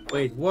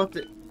 Wait, what?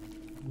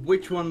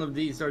 Which one of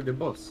these are the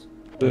boss?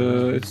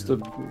 It's the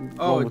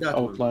Oh, one with that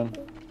the one. outline.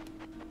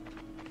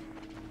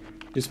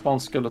 He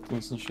spawns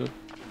skeletons and shit.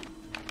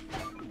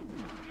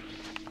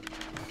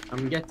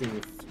 I'm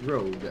getting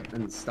road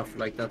and stuff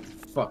like that.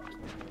 Fuck.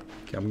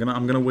 Okay, I'm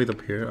gonna wait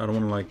up here. I don't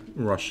wanna like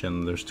rush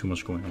in, there's too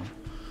much going on.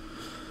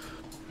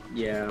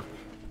 Yeah.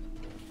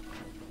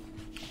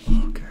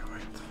 Okay,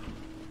 right.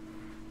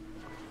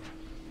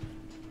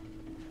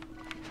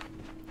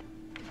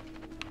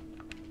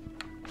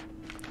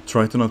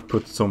 Try to not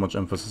put so much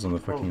emphasis on the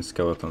fucking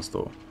skeletons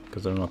though,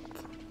 because they're not.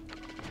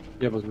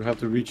 Yeah, but we have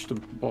to reach the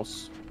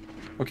boss.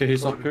 Okay,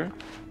 he's up here.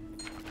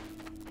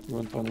 He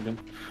went on again.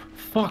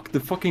 Fuck, the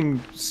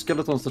fucking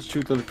skeletons that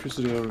shoot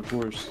electricity are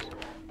worse.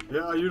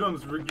 Yeah, you don't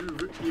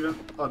even.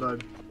 I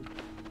died.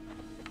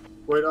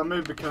 Wait, I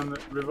maybe can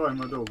revive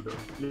my dog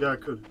though. Yeah, I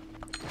could.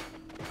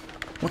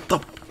 What the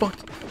fuck?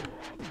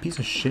 Piece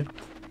of shit.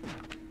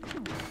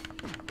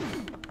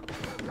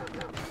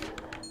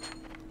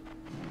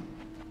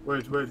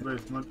 Wait.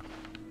 My...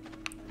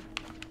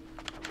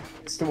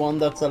 It's the one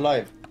that's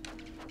alive.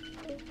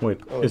 Wait,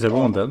 Oh, is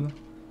everyone oh. dead?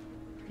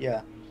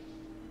 Yeah.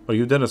 Are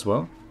you dead as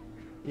well?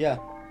 Yeah.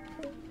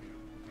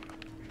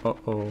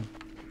 Uh-oh.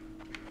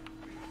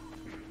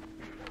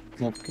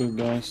 Not good,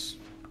 guys.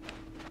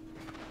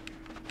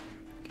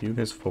 Can you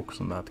guys focus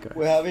on that guy?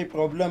 We have a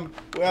problem.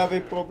 We have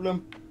a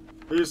problem.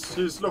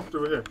 He's locked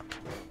over here.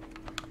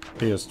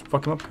 Just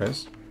fuck him up,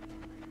 guys.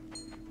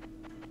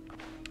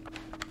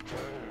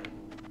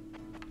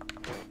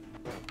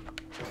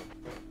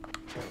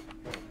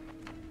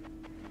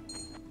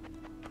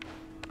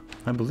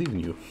 I believe in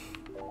you.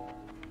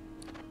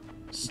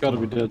 He's gotta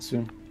be dead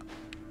soon.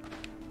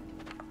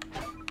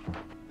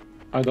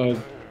 I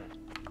died.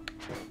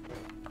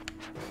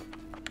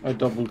 I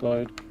double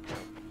died.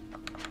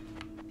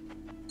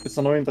 It's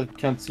annoying that you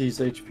can't see his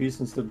HP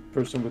since the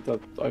person with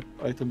that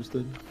item is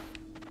dead.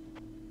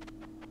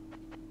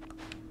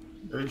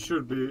 He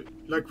should be...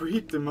 Like, we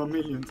hit him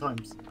 1,000,000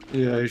 times.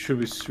 Yeah, he should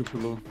be super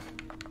low.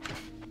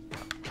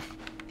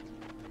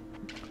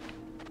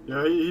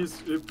 Yeah,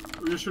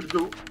 you should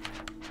go...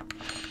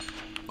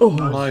 Oh,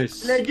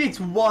 Nice. Legit's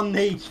 1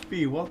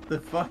 HP. What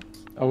the fuck?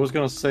 I was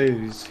gonna say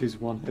he's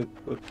one hit,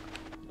 but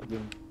I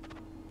didn't.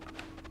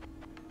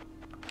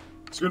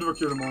 Skulle vara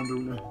kul om han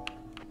drog det.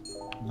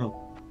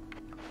 No.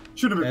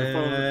 Should have been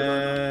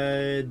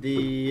fun.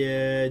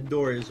 The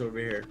door is over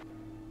here.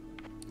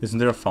 isn't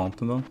there a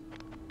fountain though?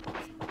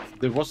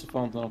 There was a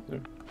fountain up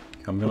there.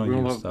 I'm But gonna we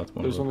only use have- that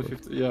one. There's real only quick.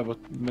 50. Yeah, but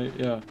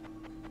yeah.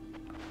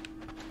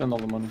 Spend all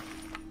the money.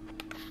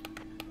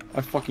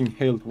 I fucking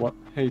hate One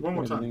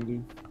more time. editing,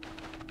 dude.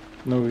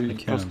 No, I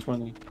it costs can't.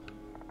 20.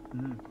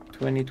 Mm.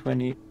 20,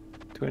 20,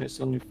 20 is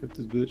only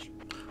 50, bitch.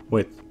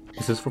 Wait,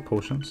 is this for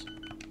potions?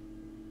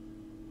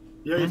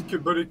 Yeah, it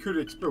could, but it could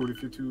explode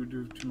if you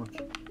do too much.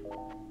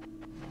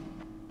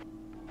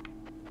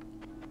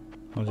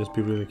 I'll just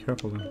be really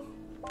careful then.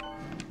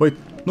 Wait,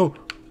 no!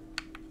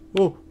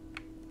 Oh!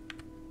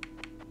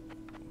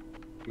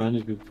 Man,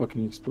 it could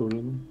fucking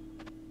explode.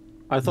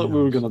 I thought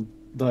we were Yes. gonna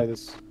die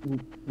this.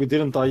 We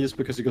didn't die just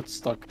because he got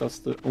stuck. That's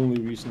the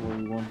only reason why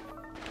we won.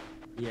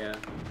 Yeah.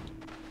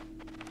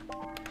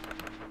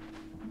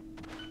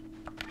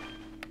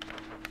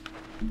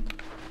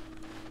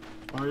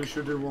 You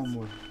should do one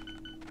more.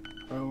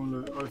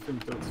 I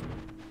think that's...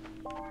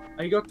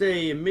 I got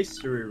a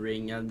mystery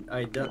ring and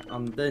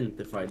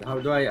unidentified. How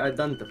do I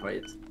identify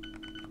it?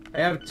 I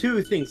have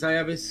two things. I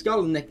have a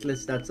skull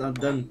necklace that's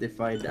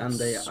identified, and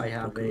I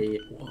have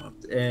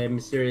a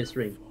mysterious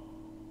ring.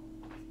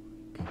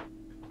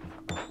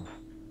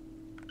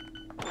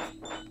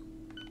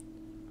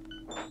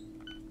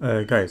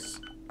 Guys.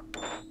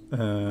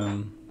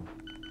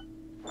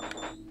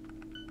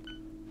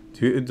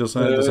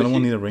 Does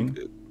anyone need a ring?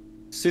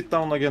 Sit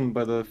down again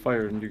by the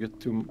fire and you get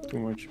too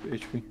much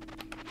HP.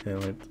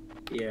 Okay, wait.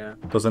 Yeah.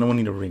 Does anyone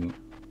need a ring?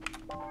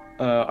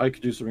 I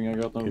could use a ring. I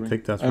got no Okay, ring.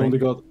 take that I only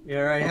ring. got.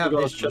 Here I I have got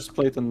a this. chest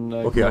plate and.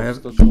 Okay, gloves,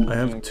 that's the only I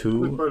have thing Look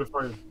two. by the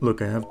fire.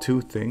 Look, I have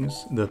two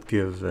things that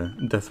give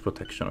death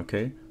protection.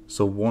 Okay,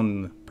 so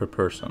one per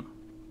person.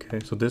 Okay,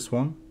 so this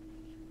one,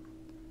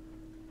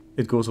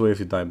 it goes away if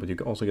you die, but you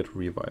can also get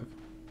revive.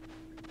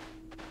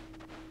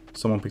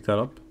 Someone picked that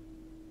up.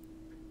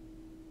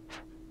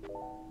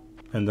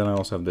 And then I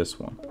also have this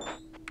one.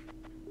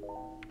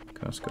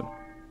 Okay, that's good.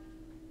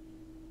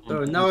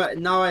 So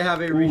now I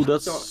have a Ooh,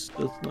 that's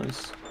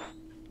nice.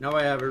 now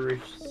I have a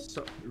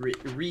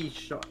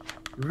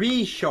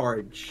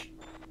recharge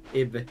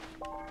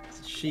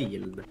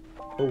shield.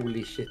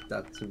 Holy shit,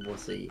 that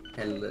was a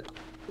hell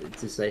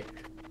to say.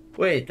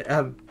 Wait,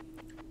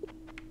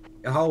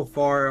 how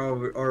far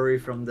are we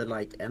from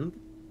the end?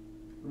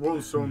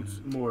 One zone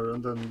more,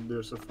 and then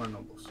there's a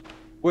final boss.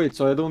 Wait,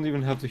 so I don't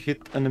even have to hit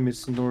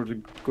enemies in order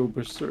to go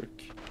berserk.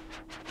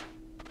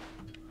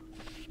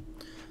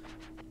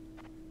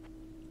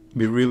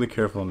 Be really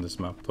careful on this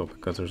map though,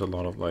 because there's a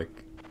lot of you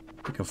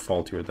can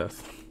fall to your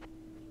death.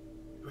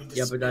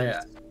 Yeah,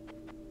 but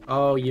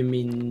oh, you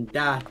mean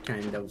that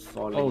kind of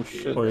falling? Oh to-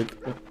 shit! Wait,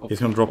 he's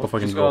gonna drop a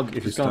fucking He's gonna- rock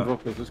if you he's gonna stand.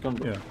 drop it. He's gonna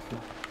drop Yeah.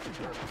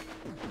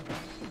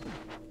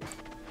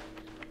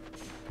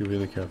 it. Be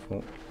really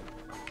careful.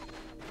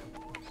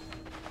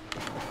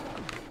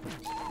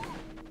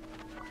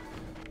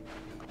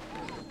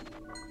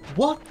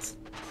 What?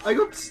 I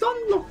got stun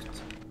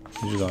locked.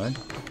 Did you die?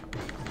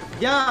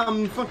 Yeah,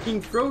 I'm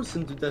fucking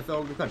frozen to death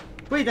all the time.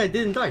 Wait, I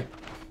didn't die.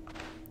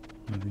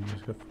 I think you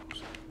just got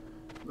frozen.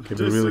 Okay, be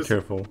This really is-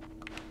 careful.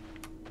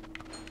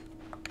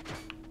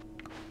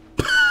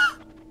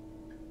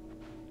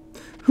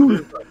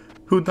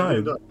 Who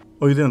died? die.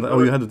 Oh, you didn't.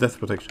 Oh, you had the death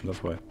protection.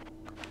 That's why.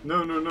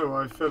 No,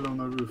 I fell on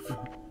a roof.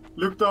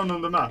 Look down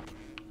on the map.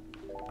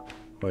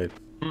 Wait.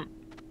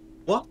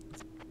 What?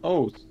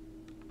 Oh.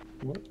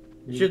 What?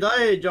 Should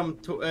I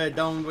jump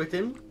down with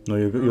him? No,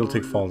 you'll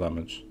take fall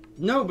damage.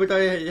 No, but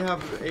I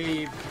have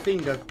a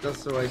thing that does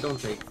so I don't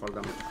take fall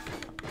damage.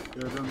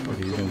 Yeah, then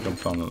Okay, he's gonna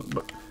jump down.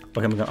 But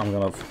okay, I'm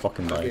gonna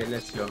fucking die. Okay,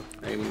 let's go.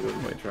 I'm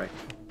going to try.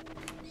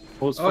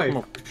 Oh, let's Oh, fuck him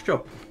up.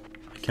 stop.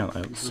 I can't. I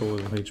have so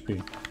little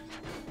HP.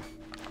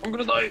 I'm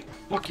gonna die.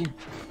 Fucking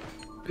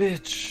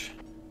bitch.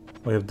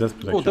 Oh, you have death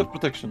protection. Oh, death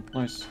protection.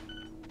 Nice.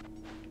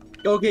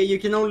 Okay, you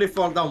can only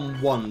fall down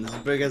once,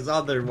 because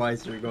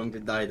otherwise you're going to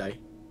die.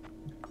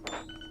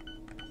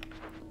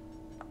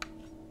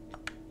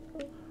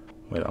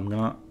 Wait, I'm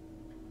gonna.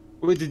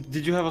 Wait,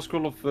 did you have a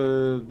scroll of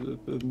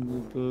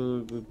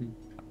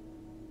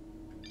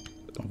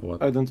Of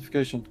what?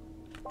 identification?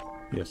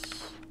 Yes.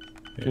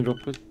 Can you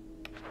drop it?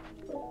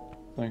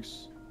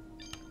 Thanks.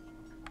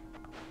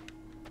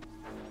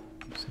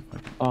 Let's see if I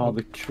can- Ah,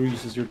 the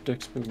crease is your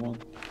dex by 1.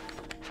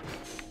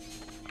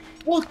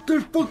 What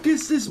the fuck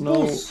is this No,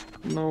 boss?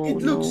 no, It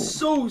looks no.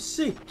 so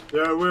sick.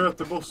 Yeah, we're at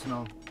the boss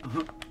now.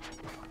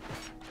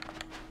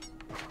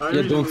 I Yeah,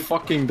 really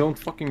don't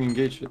fucking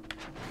engage it.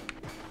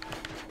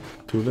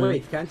 Too late.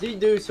 Wait, can't you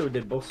do so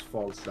the boss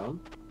falls down?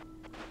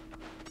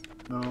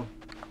 No.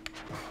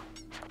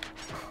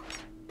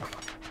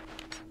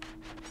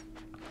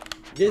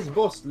 This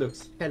boss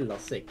looks hella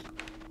sick.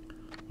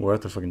 We're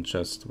at the fucking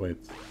chest. Wait.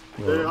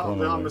 Det We're är on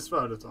det är our han way. med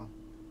svärdet då.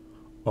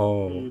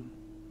 Oh,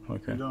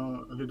 okay.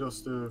 He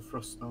does the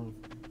thrust down.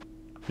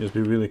 Just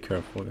be really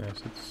careful,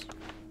 guys. It's.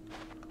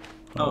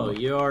 Oh,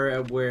 you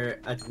are where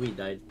at we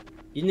died.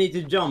 You need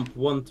to jump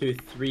 1, 2,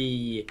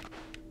 3.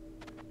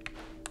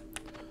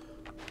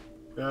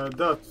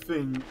 That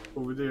thing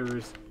over there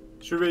is...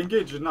 Should we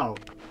engage it now?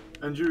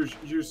 And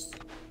use...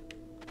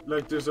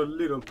 Like there's a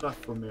little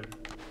platform here.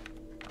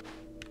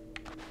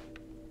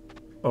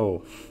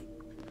 Oh.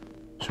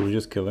 Should we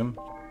just kill him?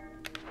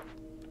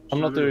 I'm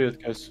not there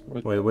yet, guys.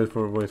 Wait. Wait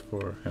for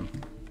him.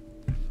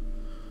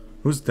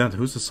 Who's that?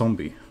 Who's the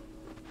zombie?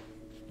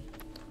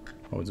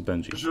 Oh, it's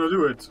Benji. Should I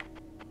do it?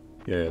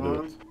 Yeah,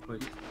 do it.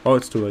 Wait. Oh,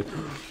 it's too late.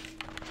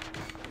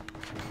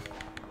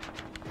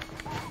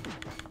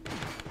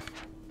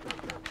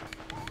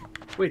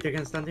 Wait, I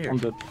can stand here. I'm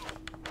dead.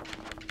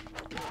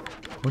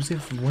 What is he?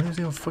 Why does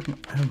he have a fucking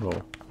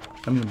arrow?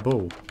 I mean, a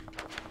bow.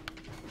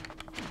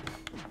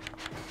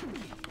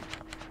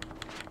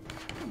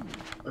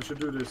 I should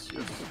do this,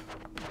 yes.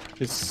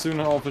 It's soon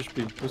half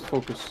HP. Just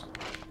focus.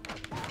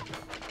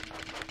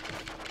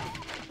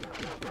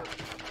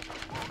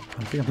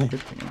 I think I'm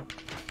hitting him.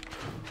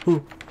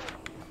 Ooh.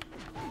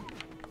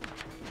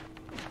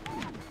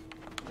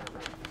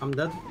 I'm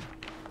dead.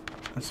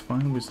 That's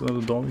fine. We still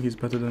have the dog. He's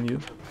better than you.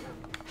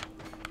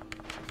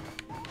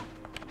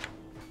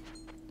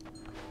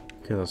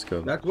 Okay, that's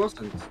good. That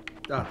wasn't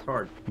that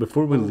hard.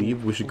 Before we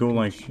leave, we should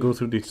go go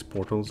through these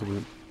portals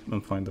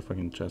and find the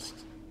fucking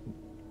chest.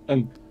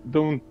 And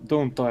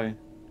don't die.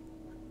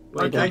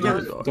 Wait, I I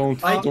can-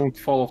 can. Don't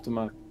fall off the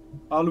map.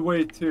 I'll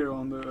wait here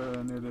on the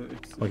near the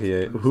exit. Okay,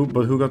 yeah.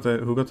 Who got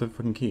the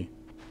fucking key?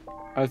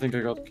 I think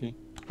I got the key.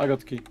 I got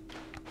the key.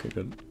 Okay,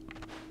 good.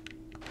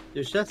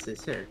 Your chest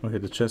is here. Okay,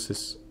 the chest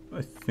is.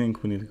 I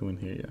think we need to go in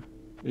here. Yeah,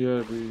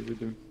 Yeah, we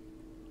do.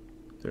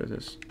 there it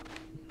is.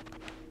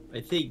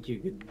 I think you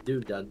could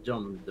do that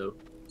jump though.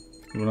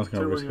 We're not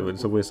gonna So risk when it.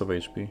 It's a waste of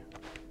HP.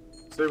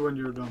 Say when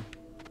you're done.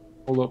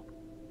 Hold up.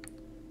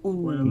 Wait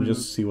a Let me minute.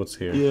 just see what's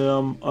here. Yeah,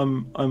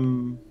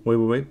 I'm.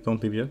 Wait.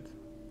 Don't leave yet.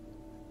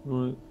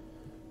 Right.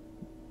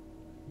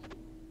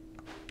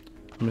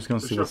 I'm just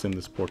gonna see Sure. what's in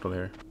this portal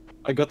here.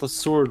 I got a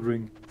sword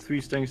ring. 3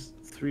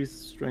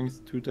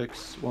 strength, 2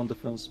 dex, 1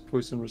 defense,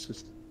 poison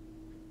resist,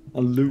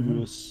 and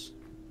luminous.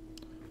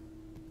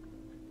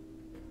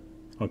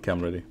 Okay,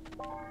 I'm ready.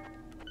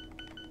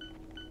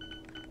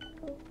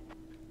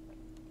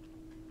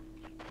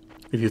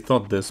 If you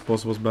thought this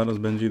boss was bad as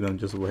Benji, then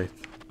just wait.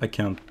 I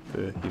can't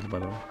heal, by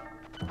the way.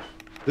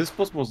 This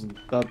boss wasn't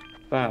that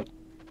bad.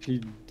 He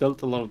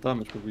dealt a lot of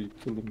damage, but we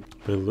killed him.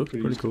 But it looked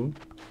pretty Pretty cool.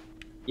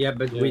 Yeah,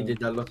 but we Yeah.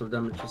 did a lot of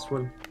damage as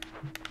well.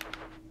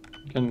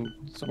 Can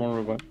someone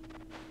revive?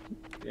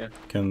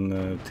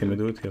 Can Timmy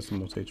do it? He has the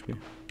most HP.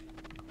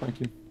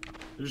 Thank you.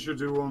 You should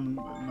do one.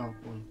 No,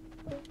 one.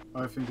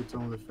 I think it's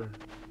only fair.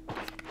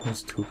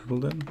 There's 2 people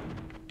then?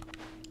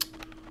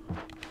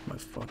 My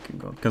fucking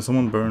god. Can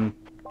someone burn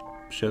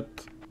shit?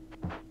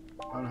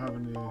 I don't have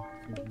anything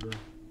to do.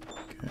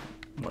 Okay,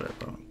 whatever,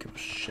 I don't give a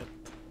shit.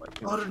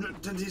 Other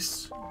than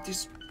this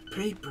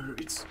paper,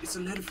 it's a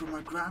letter from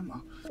my grandma.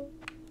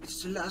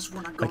 It's the last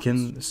one I got. I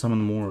can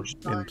summon more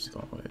Died. imps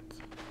though, wait.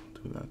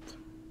 Do that.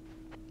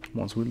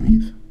 Once we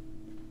leave.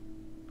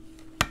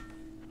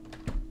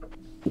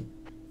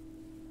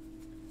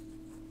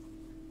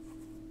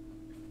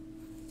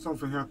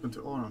 Something happened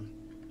to Aron.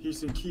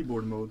 He's in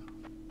keyboard mode.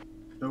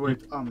 No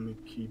wait, I'm in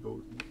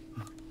keyboard mode.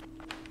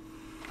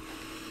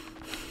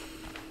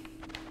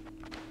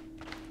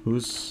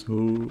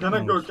 Who? Can I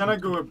oh, go? shit. Can I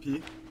go and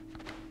pee?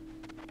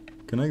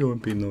 Can I go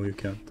and pee? No, you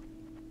can't.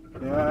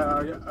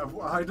 Yeah,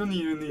 I don't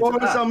even need Boys,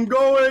 to ask. I'm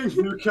going!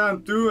 You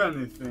can't do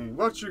anything.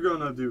 What you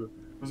gonna do?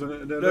 So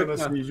then I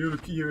see you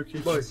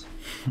Boys.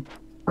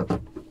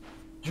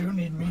 You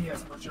need me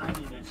as much as I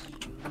need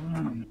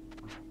it.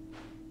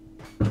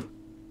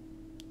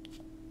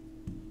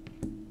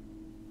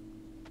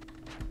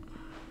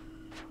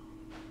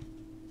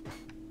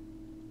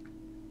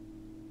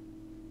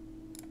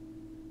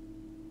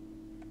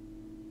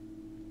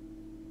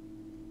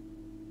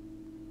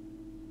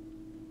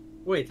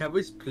 Wait, have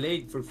we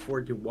played for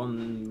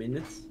 41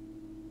 minutes?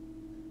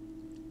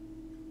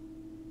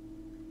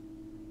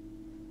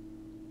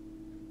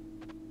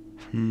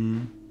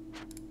 Hmm.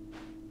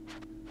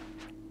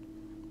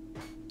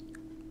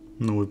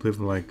 No, we played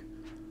for like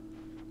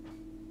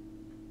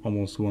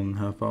almost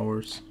 1.5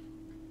 hours.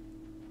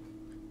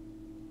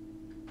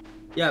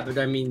 Yeah, but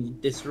I mean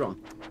this run.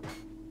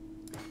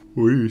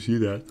 Where do you see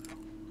that?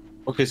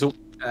 Okay, so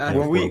At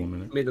When the we- 1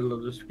 minute. middle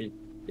of the screen.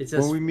 It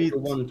says we meet-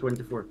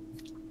 124.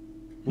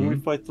 when we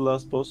Hmm? fight the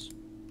last boss,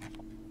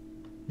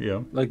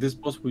 Yeah. like this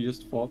boss we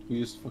just fought, we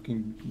just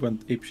fucking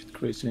went apeshit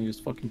crazy and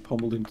just fucking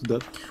pummeled him to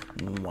death.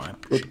 What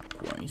But- shit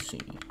crazy.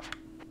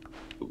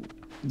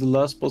 The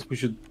last boss we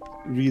should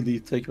really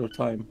take our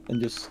time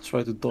and just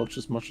try to dodge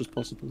as much as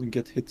possible and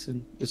get hits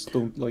in. Just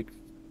don't like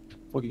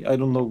fucking. I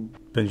don't know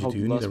Benji, how do the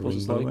you need last a boss ring,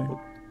 is by the like, way?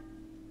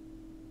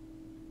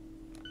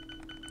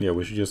 but Yeah,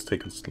 we should just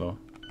take it slow.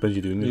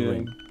 Benji, do you need a yeah.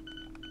 ring?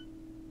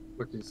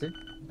 What did you say?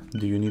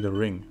 Do you need a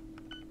ring?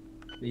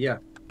 Yeah.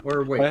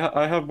 Or wait.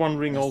 I have one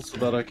ring also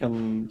that I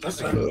can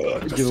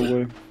give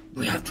away.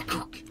 We have to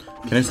cook.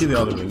 Can I see the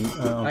other ring?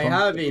 I Anton?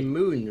 have a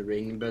moon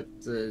ring, but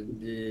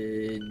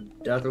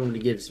that only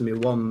gives me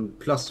one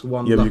plus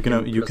one. Yeah, but luck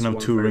and you plus can have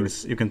one two fairy.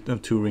 rings. You can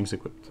have 2 rings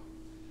equipped.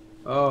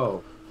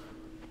 Oh,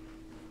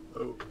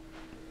 Oh,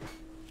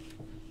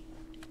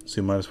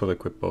 So you might as well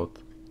equip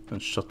both.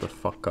 And shut the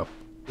fuck up,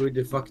 who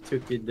the fuck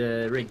took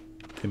the ring?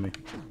 Timmy.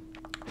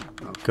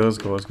 Okay, let's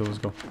go.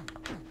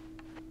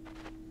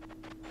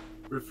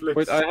 reflex.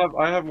 Wait,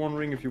 I have one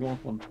ring if you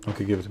want one.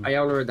 Okay, give it to me. I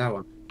already have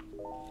one.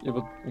 Yeah,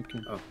 but okay.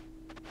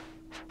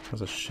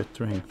 That's a shit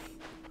ring.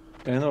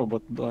 I know,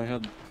 but I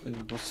had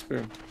it was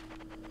spare.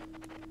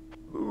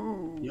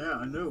 Yeah,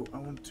 I know. I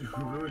want to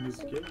ruin this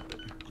game.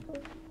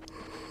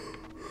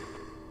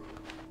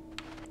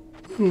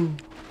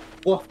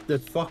 What the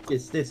fuck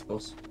is this,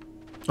 boss?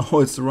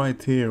 Oh, it's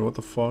right here. What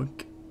the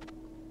fuck?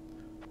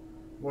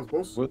 What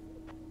boss? What?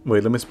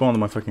 Wait, let me spawn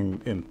my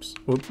fucking imps.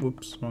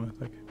 Whoops, wrong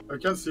attack. I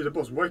can't see the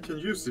boss. Why can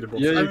you see the boss?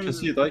 Yeah, you I'm- can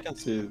see it. I can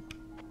see it.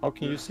 How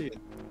can you see it?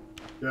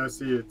 Yeah, I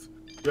see it.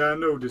 Yeah, I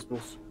know this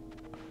boss.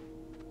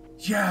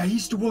 Yeah,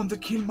 he's the one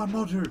that killed my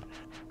mother.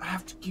 I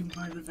have to give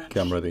my revenge. Okay,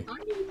 I'm ready.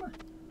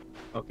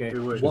 Okay, Wait,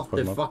 wait. what the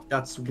Fuck, man. fuck?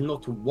 That's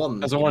not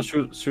one. Can someone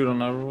shoot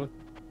an arrow?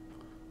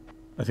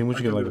 I think we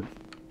should I get can like. do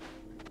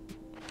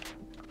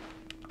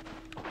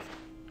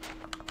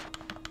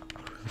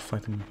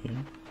Fight him here.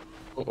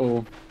 Uh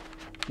oh.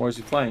 Why is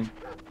he flying?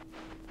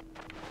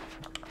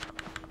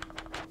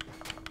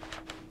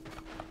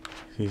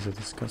 He's a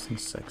disgusting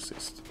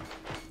sexist.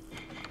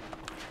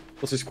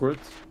 Does he squirt?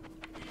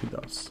 He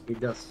does. He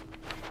does.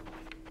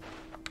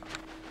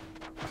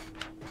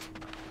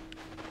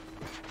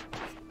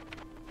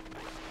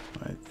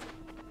 Right.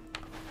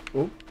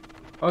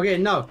 Okay,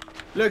 now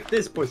look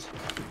this, boys.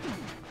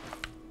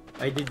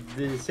 I did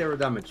 0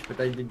 damage, but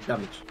I did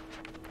damage.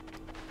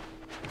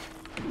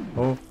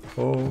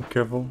 Oh,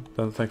 careful.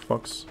 That attack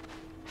fucks.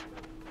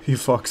 He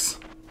fucks.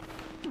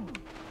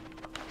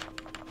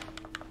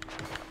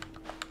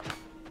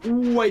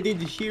 Ooh, I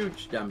did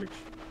huge damage.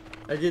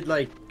 I did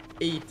like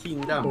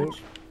 18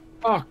 damage.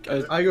 Fuck!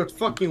 I got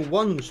fucking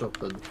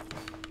one-shotted.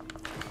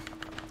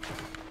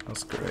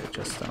 That's great.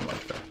 Just stand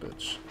like that,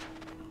 bitch.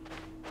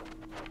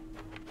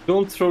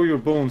 Don't throw your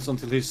bones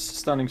until he's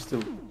standing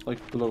still, like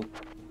below.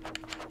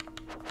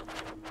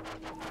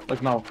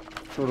 Like now.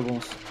 Throw the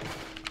bones.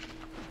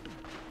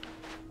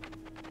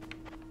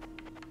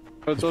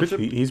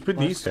 He's pretty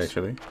Nice. easy,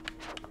 actually.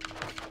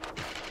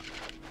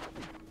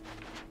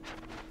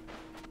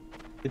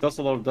 He does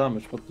a lot of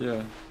damage, but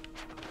yeah.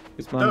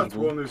 It's That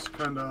manageable. one is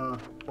kinda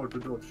hard to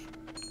dodge.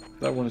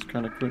 That one is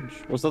kind of cringe.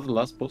 Was that the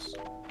last boss?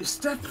 Is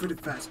that pretty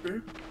fast,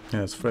 bear?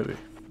 Yeah, it's Freddy.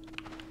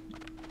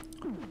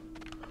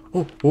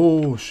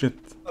 Oh, shit.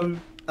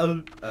 Let's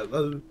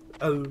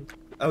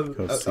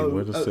see,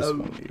 where does this one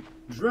lead?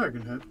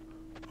 Dragonhead?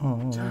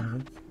 Oh,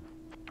 Damn.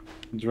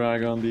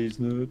 Drag on these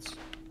nuts.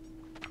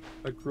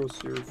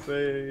 Across your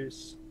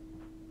face.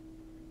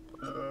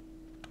 they're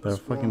This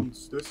fucking.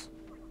 one's this.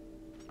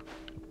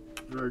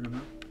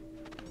 Dragonhead.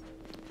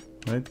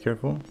 Right,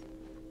 careful.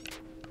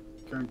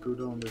 Can't go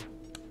down there.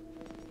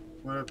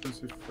 What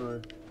happens if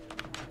I...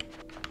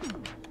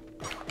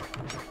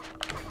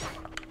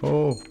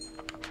 Oh,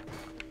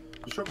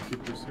 The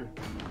shopkeeper's here.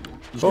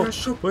 Oh, Yeah,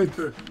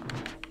 shopkeeper!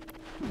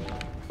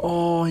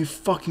 oh, he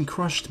fucking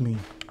crushed me.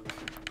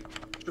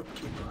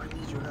 Shopkeeper, I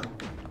need your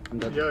help.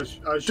 That- Yeah,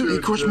 I should... Dude, he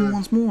crushed me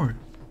once more.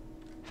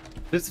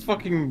 This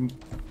fucking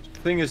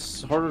thing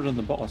is harder than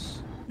the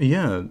boss.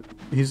 Yeah,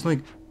 he's like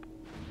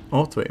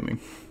auto-aiming.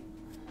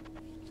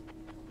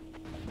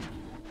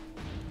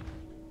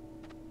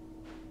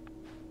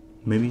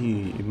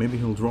 Maybe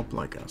he'll drop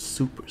like a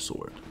super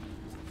sword.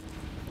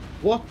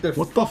 What the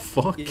What the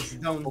fuck? is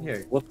down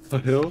here? What the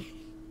hell?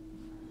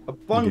 A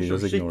bunch Okay, of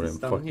just shit ignore is him.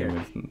 down Fuck here.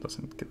 him. He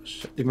doesn't give a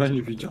shit. Imagine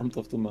if you jumped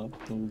off the map.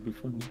 That would be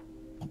funny.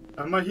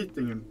 Am I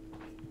hitting him?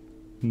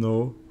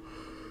 No,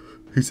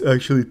 he's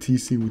actually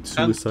TC with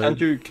suicide.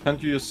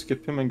 Can't you just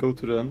skip him and go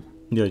to the end?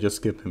 Yeah, just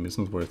skip him. It's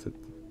not worth it.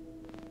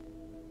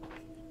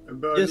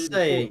 But Just I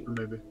need saying. a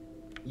portal, maybe.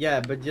 Yeah,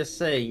 but just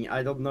saying,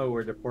 I don't know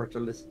where the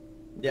portal is.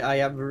 Yeah,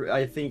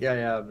 I think I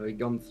have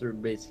gone through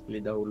basically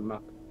the whole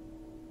map.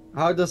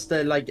 How does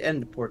the like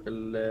end portal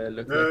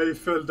look like? He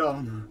fell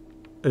down.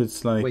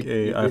 It's like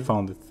Wait, I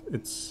found it.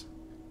 It's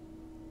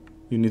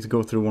you need to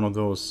go through one of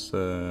those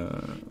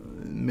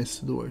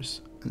mist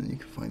doors, and you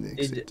can find the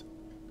exit.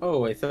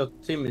 Oh, I thought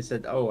Timmy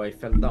said, "Oh, I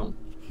fell down."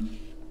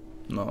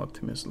 No,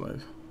 Tim is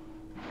alive.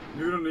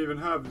 You don't even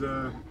have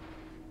the...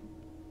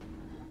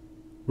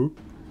 Who?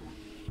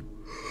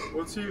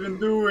 What's he even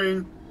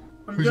doing?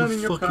 I'm He's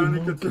getting a fucking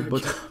panic monkey, attack.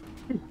 but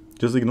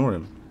just ignore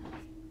him.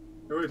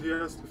 Oh, wait, he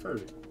has the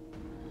ferry.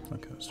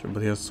 Okay, that's true.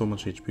 But he has so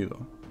much HP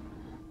though.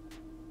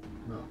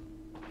 No.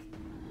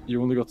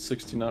 You only got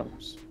 16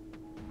 arrows.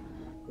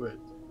 Wait.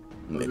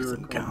 Make do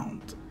them it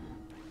count.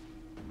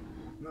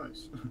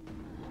 Nice.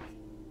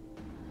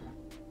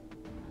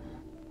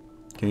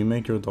 Can you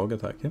make your dog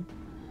attack him?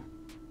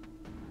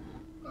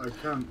 I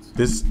can't.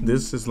 This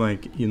is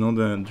like, you know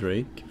the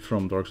Drake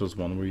from Dark Souls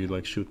 1 where you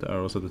like shoot the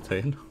arrows at the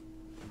tail?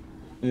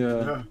 Yeah.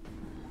 Yeah.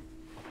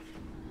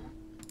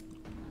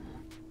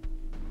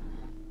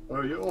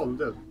 Are you all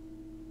dead?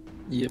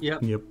 Yep. Yep.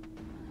 Yep.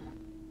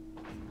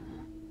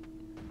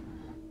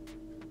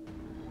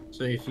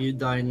 So if you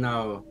die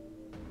now,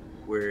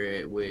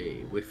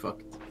 we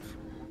fucked.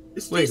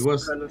 Is Wait, this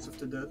was- Balance of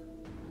the Dead?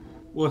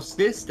 Was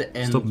this the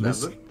end Stop level?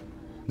 missing.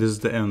 This is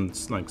the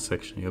end like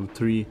section. You have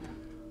 3.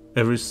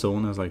 Every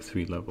zone has like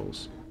 3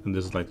 levels, and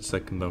this is like the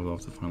second level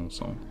of the final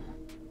zone.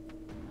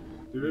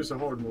 There is a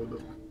hard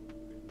mode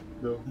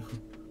though.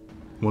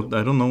 What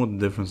I don't know what the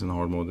difference in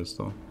hard mode is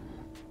though.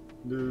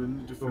 The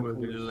different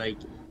Probably modes. like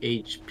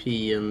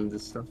HP and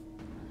stuff.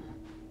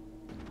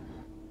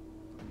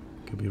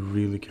 Can be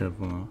really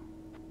careful now.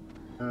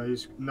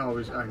 He's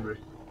angry.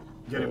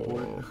 Get him,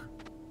 boy.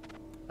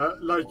 Oh.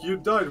 Like you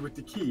died with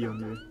the key on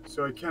you,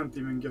 so I can't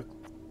even get.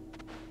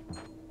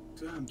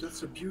 Damn,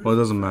 that's a beautiful. Well,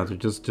 it doesn't matter.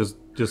 Just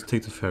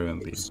take the ferry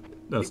and leave.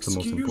 That's the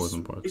most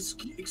important part.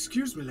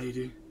 Excuse me,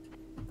 lady.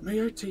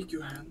 May I take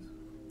your hand?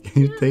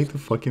 Can you take the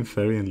fucking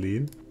ferry and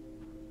leave?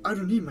 I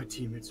don't need my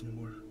teammates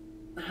anymore.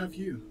 I have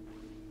you.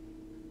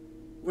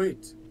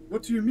 Wait,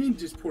 what do you mean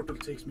this portal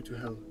takes me to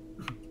hell?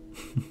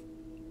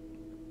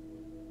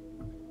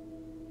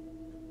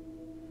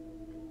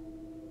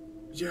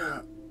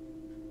 Yeah.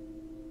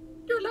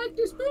 You like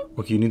this book?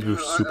 Okay, you need to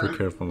be super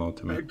careful now,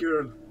 Timmy.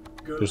 Girl.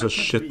 There's I a can't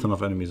shit ton be.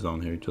 of enemies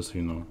down here, just so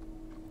you know.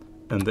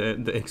 And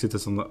the exit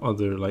is on the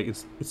other, like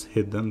it's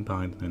hidden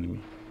behind an enemy.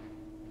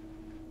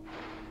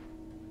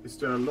 Is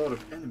there a lot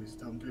of enemies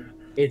down there?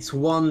 It's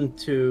 1,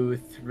 2,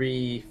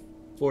 3,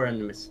 4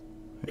 enemies.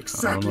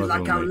 Exactly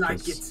like I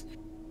like it.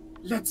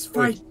 Let's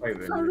fight.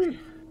 5 Sorry. enemies.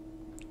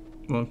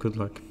 Well, good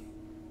luck.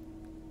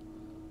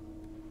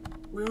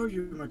 Where are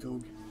you, my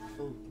dog?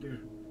 Oh dear.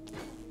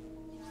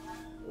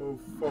 Oh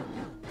fuck.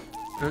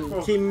 And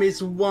Oh. Tim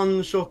is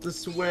one shot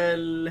as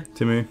well.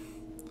 Timmy,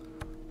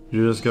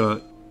 you just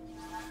got.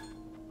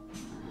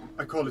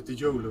 I call it the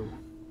YOLO.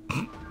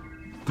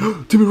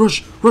 Timmy,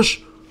 rush!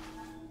 Rush!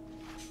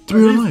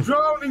 Timmy, you're He's alive!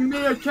 drowning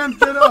me, I can't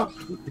get up!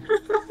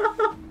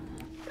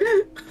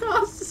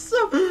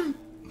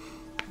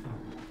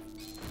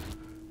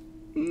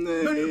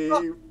 Nej!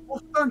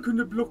 Vad fan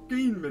kunde blocka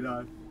in mig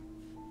där?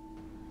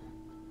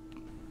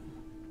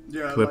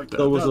 Yeah, Clip like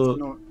that. was that's a-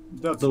 not,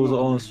 that's That was an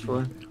not- honest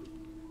try.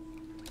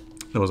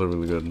 That was a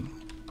really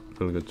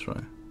good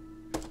try.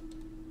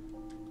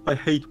 I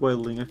hate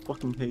welding, I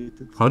fucking hate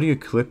it. How do you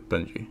clip,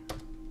 Benji?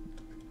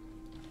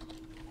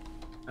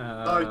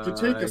 You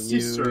take a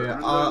scissor and then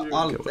you-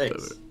 Alt Okay, X.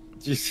 whatever.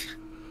 Jeez.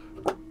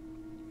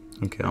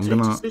 Okay, I'm Take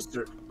gonna a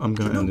scissor. I'm You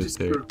gonna know end the this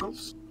here.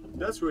 circles?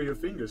 That's where your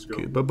fingers go.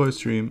 Okay, bye bye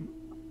stream.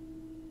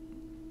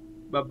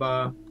 Bye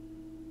bye.